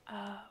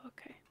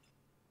 Okay.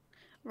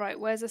 Right,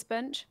 where's this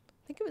bench?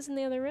 I think it was in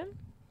the other room.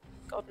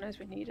 God knows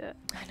we need it.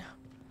 I know.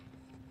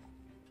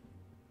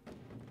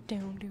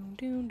 Doom, doom,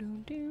 doom,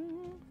 doom,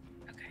 doom.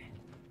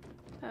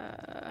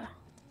 Okay.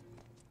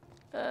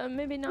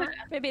 Maybe not.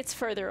 Maybe it's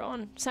further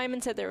on.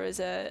 Simon said there was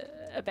a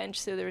bench,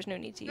 so there was no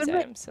need to use would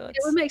make- items. So It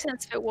would make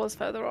sense if it was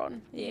further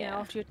on. You know, Yeah.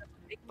 after you've done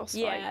the big boss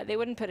yeah, fight. they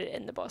wouldn't put it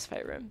in the boss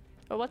fight room.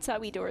 Oh, what's that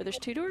wee door? There's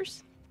two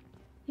doors?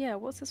 Yeah,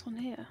 what's this one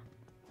here?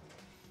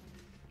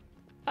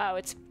 Oh,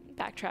 it's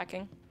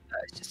backtracking. Oh,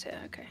 it's just here.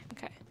 Okay.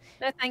 Okay.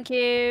 No, thank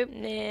you.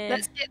 Nah.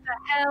 Let's get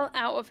the hell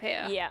out of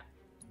here. Yeah.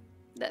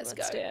 Let's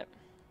go. do it.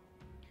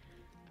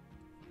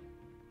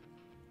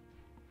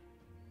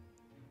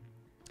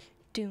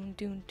 Doom,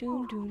 doom,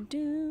 doom, doom,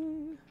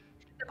 doom.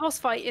 The boss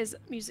fight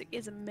music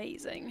is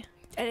amazing.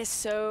 It is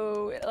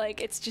so,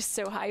 like, it's just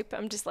so hype.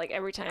 I'm just like,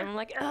 every time I'm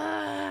like,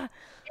 ah.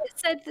 It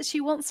said that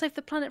she once saved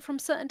the planet from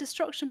certain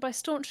destruction by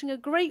staunching a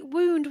great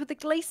wound with a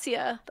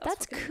glacier.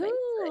 That's fucking amazing.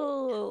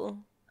 cool.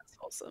 That's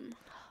awesome.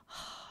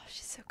 Oh,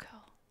 she's so cool.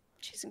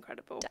 She's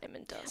incredible.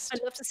 Diamond dust.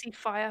 I'd love to see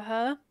fire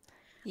her.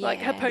 Like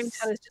her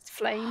ponytail is just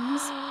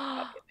flames.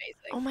 That'd be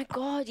amazing. Oh my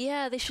god,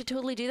 yeah, they should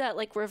totally do that.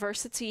 Like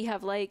reverse it so you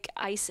have like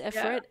Ice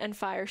Ifrit and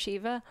Fire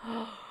Shiva.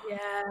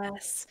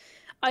 Yes.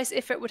 Ice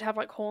Ifrit would have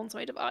like horns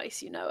made of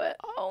ice, you know it.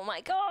 Oh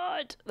my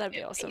god, that'd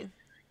be awesome.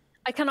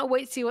 I cannot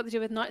wait to see what they do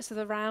with Knights of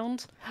the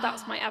Round.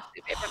 That's my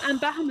absolute favorite.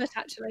 And Bahamut,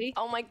 actually.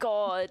 Oh my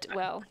god.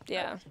 Well,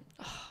 yeah.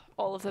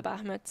 All of the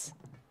Bahamuts.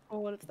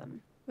 All of them.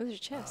 Where's your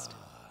chest?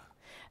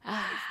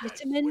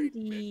 Vitamin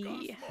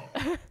D.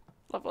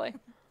 Lovely.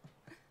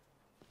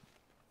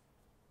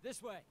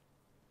 This way.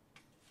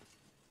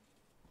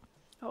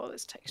 Oh,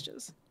 those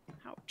textures.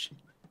 Ouch.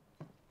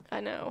 I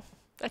know.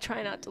 I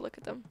try not to look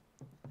at them.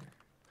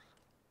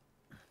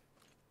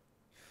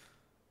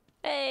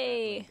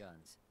 Hey.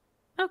 Guns.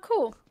 Oh,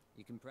 cool.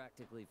 You can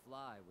practically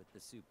fly with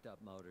the souped-up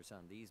motors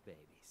on these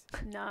babies.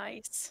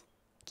 Nice.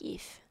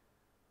 Geef.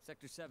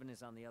 Sector 7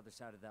 is on the other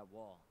side of that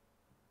wall.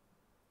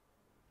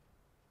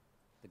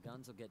 The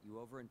guns will get you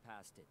over and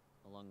past it,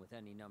 along with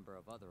any number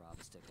of other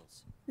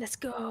obstacles. Let's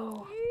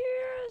go.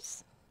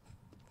 Yes.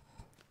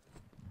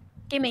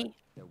 Gimme.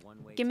 They're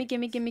one-way Gimme,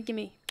 gimme, tickets. gimme,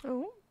 gimme.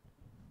 Oh.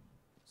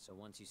 So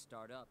once you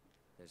start up,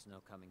 there's no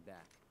coming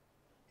back.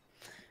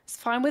 It's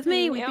fine with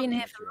me. We've Yep. been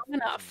here for long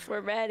enough. We're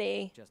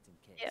ready. Just in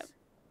case. Yep.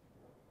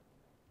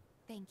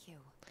 Thank you.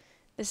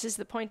 This is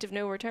the point of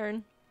no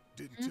return.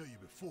 Didn't tell you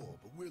before,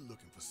 but we're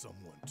looking for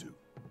someone too.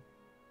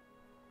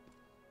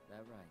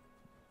 That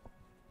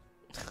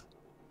right.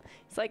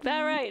 It's like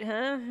that, right?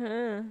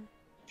 Huh?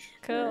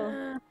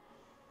 Cool.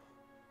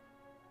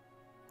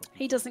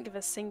 He doesn't give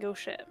a single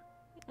shit.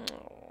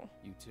 Oh.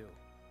 You too.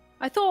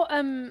 I thought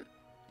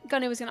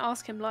Gunny was gonna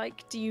ask him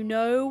like, do you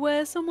know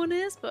where someone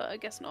is? But I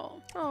guess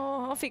not.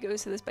 Oh, off he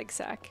goes to this big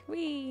sack.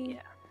 Whee.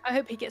 Yeah. I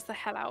hope he gets the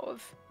hell out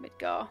of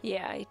Midgar.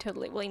 Yeah, he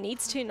totally. Well, he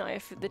needs to now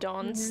if the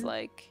Dawn's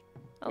like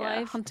Yeah,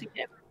 alive. hunting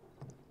him.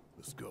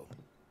 Let's go.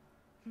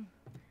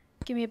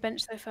 Give me a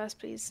bench though first,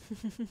 please.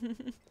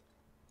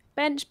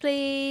 Bench,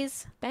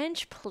 please.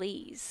 Bench,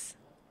 please.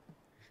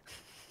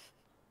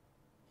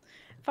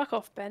 Fuck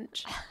off,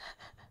 bench.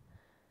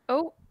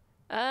 Oh,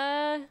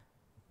 Can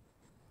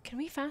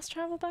we fast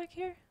travel back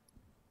here?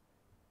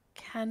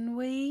 can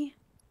we?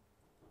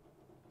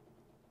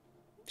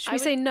 Should I we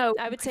would- say no?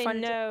 I would We say find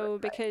a no different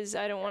way. because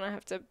I don't want to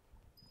have to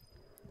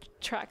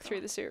track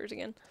through the sewers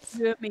again.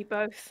 You and me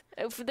both.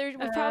 There's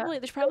probably a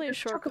There's a chocobo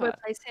shortcut.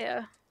 place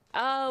here.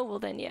 Oh well,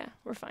 then yeah,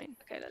 we're fine.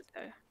 Okay, let's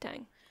go.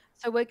 Dang.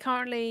 So we're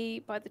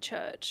currently by the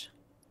church.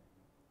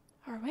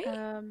 Are we?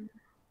 Are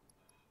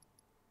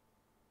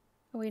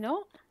we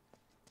not?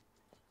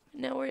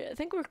 No, I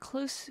think we're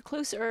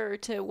closer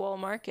to Wall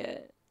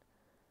Market.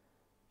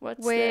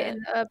 What's We're the in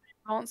the Urban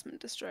Advancement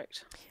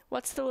District.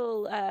 what's the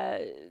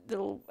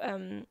little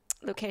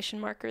location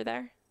marker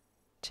there?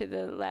 To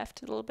the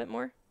left a little bit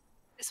more.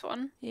 This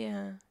one.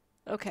 Yeah.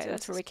 Okay, So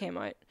that's this where we is- came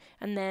out.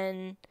 And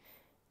then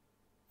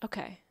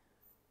okay.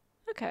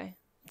 Okay,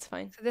 that's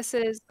fine. So this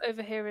is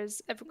over here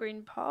is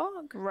Evergreen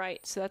Park.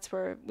 Right, so that's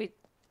where we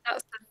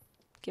That's the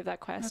give that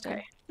quest in.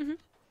 okay.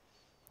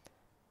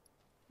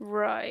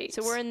 Right.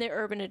 So we're in the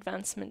Urban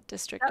Advancement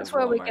District That's of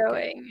where Wall we're Market.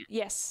 going.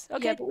 Yes.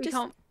 Okay. Yeah, but we just-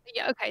 can't.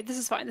 Yeah. Okay. This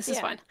is fine. This is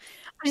Yeah. fine.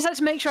 I just have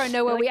to make sure I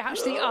know where You're we like,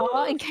 actually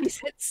are in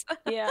case it's.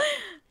 Yeah.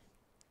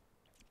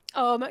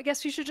 I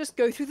guess we should just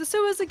go through the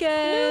sewers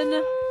again.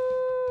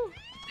 Woo!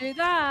 Do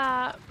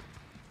that.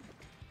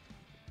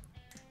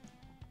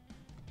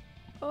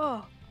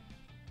 Oh.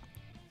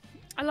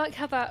 I like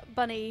how that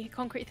bunny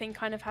concrete thing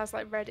kind of has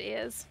like red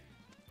ears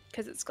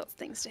because it's got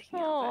things sticking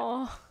out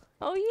Oh.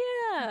 Oh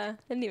yeah.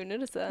 Didn't even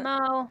notice of that. it.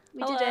 No,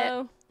 we did it.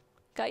 Hello.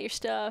 Got your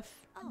stuff.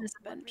 There's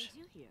a bench.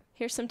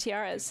 Here's some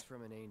tiaras. Gifts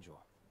from an angel.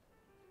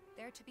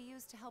 They're to be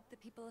used to help the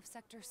people of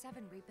Sector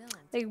 7 rebuild.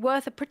 They're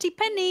worth a pretty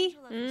penny.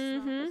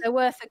 Mm-hmm. They're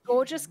worth a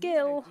gorgeous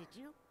gill. Did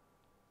you?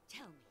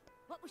 Tell me,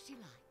 what was she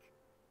like?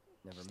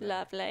 Never met her.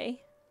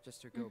 Lovely.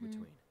 Just her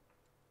go-between.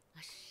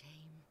 A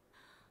shame.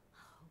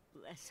 Oh,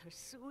 bless her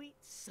sweet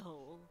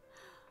soul.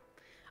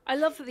 I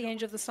love that the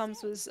Angel of the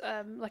Slums was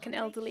like an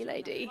elderly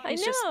lady. I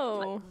It's just,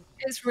 know.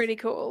 it's really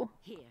cool.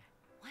 Here,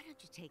 why don't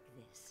you take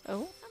this?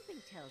 Oh.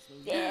 Something tells me.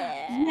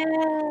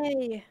 Yeah.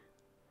 Yay!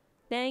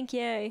 Thank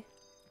you.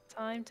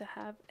 Time to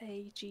have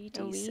a GD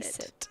A wee sit.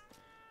 sit.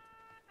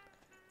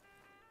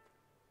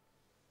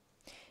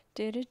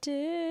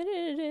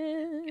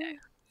 Du-du-du-du-du.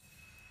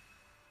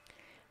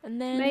 And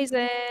then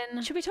Amazing.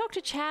 should we talk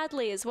to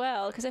Chadley as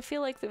well? Because I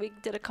feel like that we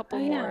did a couple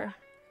Oh, yeah. more.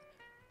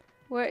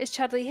 Where is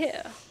Chadley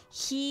here?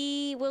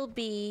 He will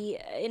be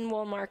in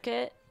Wall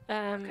Market.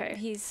 Okay.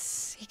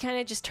 He kind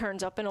of just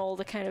turns up in all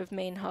the kind of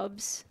main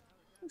hubs.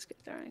 Let's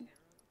get going.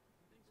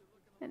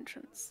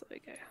 Entrance. There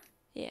we go.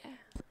 Yeah.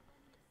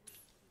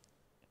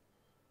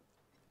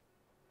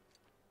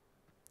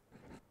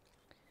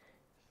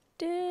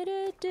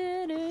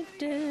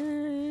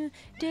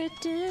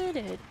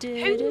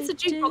 Who's the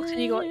jukebox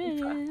and you got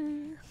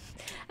Aoife?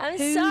 I'm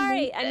Who's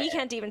sorry, and there? you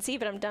can't even see,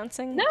 but I'm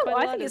dancing. No, quite a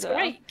I lot think as it's well.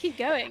 great. Keep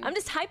going. I'm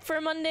just hyped for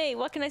a Monday.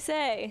 What can I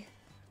say?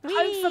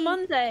 Hype for Whee!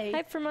 Monday.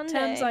 Hype for Monday.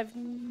 Terms I've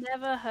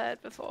never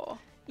heard before.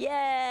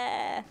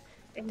 Yeah.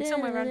 And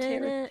somewhere around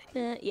here.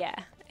 Yeah,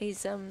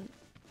 he's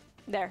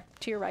there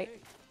to your right.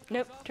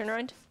 Nope, turn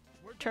around.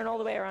 Turn all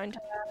the way around.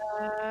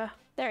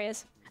 There he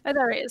is. Oh,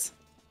 there he is.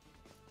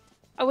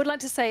 I would like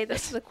to say that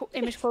the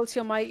image quality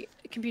on my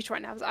computer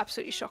right now is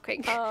absolutely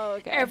shocking. Oh,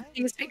 okay.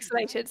 Everything is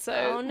pixelated, so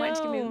Oh, might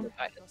give me a no. little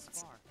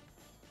guidance.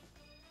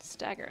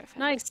 Stagger effect.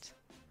 Nice.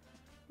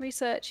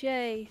 Research,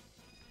 yay.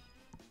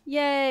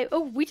 Yay.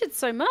 Oh, we did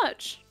so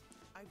much.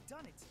 I've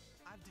done it.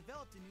 I've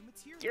developed a new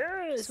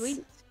material. Yes.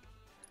 Sweet.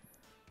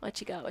 What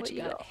you got? What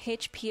you got?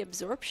 HP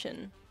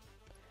absorption,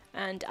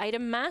 and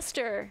item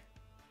master,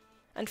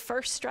 and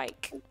first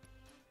strike.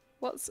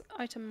 What's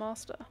item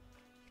master?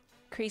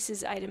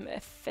 Increases item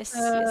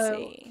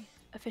efficiency.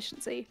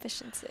 Efficiency.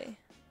 Efficiency.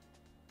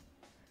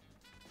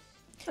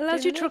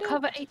 Allows you to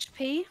recover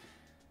HP.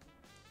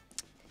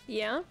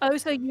 Yeah. Oh,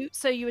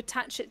 so you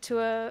attach it to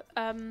a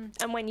And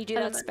when you do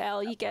that element.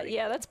 spell, you get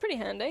that's pretty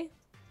handy.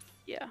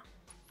 yeah.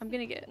 I'm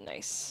gonna get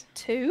Nice.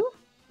 2.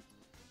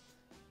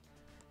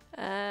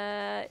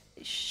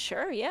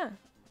 Sure, yeah.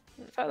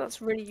 In fact,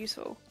 that's really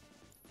useful.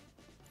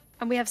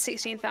 And we have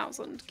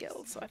 16,000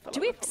 gills, so I feel Do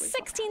like we we're have probably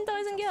fine.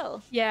 16,000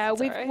 gil? Yeah,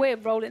 That's alright. we're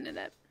rolling in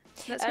it.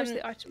 Let's go to Um,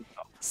 the item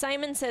shop.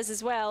 Simon says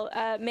as well,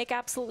 make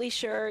absolutely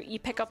sure you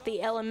pick up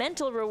the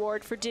elemental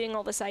reward for doing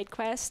all the side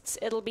quests.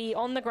 It'll be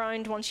on the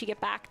ground once you get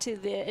back to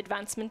the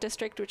advancement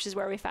district, which is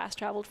where we fast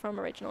traveled from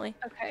originally.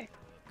 Okay,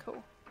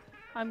 cool.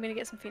 I'm gonna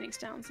get some Phoenix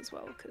Downs as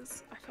well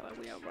because I feel like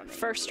we are running.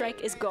 First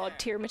strike is god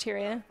tier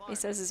materia, he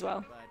says as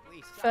well.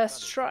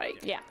 First strike.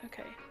 Yeah.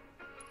 Okay.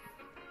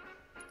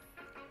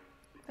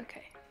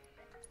 Okay.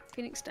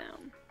 Phoenix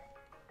down.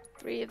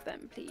 3 of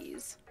them,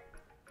 please.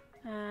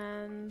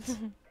 And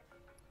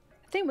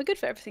I think we're good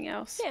for everything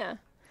else. Yeah.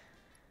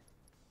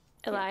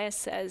 Elias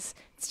says,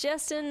 it's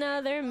just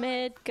another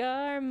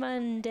Midgar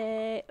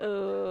Monday.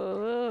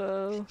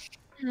 Oh.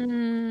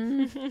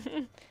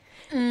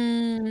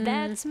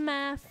 That's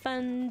my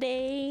fun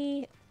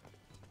day.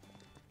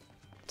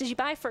 Did you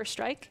buy First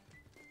Strike?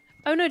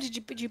 Oh no! Did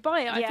you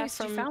buy it? I Yeah,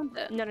 thought you found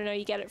it. No,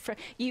 you get it from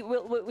you.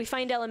 We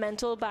find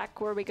Elemental back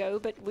where we go,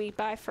 but we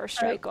buy First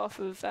Strike off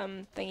of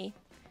thingy.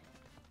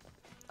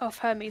 Off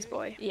Hermes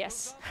boy.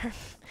 Yes,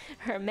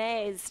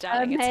 Hermes,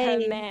 darling. It's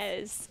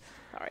Hermes.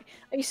 Sorry,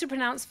 I used to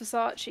pronounce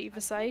Versace.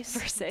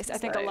 Versace. I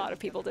think a lot of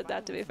people did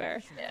that. To be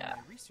fair. Yeah.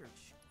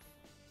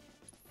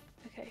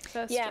 Okay,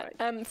 first Yeah.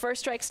 strike. First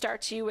Strike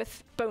starts you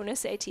with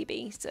bonus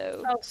ATB,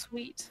 so Oh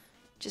sweet.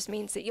 just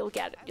means that you'll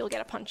get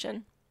a punch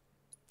in.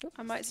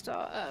 I might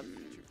start. Battle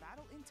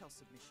intel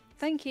submission.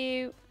 Thank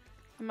you.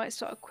 I might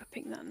start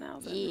equipping that now.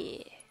 Then.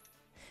 Yeah.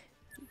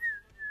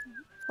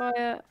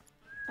 Fire.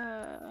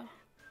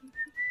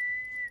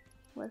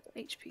 Where's the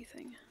HP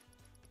thing?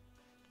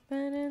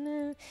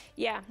 Ba-da-da.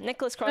 Yeah,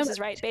 Nicholas Cross is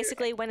right. materia.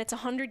 Basically, when it's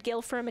 100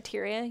 gil for a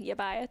materia, you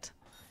buy it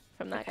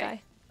from that Okay.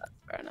 guy. That's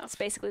fair enough. It's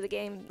basically the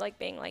game like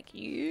being like,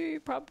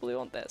 you probably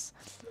want this.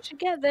 We should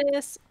get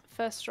this.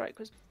 First strike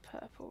was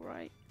purple,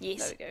 right?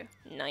 Yes. There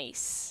we go.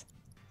 Nice.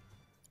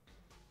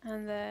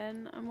 And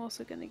then I'm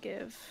also going to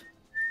give.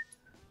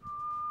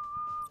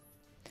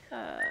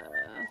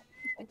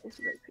 Take this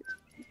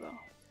as well.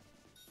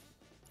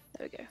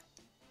 There we go.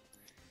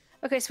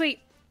 Okay, sweet.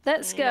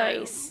 Let's go.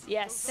 Nice.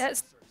 Yes.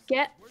 Let's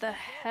get the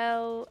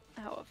hell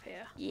out of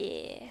here.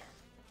 Yeah.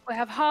 We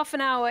have half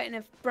an hour in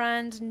a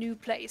brand new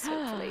place,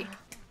 hopefully.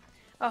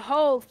 A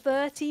whole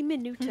 30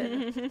 minutes.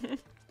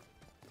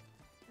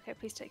 Okay,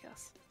 please take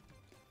us.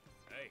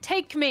 Hey,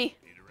 Take me!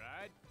 need a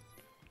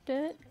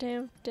ride?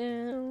 Down,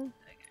 down.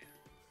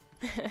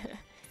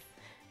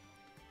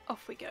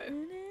 Off we go.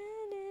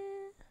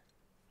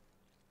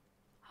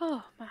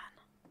 Oh, man.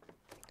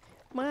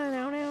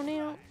 Now, now,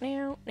 now,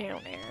 now, now,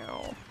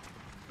 now.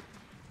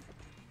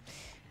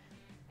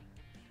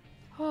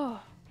 Oh,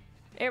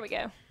 There we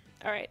go.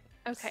 All right.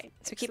 okay.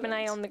 So keep an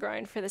eye excellent. on the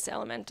ground for this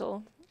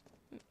elemental.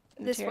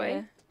 This way?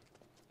 materia.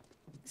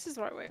 This is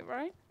the right way,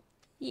 right?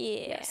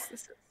 Yeah. Yes,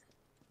 this is.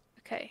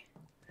 Okay.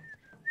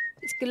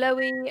 It's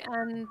glowy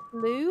and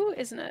blue,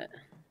 isn't it?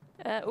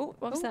 Oh,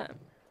 what was Oh. that?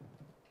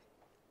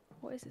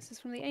 What is this? This is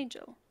from the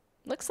angel.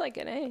 Looks like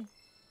it, eh?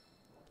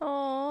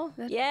 Oh,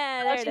 The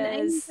yeah, there Guardian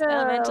it is. angel.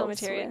 Elemental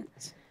materia.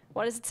 Sweet.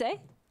 What does it say?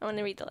 I want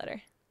to read the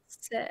letter.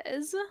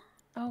 Says.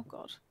 Oh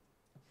god.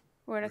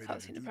 We're in a Ready to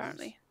cutscene do this?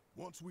 apparently.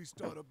 Once we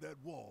start up that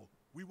wall,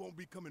 we won't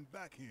be coming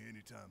back here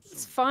anytime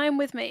It's soon. fine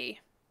with me.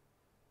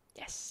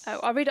 Yes. Oh,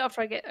 I'll read it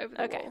after I get over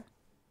the Okay. wall.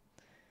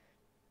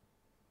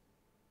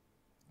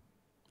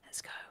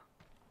 Let's go.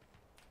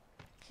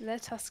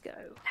 Let us go.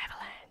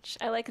 Avalanche.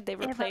 I like that they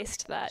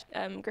replaced that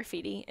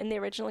graffiti. In the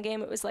original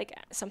game, it was like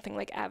something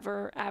like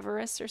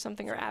avarice or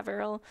something, or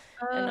averil,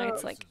 and now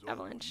it's Oh. like This is over.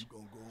 avalanche. You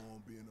gonna go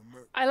on being a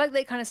merc. I like that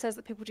it kind of says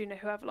that people do know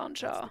who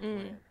Avalanche That's are. the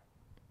plan.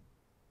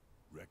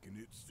 Reckon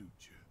it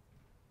suits you.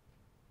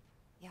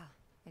 Yeah,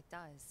 it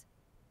does.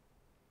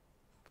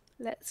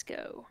 Let's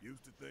go.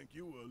 Used to think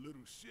you were a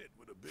little shit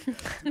with a big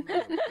attitude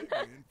and a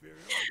bigger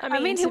inferiority. I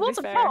mean he to be was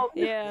a fair, prom.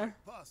 yeah.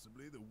 Quite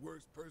possibly the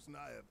worst person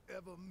I have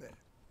ever met.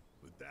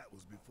 But that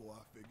was before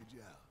I figured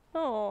you out.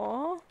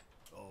 Aww.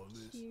 All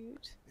this,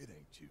 Cute. it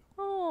ain't you.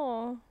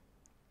 Aww.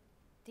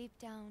 Deep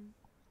down,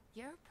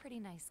 you're a pretty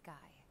nice guy.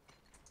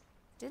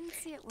 Didn't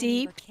see it when we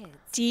Deep, were kids.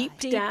 deep but-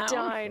 Deep down. I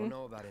don't down.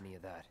 know about any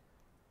of that.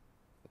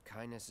 But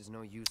kindness is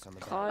no use on the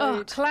Oh,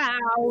 battlefield.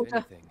 Cloud. If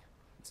anything,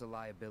 it's a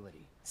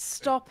liability.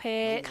 Stop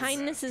it.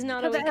 Kindness is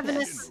not Put a the weakness.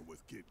 evidence-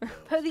 With kid gloves.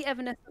 Put the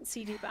Evanescence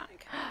CD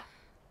back.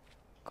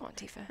 Go on,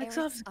 Tifa. Like, Eric's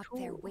so up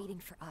there cool. waiting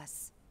for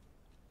us.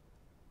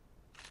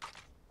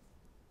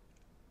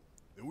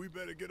 Then we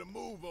better get a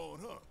move on,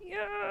 huh?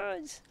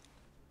 Yes.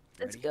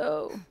 Let's Ready?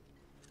 go.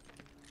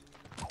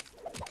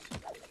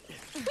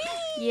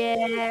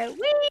 Yeah.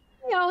 Whee!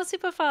 Oh,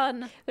 super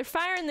fun. They're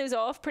firing those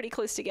off pretty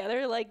close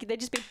together. Like they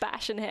just be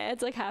bashing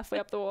heads like halfway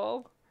up the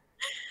wall.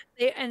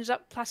 They ended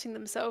up platting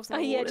themselves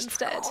on the wall just-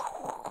 instead.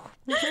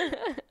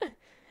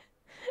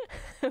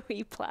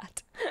 Wee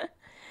plat.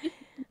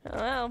 Oh,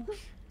 well.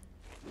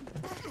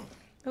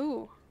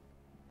 Ooh.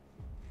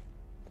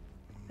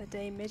 The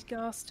day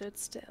Midgar stood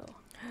still.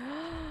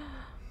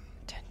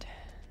 Dun, dun.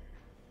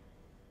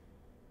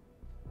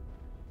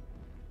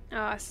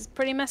 Oh, this is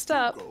pretty messed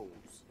up.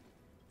 Goals.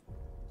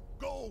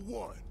 Goal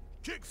 1.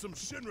 Kick some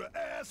Shinra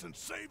ass and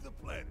save the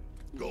planet.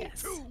 Goal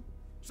Yes. 2.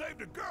 Save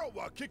the girl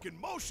while kicking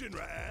more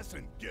Shinra ass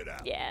and get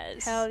out.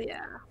 Yes. Hell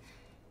yeah.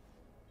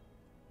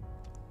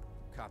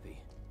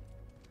 Copy.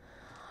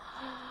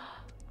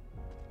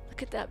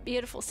 Look at that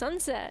beautiful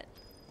sunset.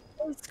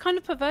 It's kind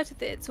of perverted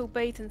that it's all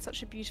bathed in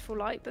such a beautiful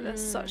light, but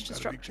there's such be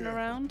destruction careful.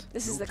 around.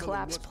 This is No the telling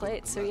collapsed what's gonna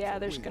plate, so collapse yeah, on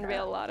there's wing. gonna be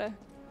a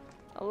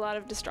lot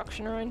of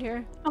destruction around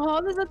here.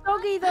 Oh, there's a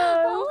doggy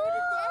though.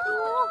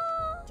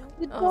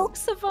 The dog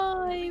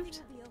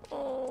survived.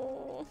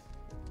 Oh,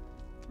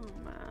 Oh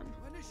man.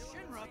 When is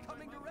Shinra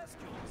coming to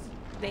rescue us?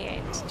 they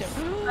ain't.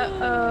 Don't.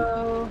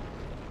 Uh-oh.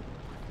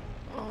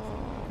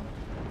 Oh.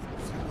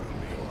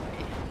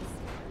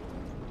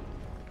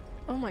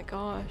 Oh my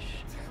gosh.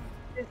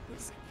 This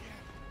is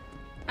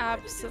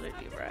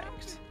absolutely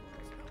wrecked.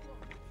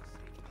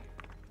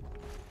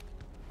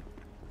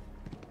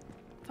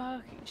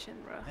 Fucking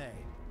Shinra. Hey,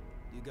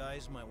 you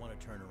guys might want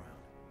to turn around.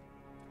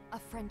 A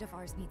friend of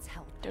ours needs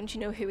help. Don't you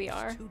know who we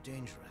are? Too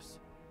dangerous.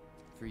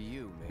 For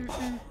you, maybe.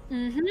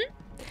 Mm-hmm.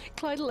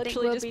 Clyde we'll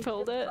literally just be-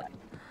 pulled it.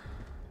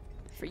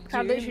 For you,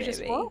 Clyde literally maybe.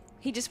 just what?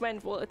 He just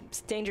went, well,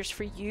 it's dangerous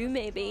for you,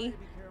 maybe.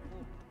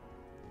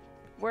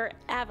 We're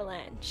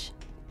Avalanche.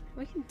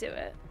 We can do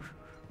it.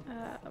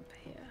 Up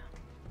here.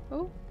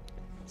 Oh,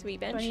 Sweet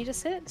do I bench. need a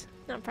sit?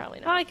 No, probably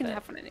not. I can but-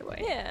 have one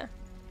anyway. Yeah.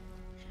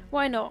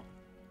 Why not?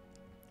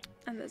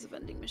 And there's a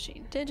vending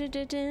machine. Dun, dun,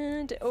 dun,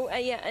 dun, dun. Oh,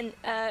 yeah, and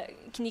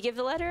can you give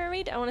the letter a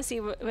read? I want to see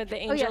what the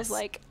angel's yes.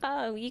 like.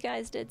 Oh, you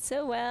guys did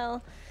so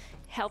well.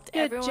 Helped Good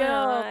everyone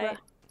job. out.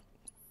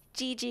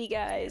 GG,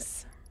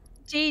 guys.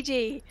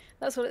 GG.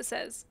 That's what it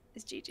says.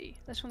 It's GG.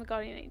 That's from the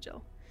Guardian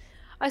Angel.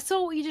 I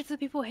saw what you did for the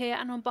people here,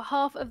 and on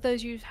behalf of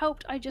those you've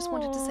helped, I just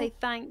wanted to Aw. say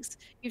thanks.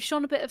 You've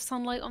shone a bit of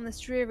sunlight on this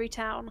dreary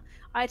town.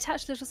 I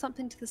attached a little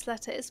something to this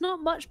letter. It's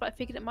not much, but I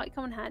figured it might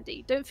come in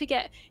handy. Don't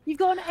forget, you've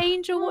got an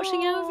angel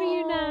watching over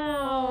you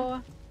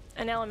now.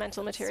 An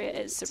elemental materia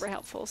is super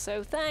helpful,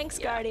 so thanks,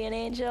 Yeah. Guardian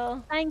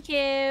Angel. Thank you.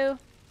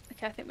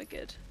 Okay, I think we're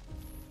good.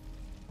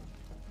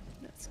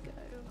 Let's go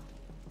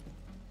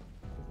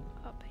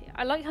up here.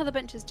 I like how the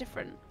bench is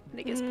different when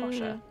it gets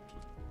posher.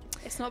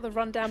 It's not the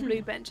rundown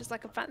blue bench, it's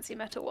like a fancy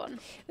metal one.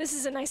 This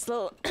is a nice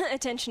little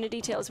attention to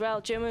detail as well.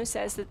 Jomo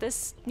says that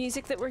this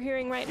music that we're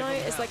hearing right now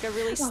is like a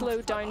really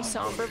slowed down,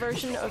 somber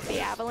version of the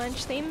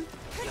Avalanche theme.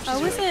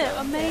 Oh, is it?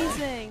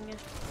 Amazing.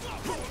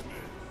 Oh,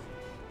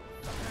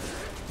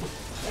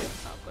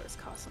 I've got his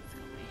car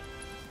something on me.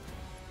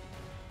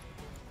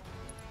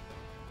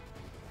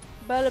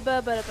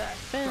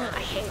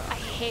 I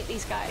hate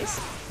these guys.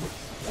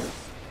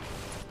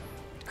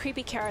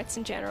 Creepy carrots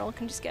in general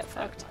can just get I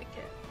fucked. don't like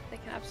it. They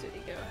can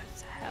absolutely go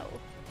to hell.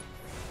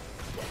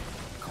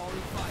 Calling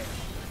fire.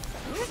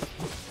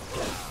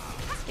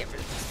 Let's get rid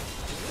of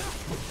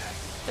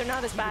this. They're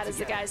not as bad as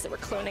the guys that were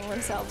cloning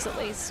themselves, at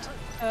least.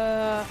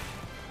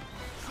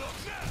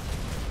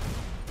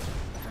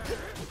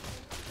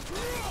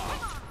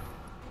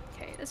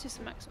 Okay, let's do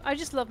some maximum. I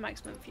just love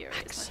maximum fury.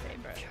 It's my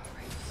favorite.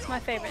 It's my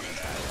favorite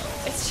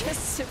entire. It's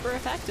just super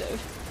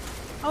effective.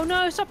 Oh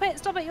no! Stop it!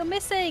 Stop it! You're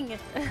missing.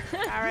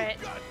 Barrett.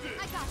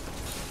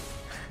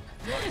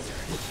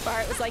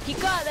 Barrett was like, "You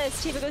got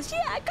this." Tifa goes,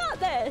 "Yeah, I got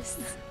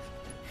this.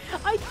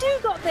 I do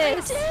got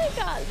this. I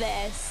got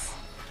this."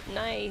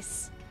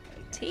 Nice,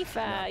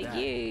 Tifa,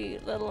 you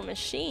little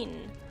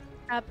machine.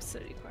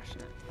 Absolutely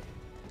crushing it.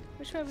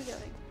 Which way are we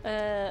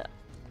going?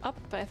 Up,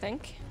 I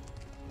think.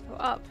 Oh,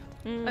 up.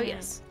 Oh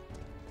yes.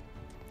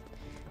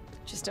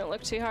 Just don't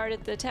look too hard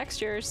at the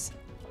textures.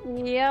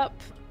 Yep.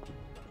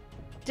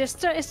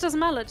 Just don't, it doesn't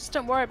matter. Just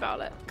don't worry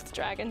about it. It's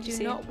dragon. Do Do you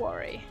see? not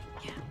worry.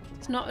 Yeah.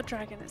 It's not a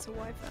dragon, it's a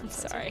wyvern.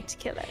 So Sorry. to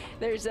kill it.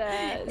 There's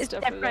It's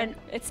stuff over there. different.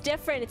 It's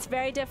different. It's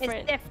very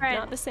different. It's different.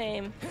 Not the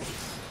same.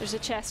 There's a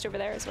chest over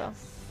there as well.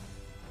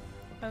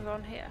 Over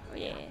on here.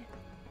 Yeah.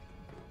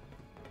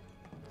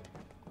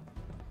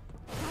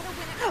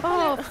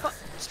 Oh,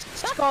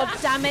 God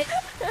damn it.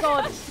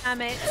 God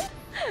damn it.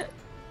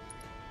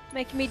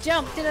 Making me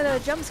jump. Didn't know there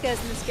were jump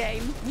scares in this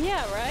game.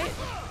 Yeah, right?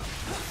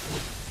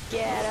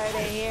 Get out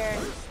of here.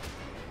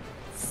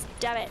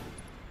 Stop it.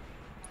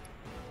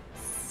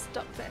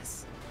 Stop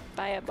this.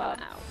 Bye, a bob.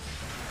 Ow.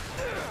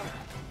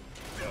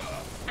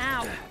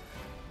 Ow.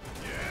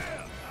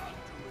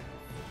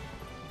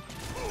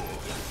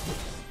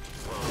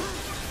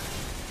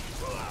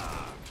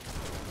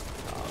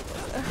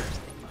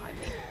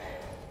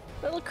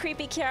 Little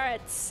creepy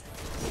carrots.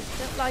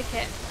 Don't like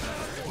it.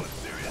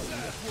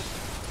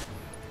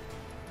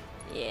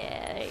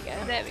 Yeah, there you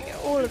go. There we go.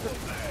 All of them.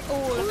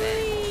 All of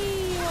it.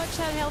 Whee! Watch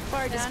that health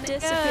bar just Down it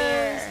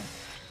disappear.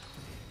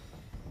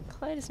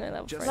 Clyde is now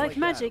level Just 4. Like like that,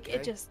 magic, okay?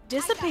 it just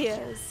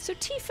disappears. So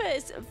Tifa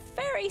is a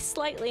very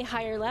slightly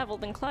higher level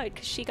than Cloud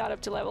because she got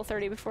up to level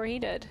 30 before he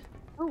did.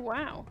 Oh,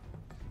 wow.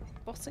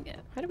 Bossing it.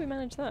 How did we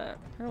manage that?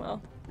 Oh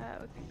well.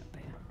 We've been up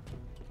here.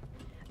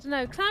 I don't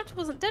know. Cloud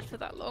wasn't dead for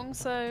that long,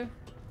 so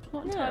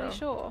not entirely No.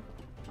 sure.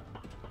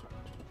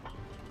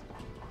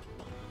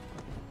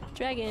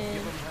 Dragon.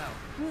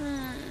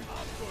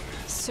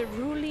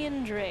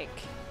 Cerulean Drake.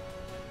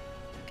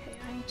 Okay,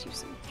 I need to use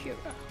some cure.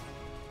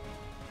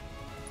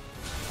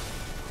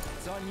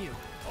 It's on you.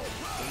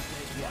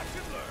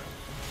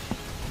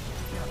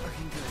 Not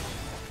looking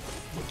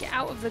good. Get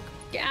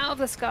out of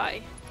the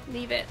sky.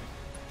 Leave it.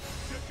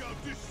 Check out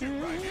this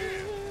shit right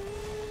here.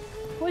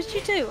 What did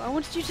you do? I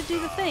wanted you to do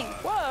the thing.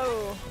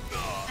 Whoa!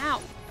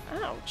 Ow.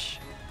 Ouch.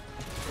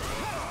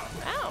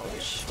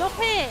 Ouch. Stop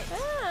it.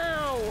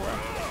 Ow!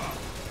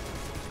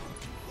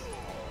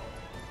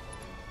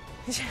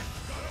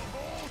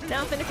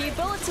 Dumping a few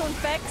bullets on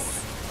Fex.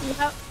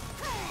 Yep.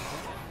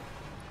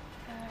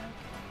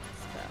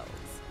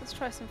 Spells. Let's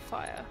try some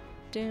fire.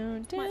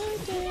 Dun, dun, Might-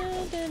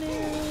 dun, dun,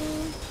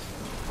 dun.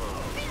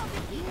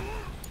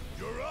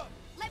 You're up.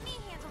 Let me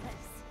handle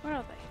this. Where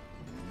are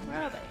they?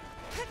 Where are they?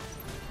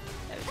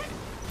 There we go.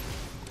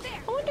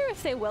 I wonder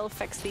if they will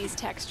fix these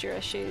texture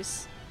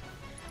issues.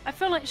 I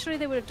feel like surely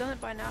they would have done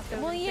it by now. If they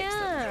Well, would've fixed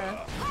them.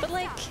 yeah, but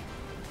like,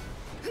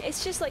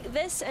 it's just like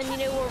this, and you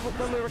know,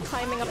 when we were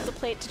climbing up the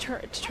plate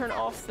to turn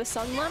off the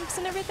sun lamps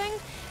and everything,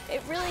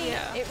 it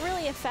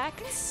really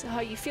affects how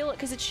you feel it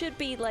because it should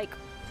be like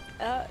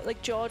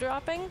jaw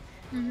dropping,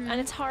 and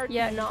it's hard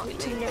not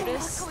to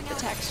notice the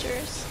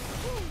textures.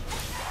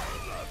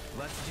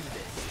 Let's do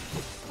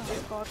this.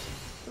 Oh god.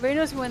 It really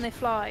annoys me when they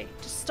fly.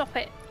 Just stop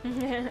it.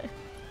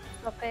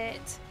 Stop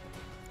it.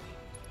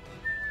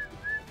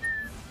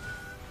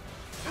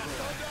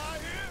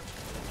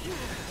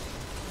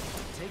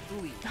 Take the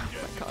lead. Oh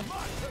my god.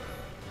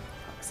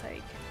 Fuck's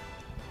sake.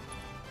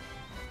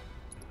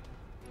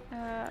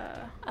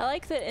 I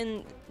like that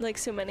in like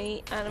so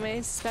many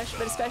animes,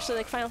 especially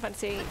like Final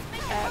Fantasy,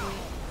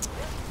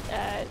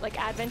 like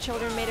Advent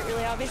Children made it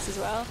really obvious as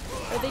well.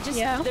 Where they just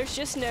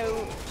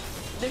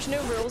there's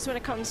no rules when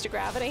it comes to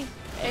gravity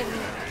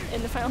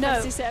in the Final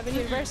Fantasy VII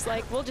universe.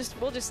 Like we'll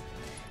just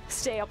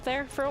stay up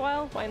there for a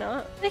while. Why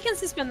not? They can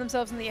suspend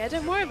themselves in the air.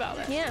 Don't worry about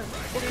it. Yeah.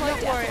 Well, Cloud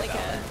definitely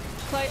can.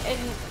 Cloud,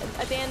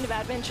 at the end of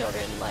Advent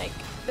Children, like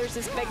there's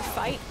this big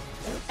fight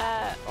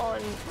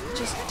on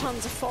just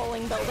tons of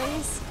falling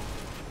buildings.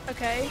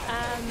 Okay.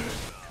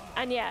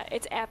 And yeah,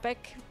 it's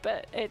epic,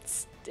 but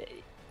it's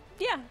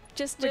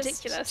just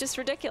ridiculous. Just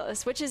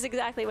ridiculous, which is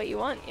exactly what you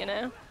want, you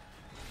know.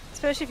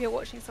 Especially if you're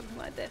watching something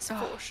like this,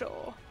 for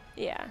sure.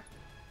 Yeah.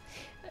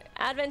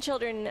 Advent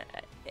Children,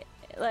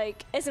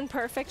 like, isn't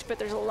perfect, but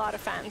there's a lot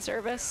of fan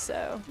service,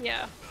 so.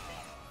 Yeah.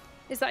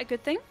 Is that a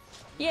good thing?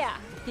 Yeah,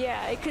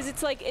 because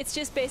it's like, it's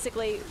just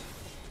basically,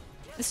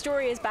 the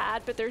story is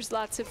bad, but there's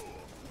lots of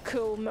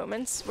cool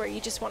moments where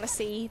you just want to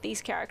see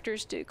these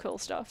characters do cool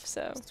stuff,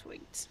 so.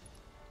 Sweet.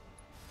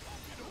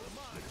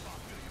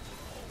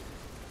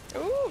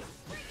 Ooh!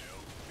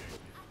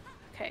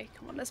 Okay,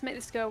 come on, let's make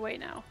this go away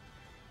now.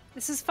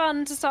 This is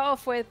fun to start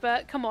off with,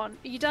 but come on.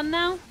 Are you done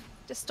now?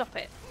 Just stop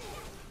it.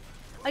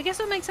 I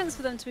guess it would make sense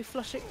for them to be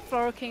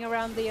frolicking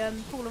around the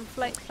fallen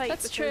plate.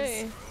 That's because,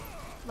 true.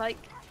 Like,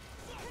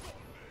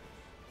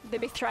 they'd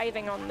be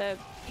thriving on the...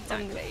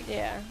 Exactly.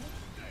 Yeah.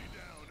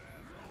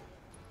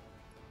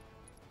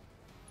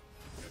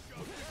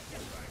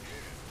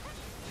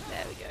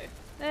 there we go.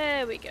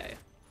 There we go.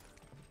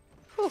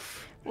 Whew.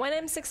 When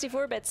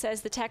M64-bit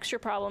says the texture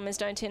problem is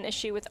down to an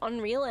issue with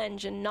Unreal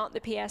Engine, not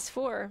the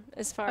PS4,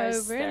 as far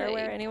as they're really?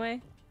 aware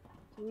anyway.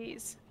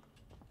 Jeez.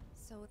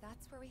 So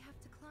that's where we have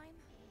to climb?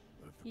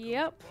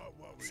 Yep.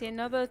 See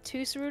another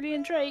 2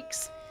 cerulean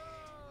drakes.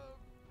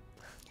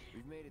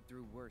 We've made it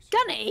through worse.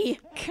 Gunny!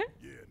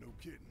 Yeah, no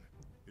kidding.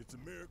 It's a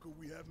miracle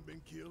we haven't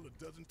been killed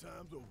a dozen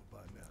times over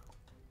by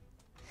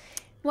now.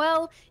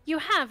 Well, you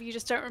have, you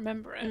just don't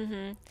remember it.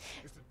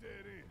 It's a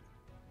dead end.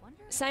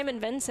 Wonder Simon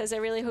Vince says, I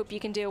really hope you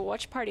can do a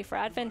watch party for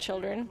Advent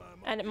Children,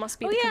 and it must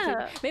be Oh, the yeah.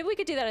 complete. Maybe we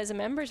could do that as a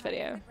members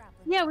video.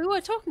 Yeah, we were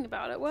talking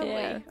about it, weren't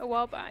Yeah. we? A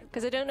while back.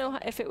 Because I don't know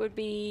if it would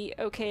be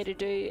okay to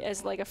do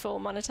as like a full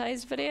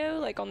monetized video,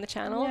 like on the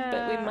channel,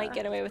 but we might Yeah.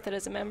 get away with it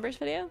as a members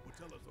video.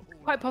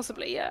 Quite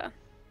possibly, yeah.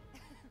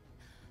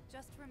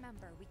 Just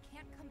remember, we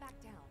can't come back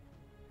down.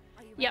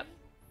 Are you Yep.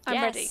 ready?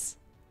 I'm ready.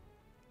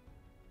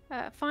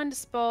 Yes. Find a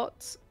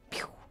spot.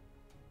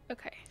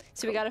 Okay.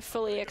 So we gotta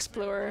fully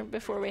explore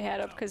before we head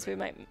up because we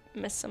might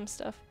miss some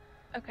stuff.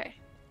 Okay.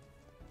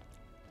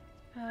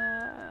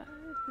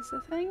 Is this a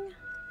thing?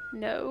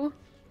 No.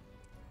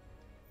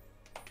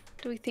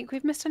 Do we think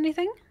we've missed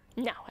anything?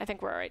 No, I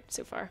think we're alright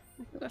so far.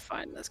 I think we're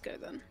fine. Let's go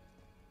then.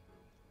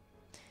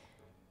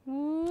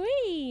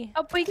 Whee!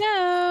 Up we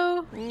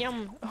go!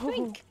 Yum! Oh,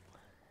 Blink.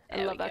 I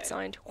There love we that go.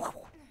 sound.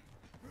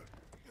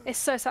 It's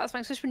so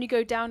satisfying, especially when you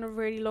go down a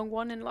really long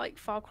one in like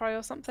Far Cry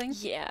or something.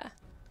 Yeah.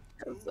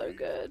 It's so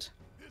good.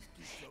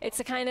 It's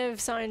the kind of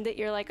sound that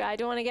you're like, I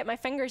don't want to get my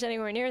fingers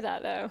anywhere near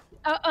that though.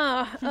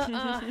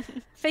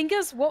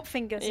 Fingers? What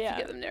fingers if Yeah.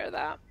 you get them near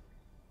that?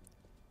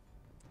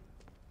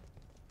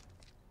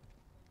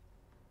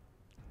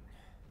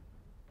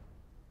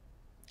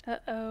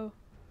 Uh-oh.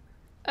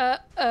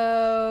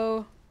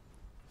 Uh-oh.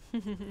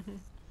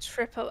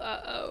 Triple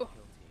uh-oh.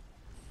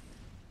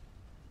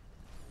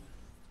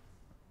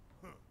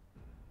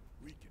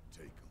 We can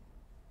take them.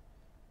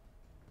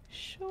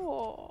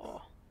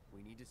 Sure.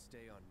 We need to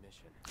stay on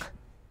mission.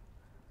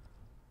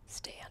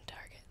 Stay on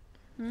target.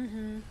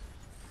 Mm-hmm.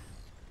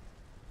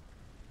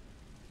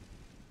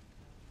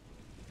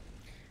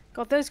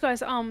 God, those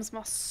guys' arms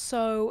must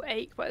so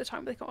ache by the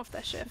time they come off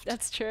their shift.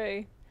 That's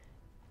true.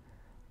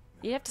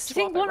 You have to Do you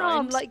swap think it one arm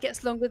round. like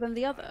gets longer than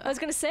the other? I was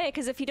gonna say,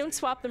 because if you don't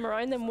swap them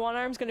around, then one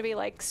arm's gonna be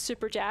like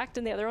super jacked,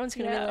 and the other one's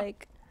gonna Yeah. be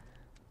like,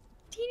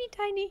 teeny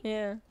tiny.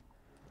 yeah.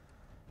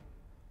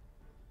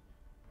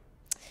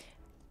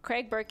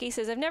 Craig Berkey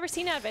says, I've never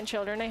seen Advent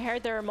Children. I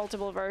heard there are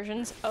multiple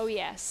versions. Oh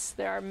yes,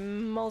 there are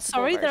multiple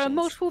Sorry, versions. there are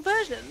multiple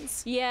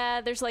versions.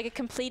 Yeah, there's like a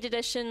complete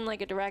edition,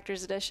 like a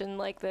director's edition,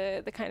 like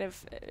the kind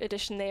of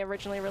edition they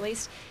originally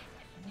released.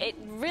 It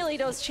really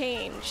does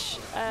change.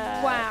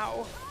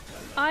 Wow.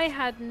 I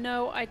had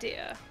no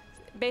idea.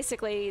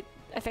 Basically,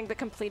 I think the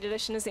complete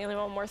edition is the only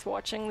one worth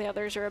watching. The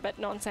others are a bit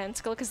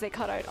nonsensical because they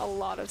cut out a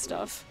lot of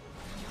stuff.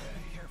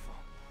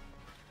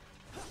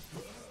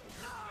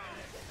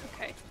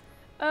 Okay.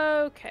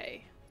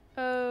 Okay.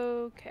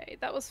 Okay.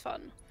 That was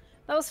fun.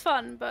 That was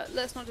fun, but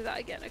let's not do that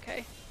again,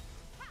 okay?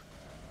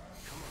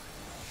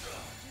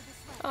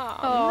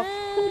 Oh,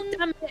 man.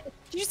 damn it.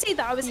 Did you see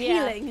that? I was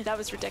Yeah, healing. that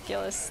was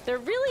ridiculous. They're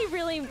really,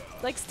 really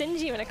like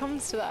stingy when it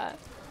comes to that.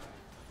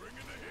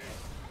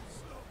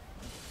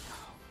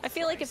 I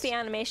feel like if the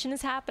animation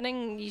is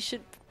happening, you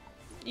should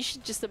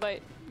just about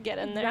get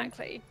in there.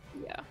 Exactly.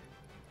 Yeah.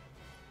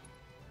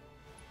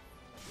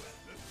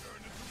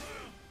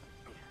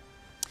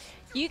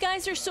 You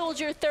guys are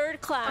soldier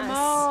third class. Come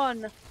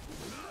on.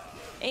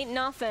 Ain't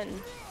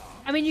nothing.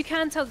 I mean, you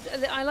can tell.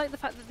 I like the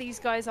fact that these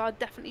guys are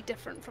definitely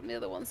different from the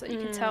other ones. That you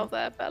can tell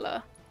they're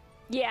Bella.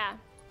 Yeah,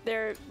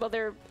 their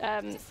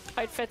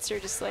outfits are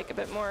just like a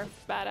bit more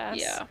badass.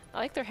 Yeah. I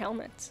like their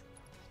helmets.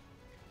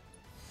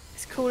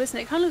 It's cool, isn't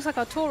it? It kind of looks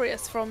like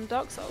Artorias from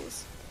Dark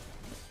Souls.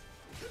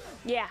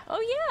 Yeah.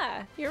 Oh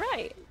yeah, you're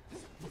right.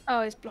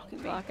 Oh, he's blocking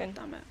me. Blocking.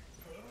 Damn it.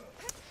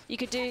 You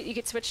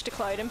could switch to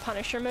Cloud in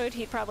Punisher mode.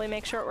 He'd probably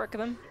make short work of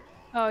them.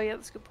 Oh yeah,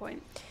 that's a good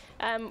point.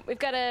 We've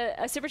got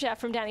a super chat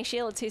from Danny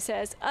Shields who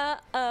says,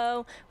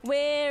 "Uh-oh,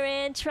 we're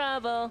in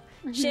trouble.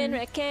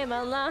 Shinra came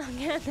along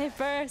and they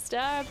burst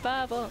our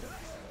bubble."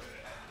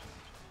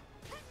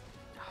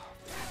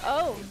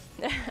 Oh,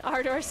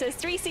 Ardor says,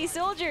 3C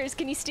soldiers,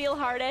 can you steal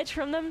Hard Edge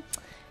from them?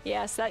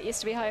 Yes, that used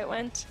to be how it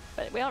went,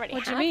 but we already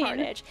What do you have mean? Hard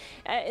Edge.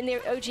 In the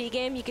OG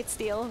game, you could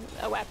steal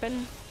a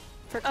weapon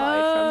for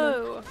Cloud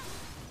from them.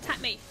 Oh,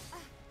 attack me!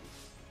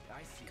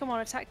 Come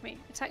on, attack me!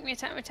 Attack me!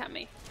 Attack me! Attack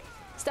me!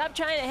 Stop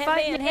trying to hit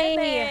Fight me and hit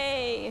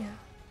me. me!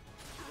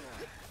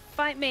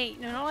 Fight me!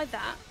 No, not like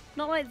that.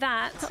 Not like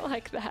that. Not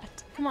like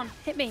that. Come on,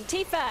 hit me.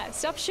 Tifa,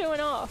 stop showing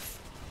off.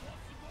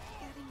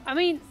 I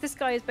mean, this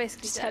guy is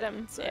basically Just dead, hit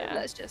him, So yeah.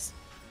 let's just.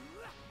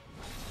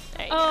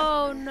 There you go.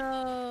 Oh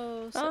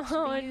no! Such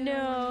Oh beauty.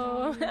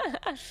 no.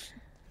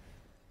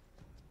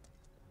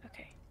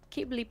 Okay,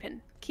 keep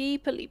leaping.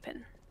 Keep a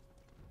leaping.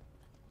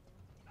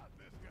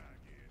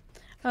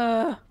 We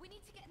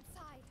need to get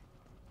inside.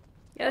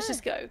 Yeah, let's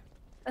just go.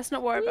 Let's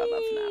not worry about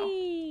that for now.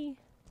 Whee!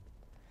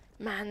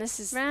 Man, this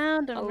is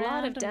Round and a round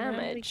lot of and round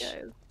we damage.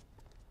 go.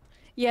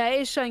 Yeah,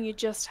 it is showing you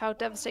just how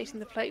devastating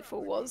the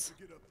platefall was.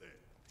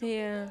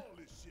 Yeah.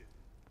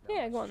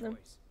 Yeah, go on then.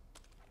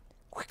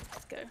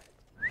 Let's go.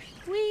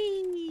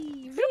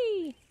 Whee!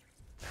 Whee!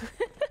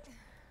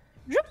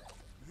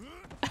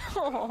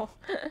 Oh.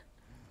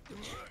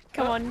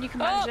 Come on, you can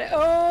manage it.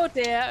 Oh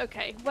dear,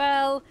 okay.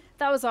 Well,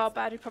 that was our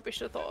bad. We probably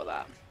should have thought of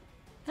that.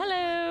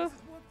 Hello.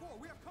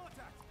 We have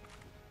contact.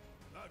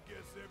 I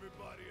guess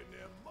everybody and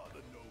their mother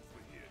knows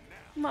we're here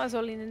now. Might as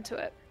well lean into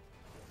it.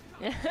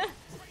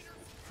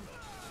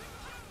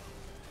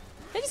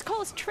 They just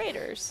call us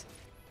traitors.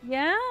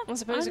 Yeah? I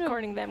suppose don't-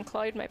 according to them,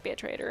 Cloud might be a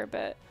traitor,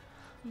 but...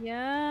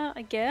 Yeah,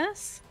 I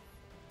guess.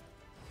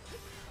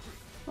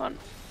 Come on.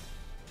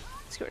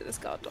 Let's get rid of this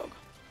guard dog.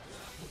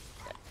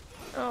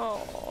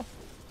 Oh.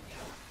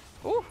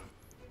 Ooh.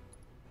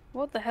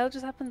 What the hell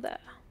just happened there?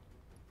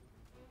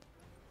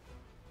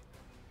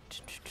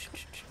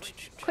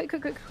 Quick,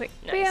 quick, quick, quick.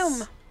 Nice.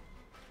 Boom!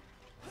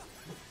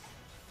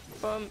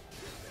 Boom.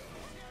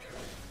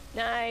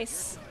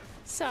 Nice.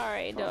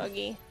 Sorry,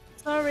 doggy.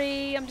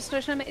 Sorry, I'm just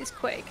trying to make this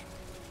quick.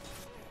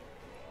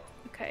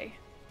 Okay.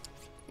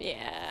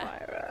 Yeah.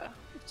 Fire.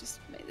 Just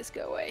make this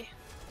go away.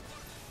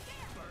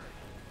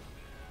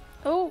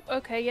 Oh,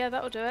 okay, yeah,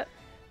 that'll do it.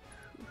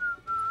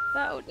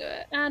 That'll do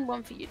it. And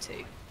one for you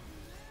too.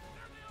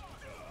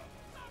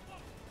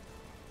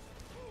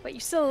 Wait, you're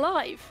still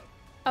alive?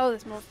 Oh,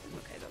 there's more.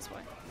 Okay, that's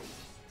why.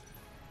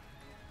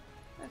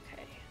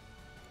 Okay.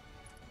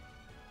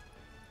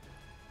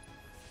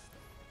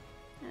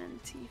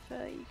 And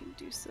Tifa, you can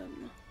do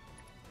some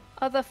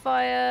other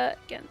fire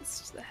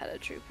against the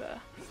Helitrooper.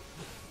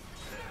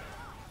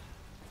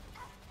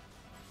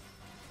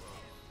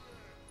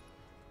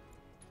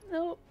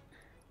 Nope.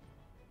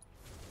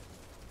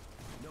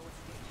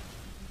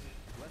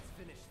 Let's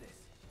finish this.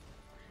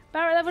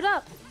 Barrett leveled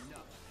up!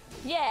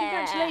 Yeah.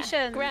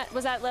 Congratulations.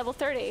 Was that level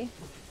 30?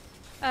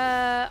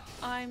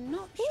 I'm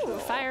not Ooh, sure.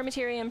 fire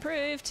materia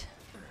improved.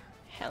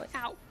 Hell.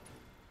 Ow.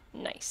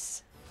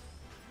 Nice.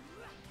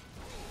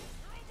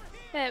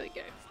 There we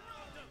go.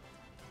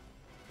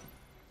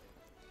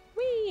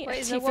 Whee! Wait,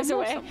 is there one Tifa's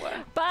more away.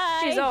 somewhere?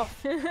 Bye! She's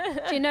off.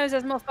 She knows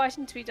there's more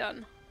fighting to be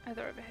done. Oh,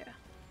 they're over here.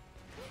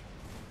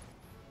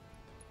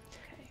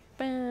 Okay.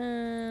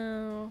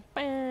 Bow,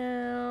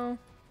 bow.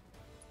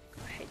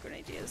 I hate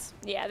grenadiers.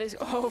 Yeah, there's...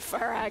 Oh,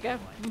 Faraga.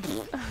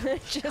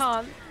 Just...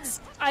 Can't.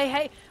 I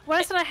hate... When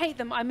I said I hate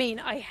them, I mean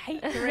I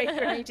hate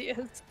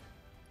grenadiers.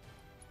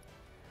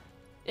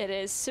 It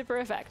is super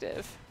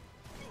effective.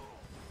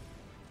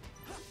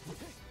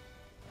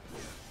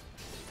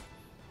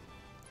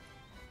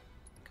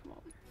 Come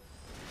on.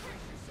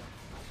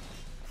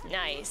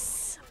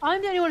 Nice.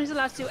 I'm the only one who's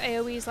allowed to do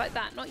AoEs like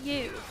that, not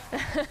you.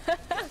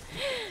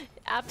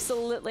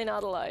 Absolutely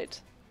not allowed.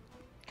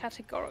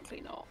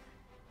 Categorically not.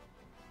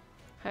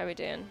 How are we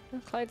doing? Oh,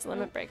 Cloud's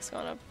limit break's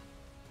gone up.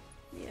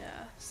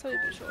 Yeah, slowly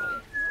but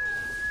surely.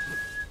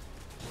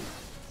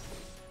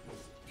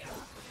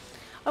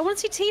 I want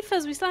to see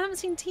Tifa's. We still haven't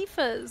seen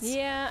Tifa's.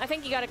 Yeah, I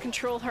think you gotta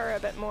control her a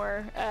bit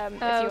more if you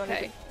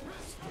want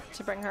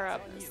to bring her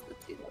up. Let's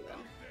do that then.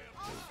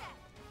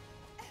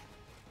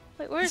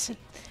 Wait, where is he?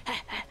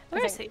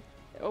 Where is he?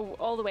 Oh,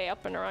 all the way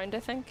up and around, I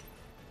think.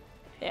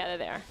 Yeah, there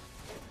they are.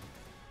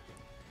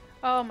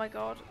 Oh my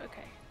god,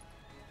 okay.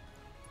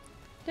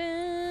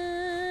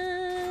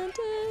 Dun,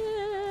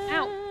 dun.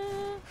 Ow!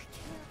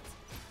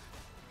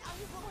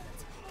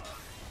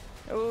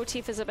 Oh,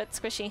 Tifa's a bit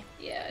squishy.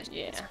 Yeah, she's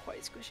Yeah.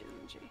 quite squishy,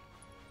 isn't she?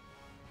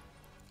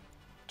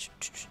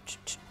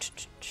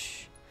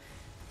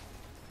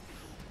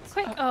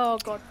 Quick! Oh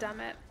god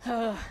damn it.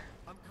 I'm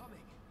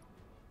coming.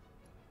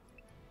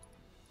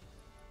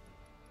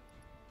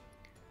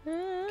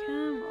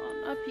 Come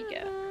on, up you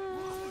go.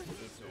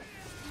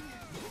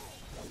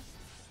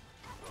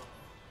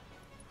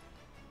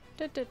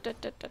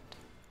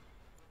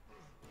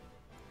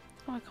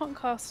 Oh, I can't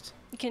cast.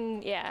 You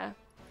can, yeah.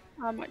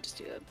 I might just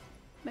do a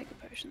mega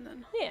potion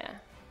then. Yeah.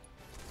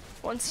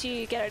 Once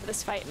you get out of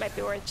this fight, it might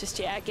be worth just,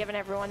 yeah, giving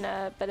everyone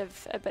a bit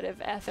of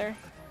ether.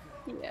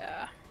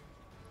 Yeah.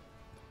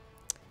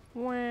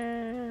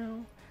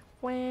 Wow.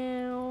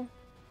 Wow.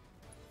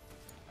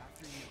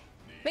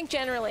 I think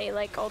generally,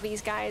 like, all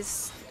these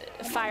guys,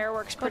 fire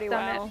works pretty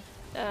damn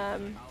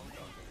well.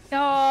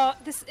 Oh,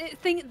 this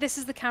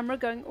is the camera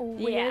going all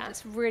weird. Yeah.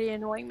 It's really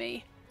annoying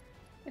me.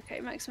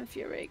 Okay, maximum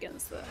fury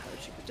against the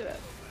Helitrooper. Do it.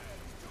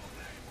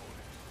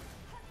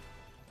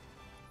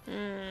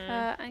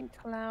 And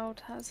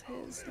Cloud has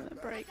his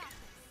limit break.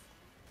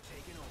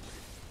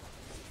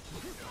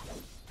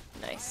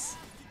 Nice.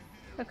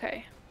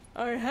 Okay.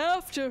 I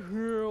have to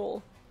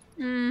heal.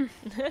 Don't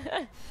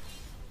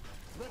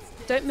move.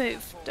 Don't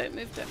move. Don't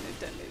move. Don't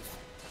move.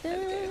 There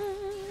we go.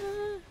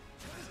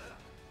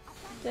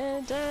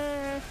 Da,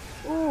 da.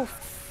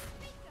 Oof.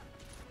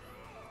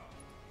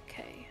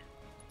 Okay.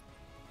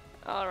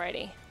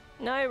 Alrighty.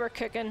 Now we're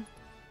cooking.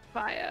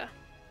 Fire.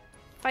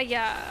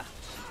 Fire.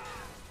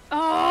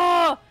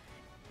 Oh!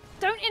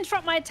 Don't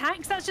interrupt my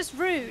attacks. That's just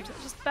rude.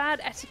 That's just bad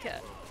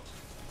etiquette.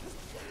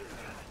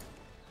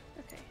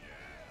 Okay.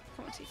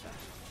 Come on, Tifa.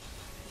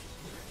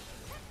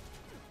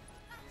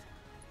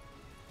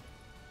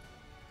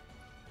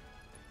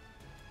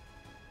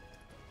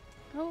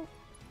 Oh.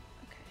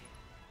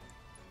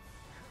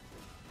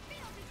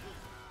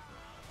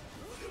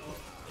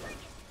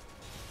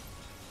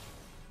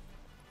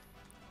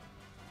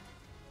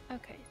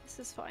 Okay, this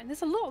is fine.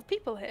 There's a lot of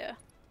people here.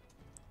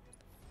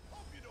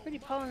 Really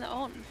pulling it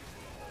on.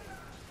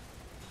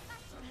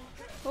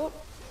 Oh.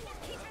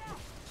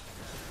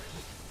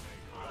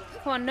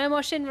 Come on, no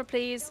more Shinra,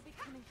 please.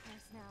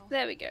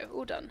 There we go,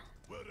 all done.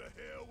 Where the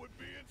hell would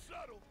being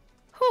subtle?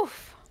 Whew.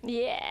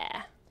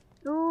 Yeah.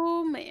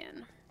 Oh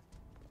man.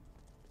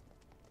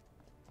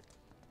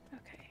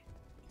 Okay.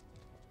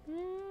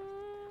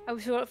 Oh,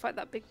 we should fight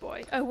that big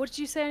boy. Oh, what did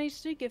you say I need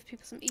to do? Give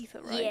people some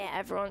ether, right? Yeah,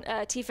 everyone.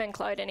 Tifa and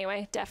Cloud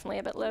anyway. Definitely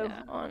a bit low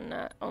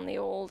on the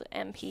old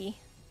MP.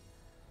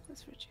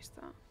 Let's reduce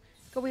that.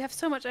 God, we have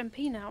so much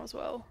MP now as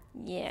well.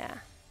 Yeah.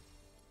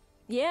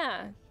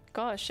 Yeah.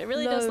 Gosh, it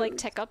really does like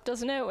tick up,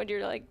 doesn't it? When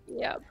you're like,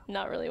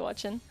 not really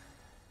watching.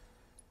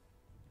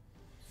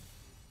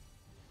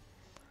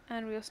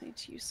 And we also need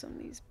to use some of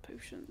these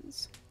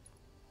potions.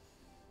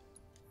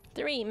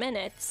 3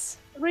 minutes.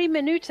 3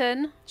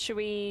 minuten. Should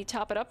we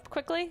top it up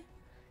quickly?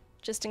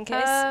 Just in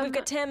case. We've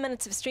got 10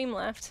 minutes of stream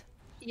left.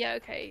 Yeah,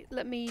 okay.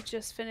 Let me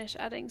just finish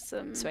adding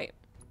some... Sweet.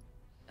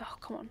 Oh,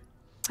 come on.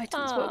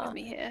 Items work with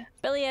me here.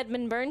 Billy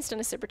Edmund Burns done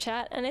a super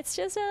chat, and it's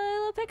just a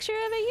little picture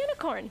of a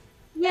unicorn.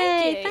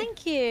 Yay,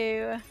 thank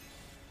you.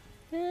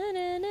 Na,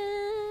 na, na.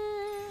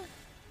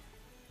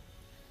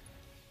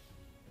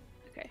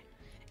 Okay.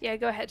 Yeah,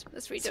 go ahead.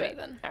 Let's redo it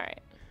then. All right.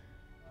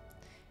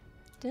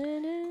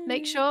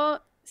 Make sure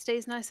it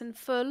stays nice and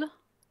full.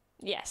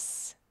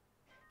 Yes.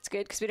 It's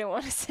good because we don't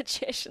want a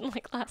situation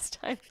like last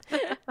time.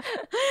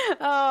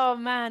 Oh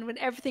man, when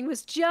everything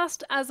was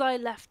just as I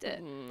left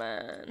it.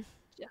 Man.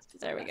 Just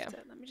as there I we go. left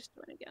it. Let me just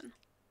join again.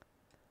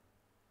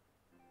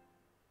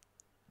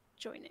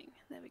 Joining.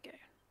 There we go.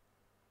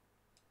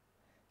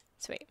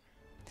 Sweet.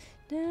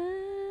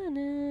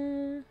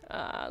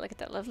 Ah, look at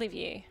that lovely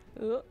view.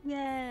 Ooh.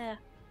 Yeah.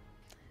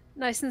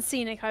 Nice and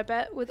scenic, I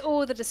bet, with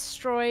all the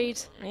destroyed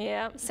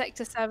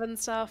Sector 7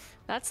 stuff.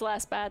 That's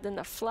less bad than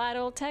the flat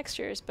old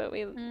textures, but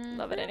we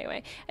love it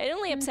anyway. It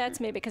only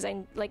upsets me because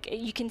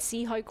you can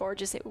see how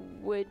gorgeous it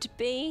would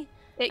be.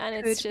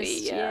 It's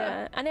just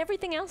and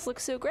everything else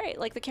looks so great.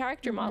 Like the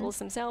character models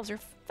themselves are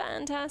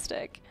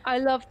fantastic. I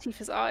love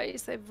Tifa's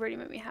eyes. They've really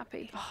made me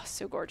happy. Oh,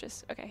 so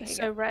gorgeous. Okay, they're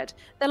so red.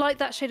 They're like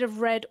that shade of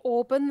red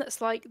Auburn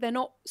that's like, they're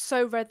not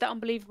so red that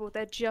unbelievable.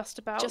 They're just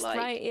about just like...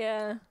 right,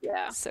 yeah.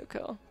 Yeah. So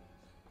cool.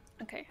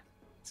 Okay,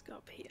 let's go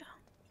up here.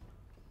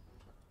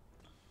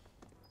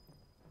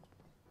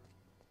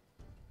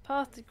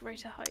 Path to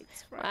greater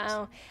heights. Right.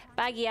 Wow.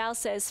 Baggy Al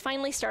says,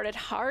 finally started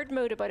hard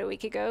mode about a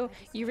week ago.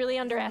 You really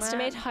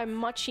underestimate how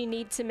much you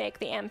need to make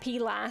the MP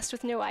last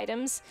with no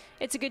items.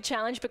 It's a good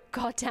challenge, but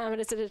god damn it,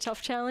 is it a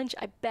tough challenge?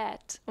 I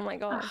bet. Oh my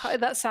gosh.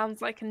 That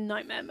sounds like a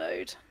nightmare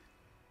mode.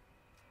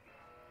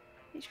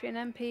 HP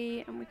and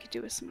MP, and we could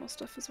do with some more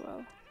stuff as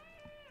well.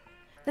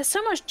 There's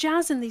so much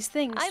jazz in these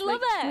things. I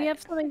love it. We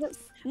have something that's...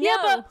 No. Yeah,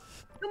 but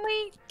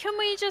can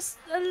we just...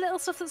 a little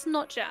stuff that's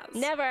not jazz?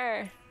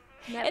 Never.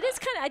 It is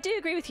kind of, I do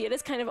agree with you, it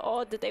is kind of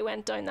odd that they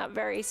went down that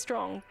very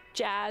strong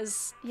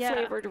jazz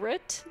flavored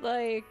route.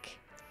 Like,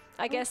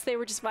 I guess they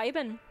were just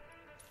vibing.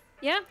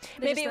 Yeah.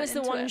 Maybe it was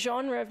the one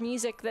genre of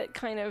music that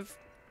kind of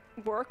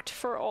worked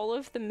for all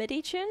of the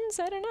MIDI tunes.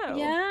 I don't know.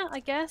 Yeah,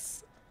 I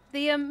guess.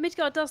 The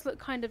Midgard does look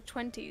kind of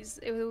 20s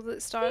with all the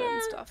style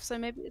and stuff, so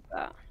maybe it's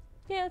that.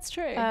 Yeah, it's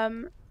true.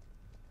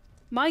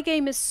 My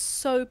game is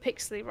so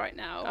pixely right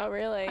now. Oh,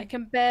 really? I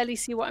can barely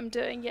see what I'm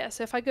doing. Yeah,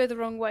 so if I go the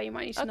wrong way, you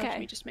might need to nudge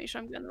me just to make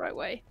sure I'm going the right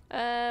way.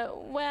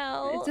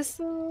 Well, is this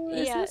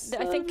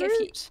I think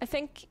I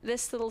think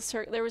this little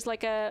circle. There was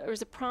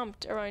a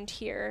prompt around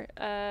here.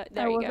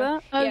 There you go.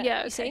 Oh yeah,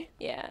 okay. You see?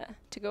 Yeah,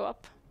 to go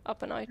up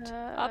and out,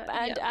 up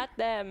and at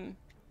them.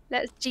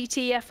 Let's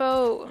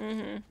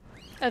GTFO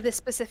of this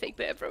specific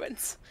bit of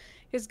ruins,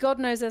 because God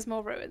knows there's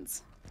more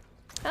ruins.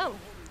 Oh,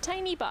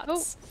 tiny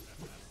bots.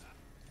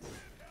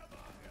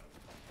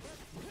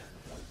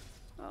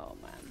 Oh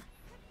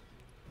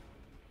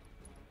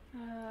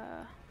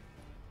man.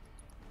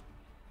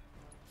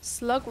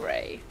 Slug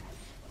ray.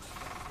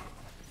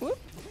 Whoop.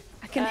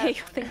 I can hear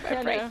your thing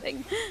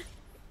vibrating.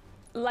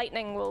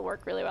 Lightning will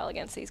work really well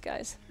against these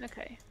guys.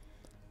 Okay.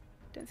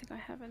 Don't think I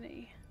have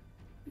any.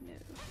 No.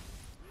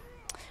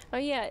 Oh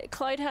yeah,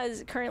 Cloud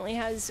currently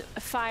has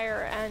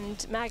fire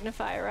and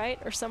magnify, right?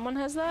 Or someone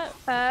has that?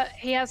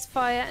 He has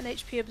fire and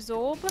HP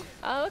absorb.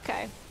 Oh,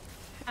 okay.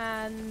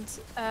 And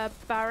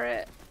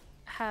Barrett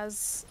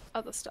has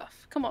other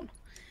stuff. Come on.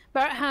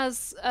 Barrett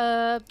has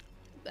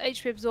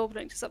HP absorb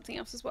linked to something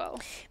else as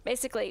well.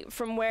 Basically,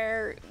 from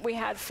where we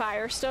had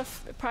fire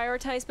stuff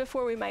prioritized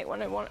before, we might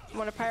want to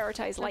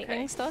prioritize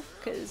lightning stuff,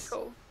 because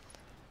cool.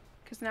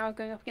 Because now we're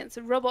going up against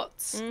the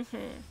robots.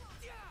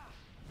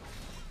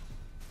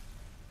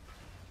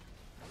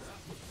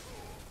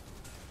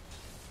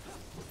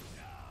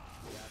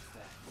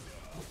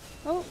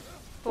 Oh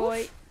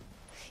boy. Oof.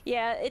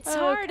 Yeah, it's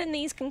hard in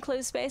these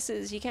enclosed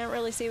spaces. You can't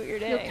really see what you're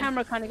doing. Your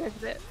camera kind of goes a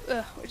bit...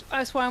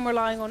 that's why I'm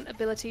relying on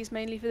abilities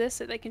mainly for this,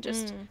 so they can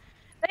just...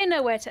 They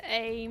know where to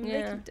aim,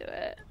 they can do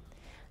it.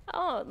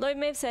 Oh, Lloyd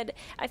Maeve said,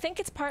 I think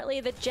it's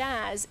partly that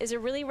jazz is a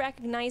really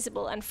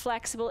recognizable and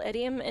flexible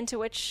idiom into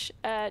which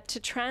to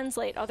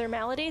translate other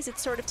melodies.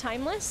 It's sort of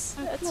timeless.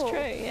 Oh, That's cool. true,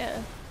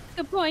 yeah.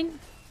 Good point.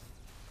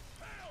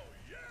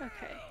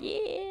 Okay.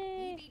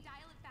 Yeah.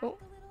 Oh.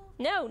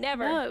 No,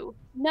 never. No.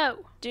 No.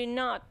 Do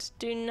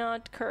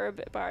not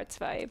curb Bart's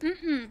vibe.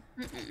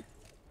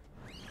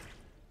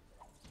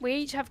 We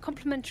each have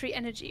complementary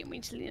energy and we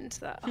need to lean into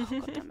that. Oh,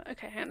 god damn it.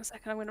 Okay, hang on a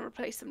second. I'm going to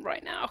replace them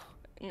right now.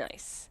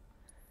 Nice.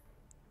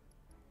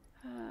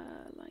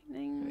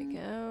 Lightning. There we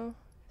go.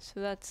 So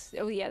that's...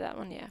 Oh, yeah, that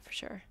one. Yeah, for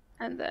sure.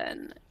 And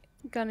then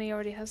Gunny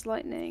already has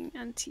lightning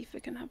and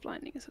Tifa can have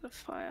lightning instead of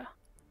fire.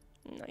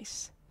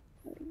 Nice.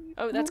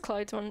 Oh, that's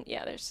Cloud's one.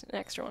 Yeah, there's an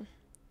extra one.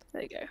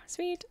 There you go.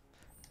 Sweet.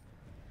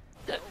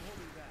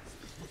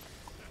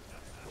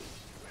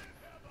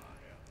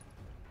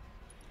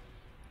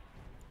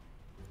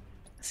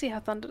 See how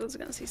Thunder does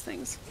against these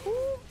things.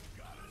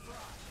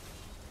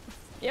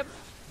 Yep.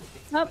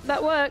 Oh,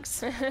 that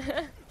works.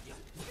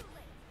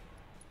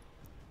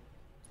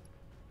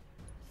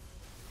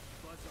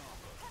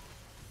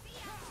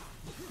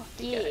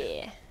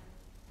 Yeah.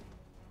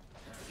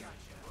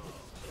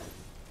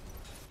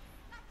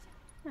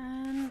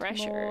 And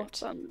Pressured. more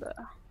thunder.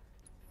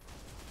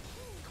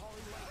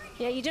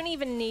 Yeah, you don't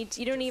even need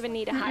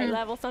a high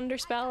level thunder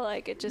spell.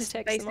 Like it just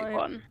takes basic them out.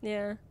 one.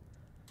 Yeah.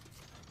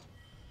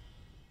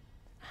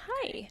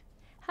 Hi.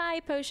 Hi,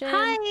 Potion.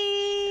 Hi.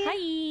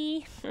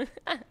 Hi.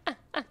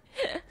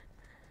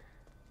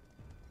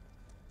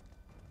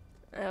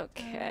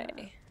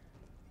 Okay.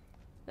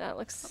 That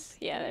looks.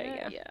 Yeah, there you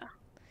go. Yeah.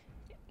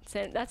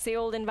 So that's the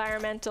old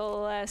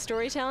environmental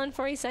storytelling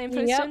for you,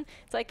 signposting. Yep.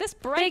 It's like this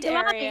bright Big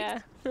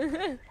light.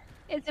 area.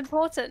 It's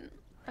important.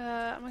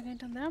 Am I going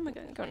down there? Am I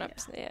Going up?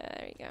 Yeah. Yeah,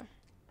 there you go.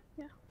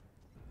 Yeah.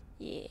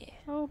 Yeah.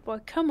 Oh boy,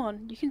 come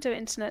on. You can do it,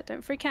 internet.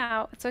 Don't freak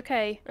out. It's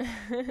okay.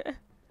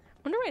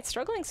 Wonder why it's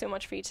struggling so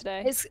much for you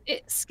today. It's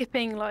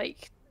skipping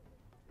like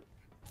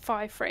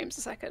 5 frames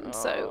a second,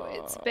 so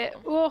it's a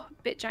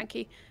bit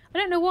janky. I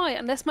don't know why,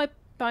 unless my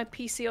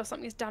PC or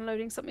something is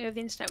downloading something over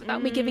the internet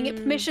without me giving it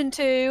permission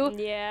to.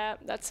 Yeah,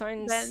 that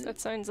sounds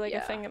like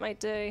a thing it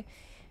might do.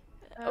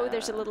 Oh,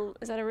 there's a little.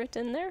 Is that a root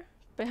in there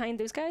behind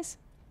those guys?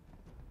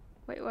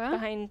 Wait, where?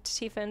 Behind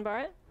Tifa and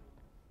Barrett.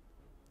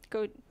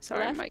 Go.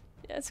 Sorry, left. Mike.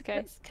 Yeah, it's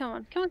okay. Come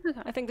on.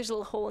 I think there's a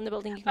little hole in the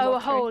building you can Oh, a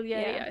walk through. hole.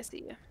 Yeah, I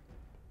see you.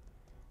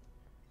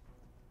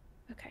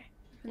 Okay.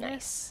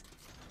 Nice.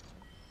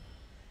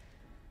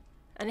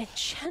 An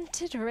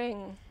enchanted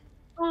ring.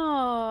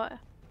 Oh.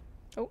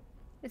 Oh.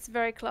 It's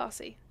very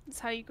classy. It's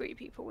how you greet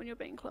people when you're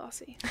being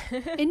classy.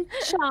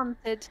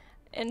 Enchanted.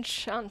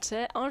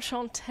 Enchanté.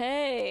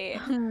 Enchanté.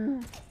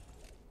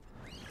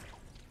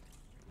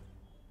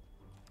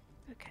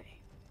 Okay.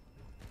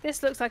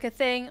 This looks like a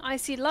thing. I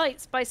see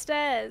lights by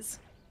stairs.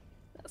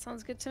 That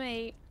sounds good to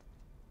me.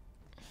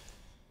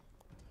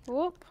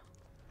 Whoop.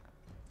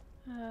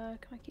 Can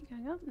I keep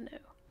going up? No.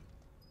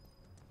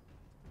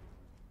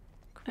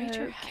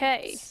 Creature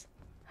Okay.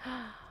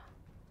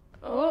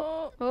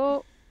 Oh,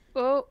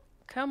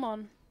 come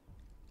on.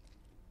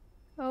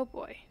 Oh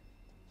boy.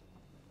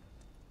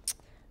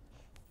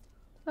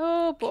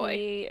 Oh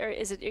boy. Are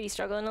you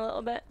struggling a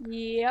little bit?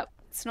 Yep.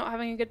 It's not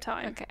having a good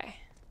time. Okay.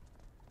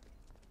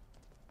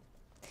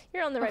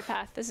 You're on the right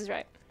path. This is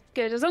right.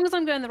 Good. As long as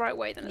I'm going the right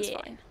way, then it's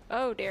fine.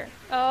 Oh dear.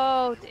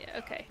 Oh dear.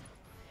 Okay.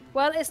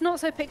 Well, it's not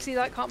so pixely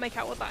that I can't make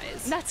out what that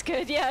is. That's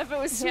good. Yeah, if it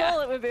was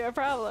small, it would be a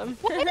problem.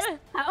 What is that?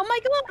 Oh my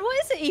god,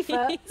 what is it,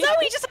 Aoife?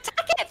 Zoe, just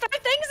attack it! Throw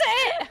things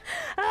at it!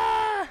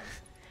 Ah!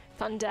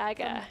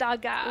 Thundaga.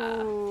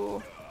 Thundaga.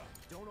 Ooh.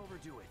 Don't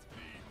overdo it.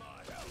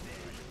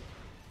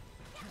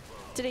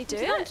 Did he do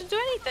He didn't it? to do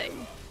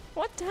anything.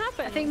 What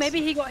happened? I think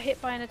maybe he got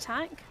hit by an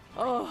attack.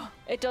 Oh,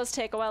 it does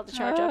take a while to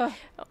charge up.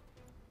 Oh.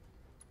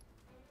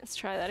 Let's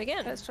try that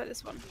again. Let's try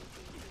this one.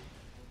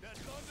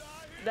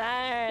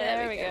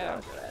 There we go.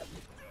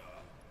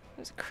 It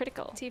was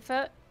critical.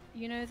 Tifa,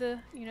 you know the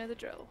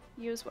drill.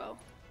 You as well.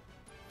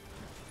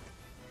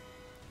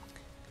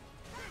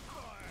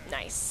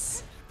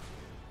 Nice.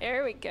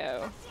 There we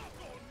go.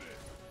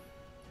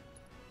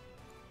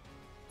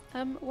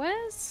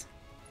 Where's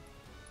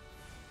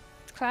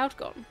Cloud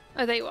gone?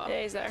 Oh, there you are.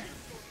 Yeah, he's there.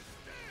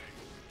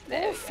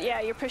 Oof,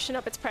 yeah, you're pushing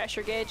up its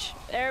pressure gauge.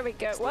 There we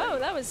go. Whoa,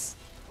 that was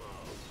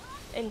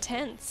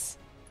intense.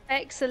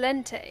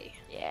 Excelente.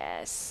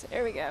 Yes,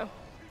 there we go.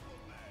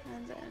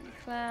 And then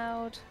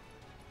Cloud.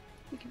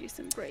 We can do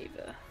some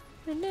braver.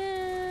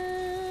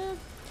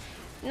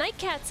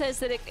 Nightcat says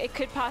that it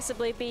could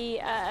possibly be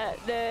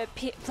the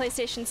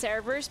PlayStation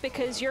servers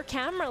because your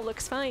camera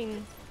looks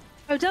fine.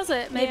 Oh, does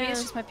it? Maybe Yeah.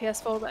 it's just my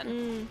PS4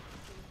 then.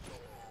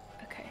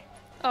 Okay.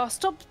 Oh,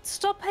 stop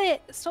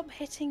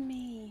hitting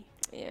me.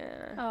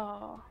 Yeah.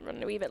 Oh.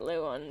 Running a wee bit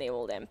low on the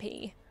old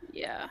MP.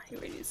 Yeah, he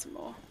really needs some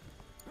more.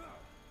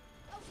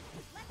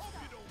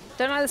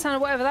 Don't like the sound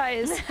of whatever that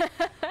is.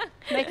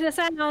 Making a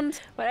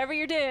sound. Whatever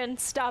you're doing,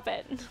 stop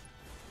it.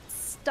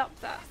 Stop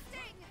that.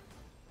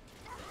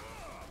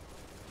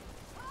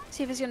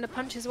 See if he's going to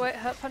punch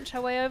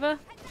her way over.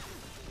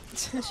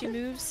 As she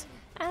moves.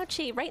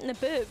 Ouchie, right in the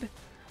boob.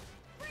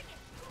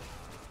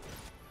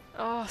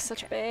 Oh,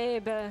 such a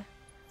babe.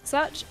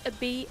 Such a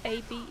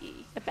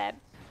B-A-B-E. A beb.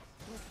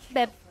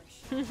 Beb.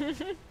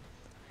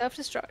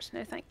 Self-destruct.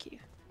 No, thank you.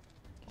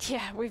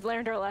 Yeah, we've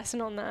learned our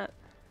lesson on that.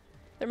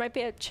 There might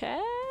be a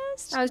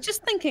chest? I was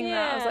just thinking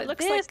that. I was Yeah, like,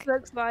 looks this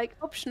looks like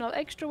optional,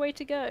 extra way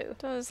to go.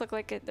 Does look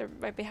like there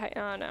might be high.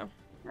 Oh no.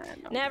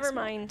 Never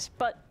mind,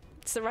 but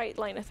it's the right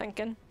line of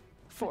thinking,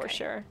 for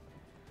sure.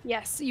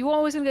 Yes, you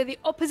always gonna go the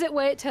opposite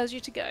way it tells you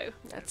to go.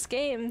 That's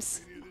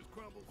games.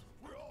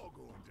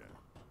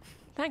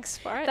 Thanks,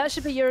 Bart. That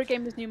should be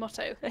Eurogamer's new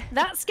motto.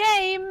 That's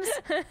games!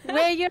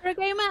 We're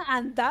Eurogamer,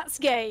 and that's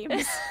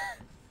games.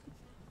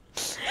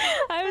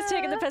 I was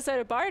taking the piss out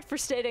of Bart for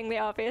stating the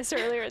obvious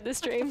earlier in the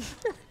stream.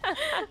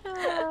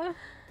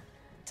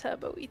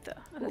 Turbo Ether.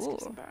 Oh, let's give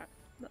some Bart.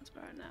 That's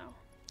Bart now.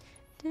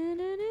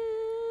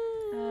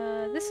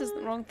 This is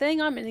the wrong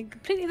thing. I'm in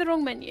completely the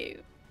wrong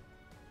menu.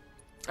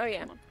 Oh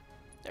yeah.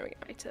 There we go.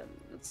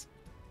 Items.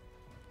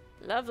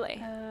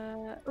 Lovely.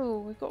 Oh,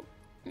 we've got...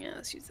 Yeah,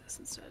 let's use this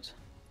instead.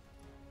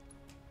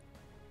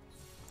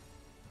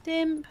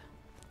 Dim.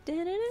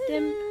 Dim.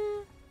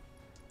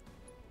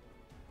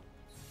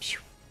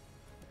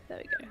 There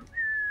we go.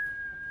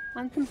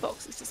 And some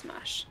boxes to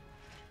smash.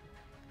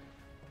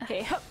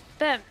 Okay, hop.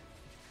 Them.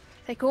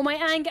 Take all my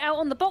anger out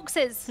on the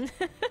boxes.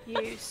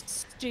 You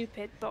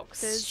stupid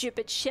boxes.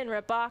 Stupid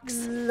Shinra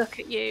box. Look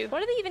at you. Why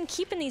do they even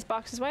keep in these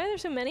boxes? Why are there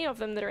so many of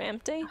them that are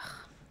empty?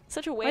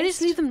 Such a waste. Why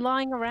just leave them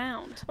lying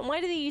around? And why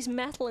do they use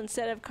metal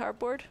instead of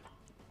cardboard?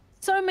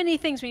 So many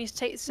things we need to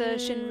take to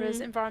Shinra's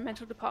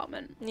environmental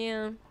department.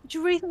 Yeah. Do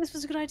you really think this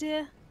was a good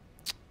idea?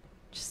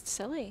 Just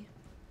silly.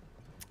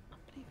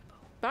 Unbelievable.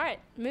 Alright,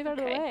 move out of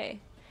the way.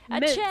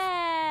 Move. A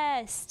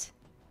chest!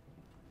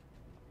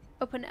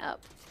 Open it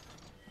up.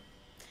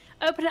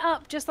 Open it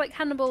up, just like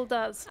Hannibal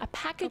does. A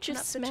package Open of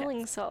up the smelling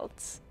chest.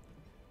 salts.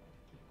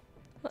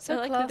 So I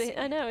like classy. that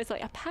I know, it's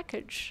like a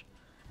package.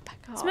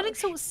 Smelling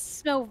salts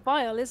smell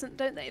vile,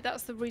 don't they?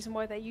 That's the reason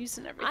why they're used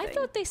in everything. I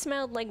thought they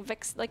smelled like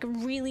Vicks, like a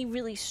really,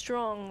 really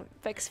strong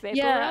Vicks Vapor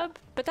Yeah. Rub,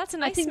 but that's a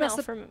nice think smell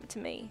that's to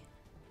me.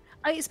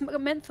 It's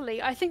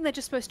mentally. I think they're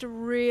just supposed to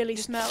really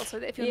smell, so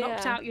that if you're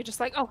knocked Yeah. out, you're just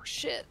like, oh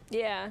shit.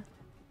 Yeah.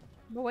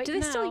 But wait Do they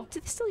now.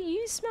 still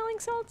use smelling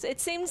salts? It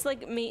seems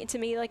like to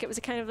me like it was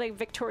a kind of like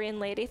Victorian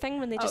lady thing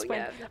when they just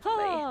went, definitely.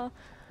 oh.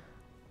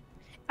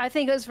 I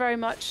think it was very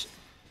much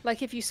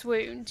like if you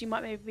swooned, you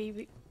might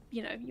maybe,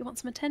 you want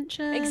some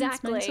attention.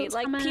 Exactly. smelling salts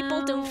Like come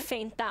people don't out.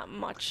 faint that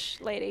much,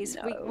 ladies.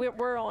 No.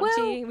 We're on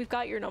to you. We've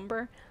got your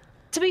number.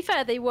 To be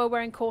fair, they were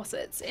wearing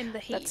corsets in the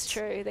heat. That's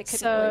true. They couldn't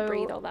so, really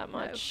breathe all that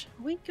much.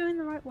 Are we going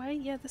the right way?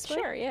 Yeah, this way?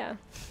 Sure, yeah.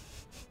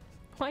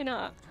 Why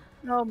not?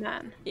 Oh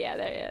man. Yeah,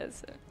 there it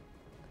is.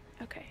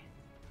 Okay.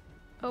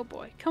 Oh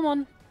boy. Come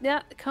on.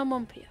 Yeah, come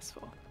on,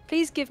 PS4.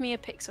 Please give me a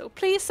pixel.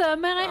 Please, sir,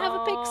 may I have a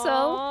pixel?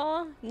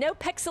 Aw, no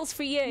pixels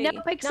for you. No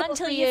pixels Not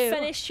until for you you.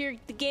 finish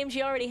the games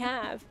you already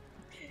have.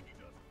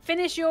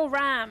 Finish your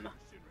RAM.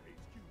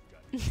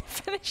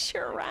 Finish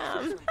your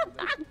RAM.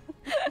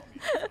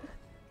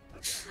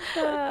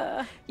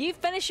 You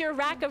finish your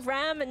rack of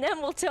RAM and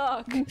then we'll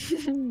talk.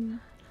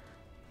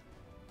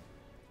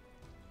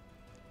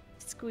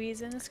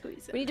 Squeeze in.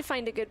 We need to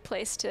find a good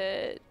place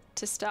to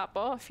stop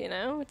off, you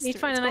know? Need to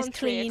find a nice gone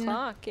 3 clean-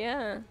 o'clock,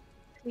 yeah.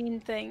 Clean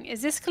thing.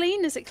 Is this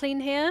clean? Is it clean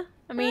here?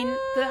 I mean,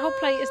 the whole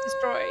plate is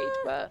destroyed,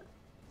 but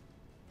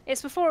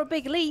it's before a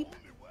big leap.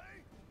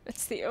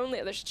 It's the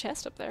only there's a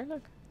chest up there,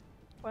 look.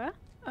 Where?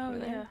 Oh, Over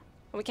there. yeah.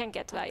 Well, we can't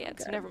get to that yet,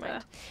 so Okay, never mind.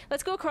 there.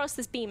 Let's go across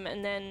this beam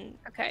and then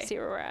Okay. see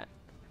where we're at.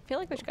 I feel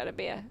like there's got to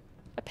be a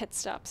pit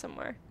stop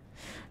somewhere.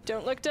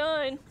 Don't look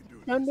down.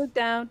 Don't look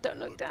down. Don't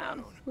look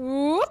down.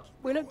 Whoop.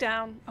 We look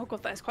down. Oh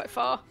god, that is quite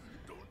far.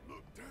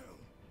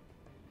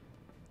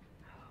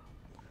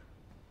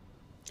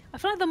 I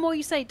feel like the more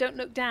you say "don't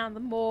look down," the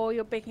more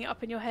you're picking it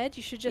up in your head.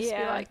 You should just be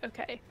Yeah. like,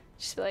 "Okay,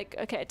 Just be like,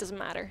 okay, it doesn't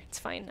matter. It's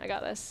fine. I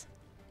got this.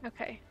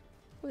 okay."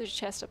 Oh, there's a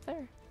chest up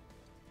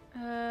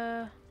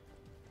there.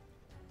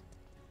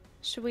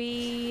 Should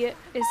we?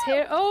 Is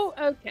here? Oh,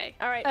 okay.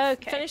 All right.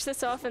 Okay. Finish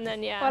this off and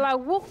then yeah. Well, I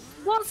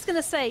was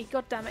gonna say,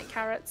 "God damn it,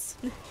 carrots,"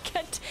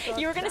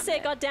 You were gonna damn say,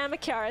 it. "God damn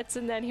it, carrots,"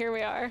 and then here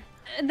we are.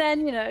 and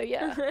then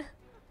yeah.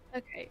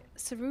 Okay,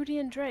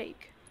 Cerulean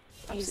Drake.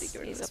 Absolutely get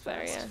rid of He's this up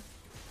there, first.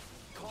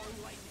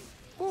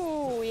 yeah.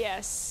 Ooh,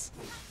 yes.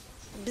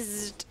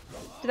 Bzzzt.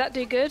 Did that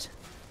do good?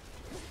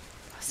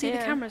 See, the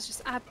Yeah. cameras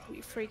just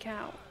absolutely freak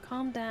out.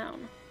 Calm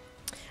down.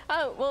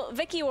 Oh, well,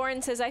 Vicky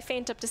Warren says I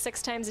faint up to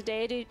 6 times a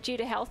day due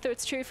to health, though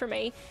it's true for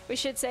me. We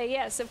should say,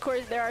 yes, of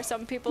course, there are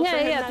some people for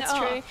whom that's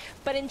there true. are.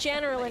 But in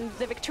general, in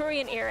the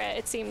Victorian era,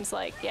 it seems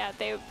like, yeah,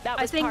 that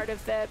I was think- part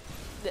of the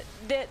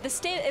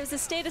state. It was a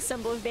status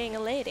symbol of being a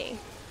lady.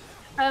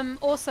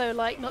 Also,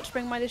 like, not to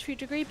bring my literary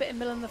degree, but in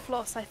Mill and the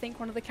Floss, I think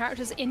one of the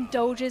characters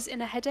indulges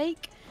in a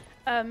headache.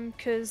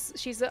 Because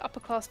she's an upper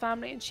class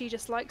family and she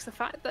just likes the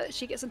fact that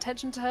she gets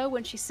attention to her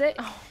when she's sick.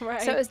 Oh,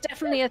 right. So it's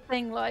definitely a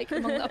thing, like,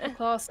 among the upper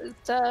classes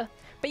to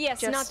But yes,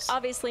 just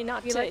obviously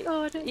not be to. like,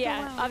 "Oh, I don't feel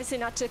yeah, well." obviously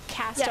not to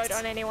cast Yes. out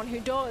on anyone who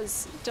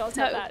does No, have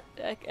that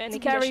any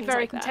it's very, conditions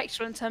very like that.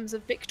 contextual in terms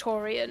of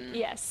Victorian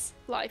Yes.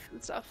 life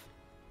and stuff.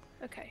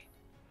 Okay.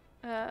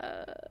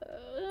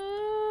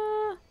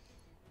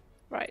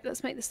 Right,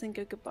 let's make this thing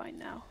go goodbye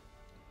now.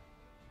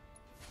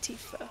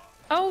 Tifa.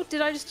 Oh,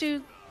 did I just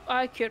do...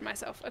 I cured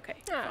myself. Okay,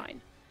 Ah.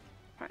 fine.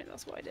 Right,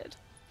 that's what I did.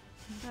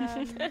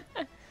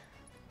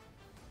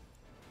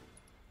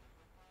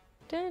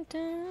 Dun,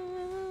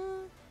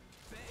 dun.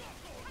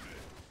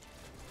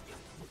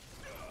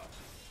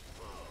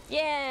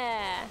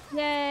 Yeah.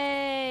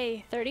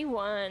 Yay!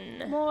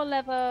 31. More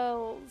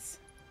levels.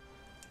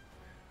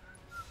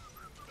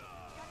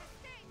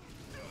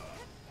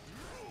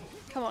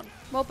 Come on,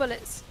 more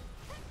bullets.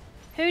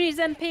 Who needs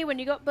MP when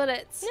you got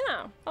bullets?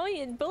 No,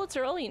 bullets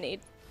are all you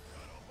need.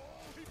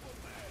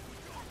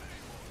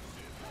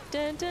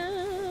 Dun,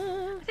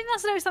 dun. I think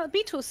that's the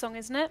Beatles song,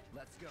 isn't it?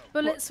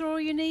 Bullets are all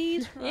you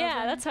need.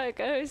 Yeah, that's how it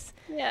goes.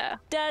 Yeah.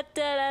 Da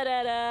da da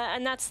da da,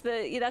 and that's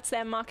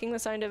them mocking the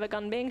sound of a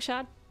gun being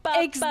shot.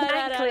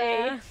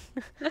 Exactly.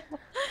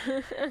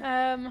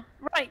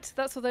 Right,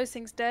 that's all those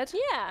things dead.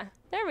 Yeah,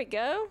 there we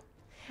go.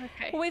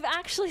 Okay. We've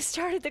actually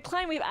started the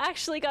climb. We've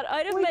actually got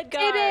out of We Midgar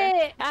did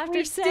it! after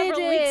We several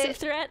did weeks it! of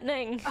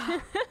threatening.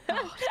 Oh,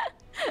 God.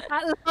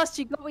 At last,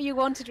 you got what you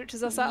wanted, which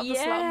is us out of the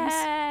slums.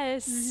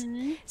 Yes.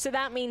 So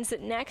that means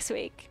that next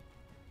week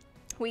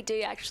we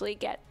do actually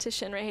get to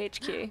Shinra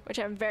HQ, which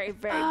I'm very,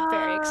 very,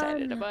 very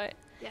excited about.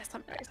 Yes,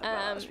 I'm very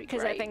excited.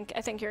 Because I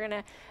think you're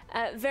gonna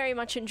very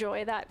much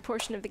enjoy that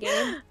portion of the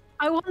game.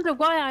 I wonder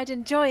why I'd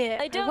enjoy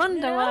it. I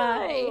wonder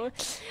why.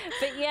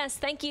 But yes,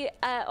 thank you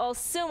all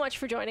so much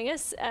for joining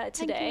us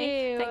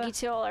today. Thank you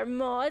to all our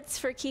mods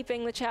for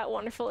keeping the chat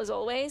wonderful as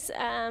always.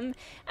 And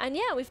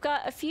yeah, we've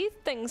got a few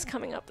things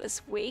coming up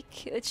this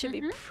week. It should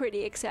be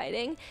pretty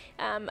exciting.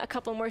 A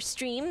couple more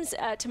streams.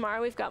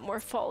 Tomorrow we've got more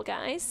Fall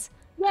Guys.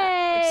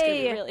 Yay! It's gonna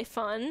be really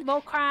fun.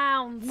 More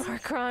crowns. More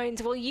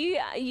crowns. Well,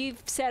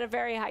 you've set a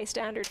very high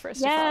standard for us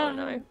to follow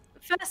now.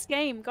 First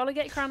game. Gotta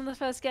get crowned in the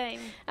first game.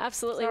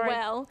 Absolutely. Sorry.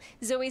 Well,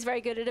 Zoe's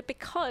very good at it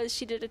because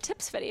she did a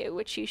tips video,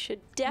 which you should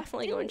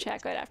definitely go and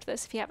check out after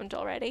this if you haven't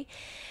already.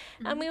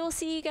 And we will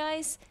see you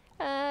guys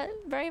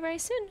very, very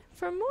soon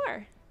for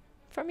more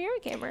from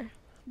Eurogamer.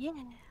 Yeah.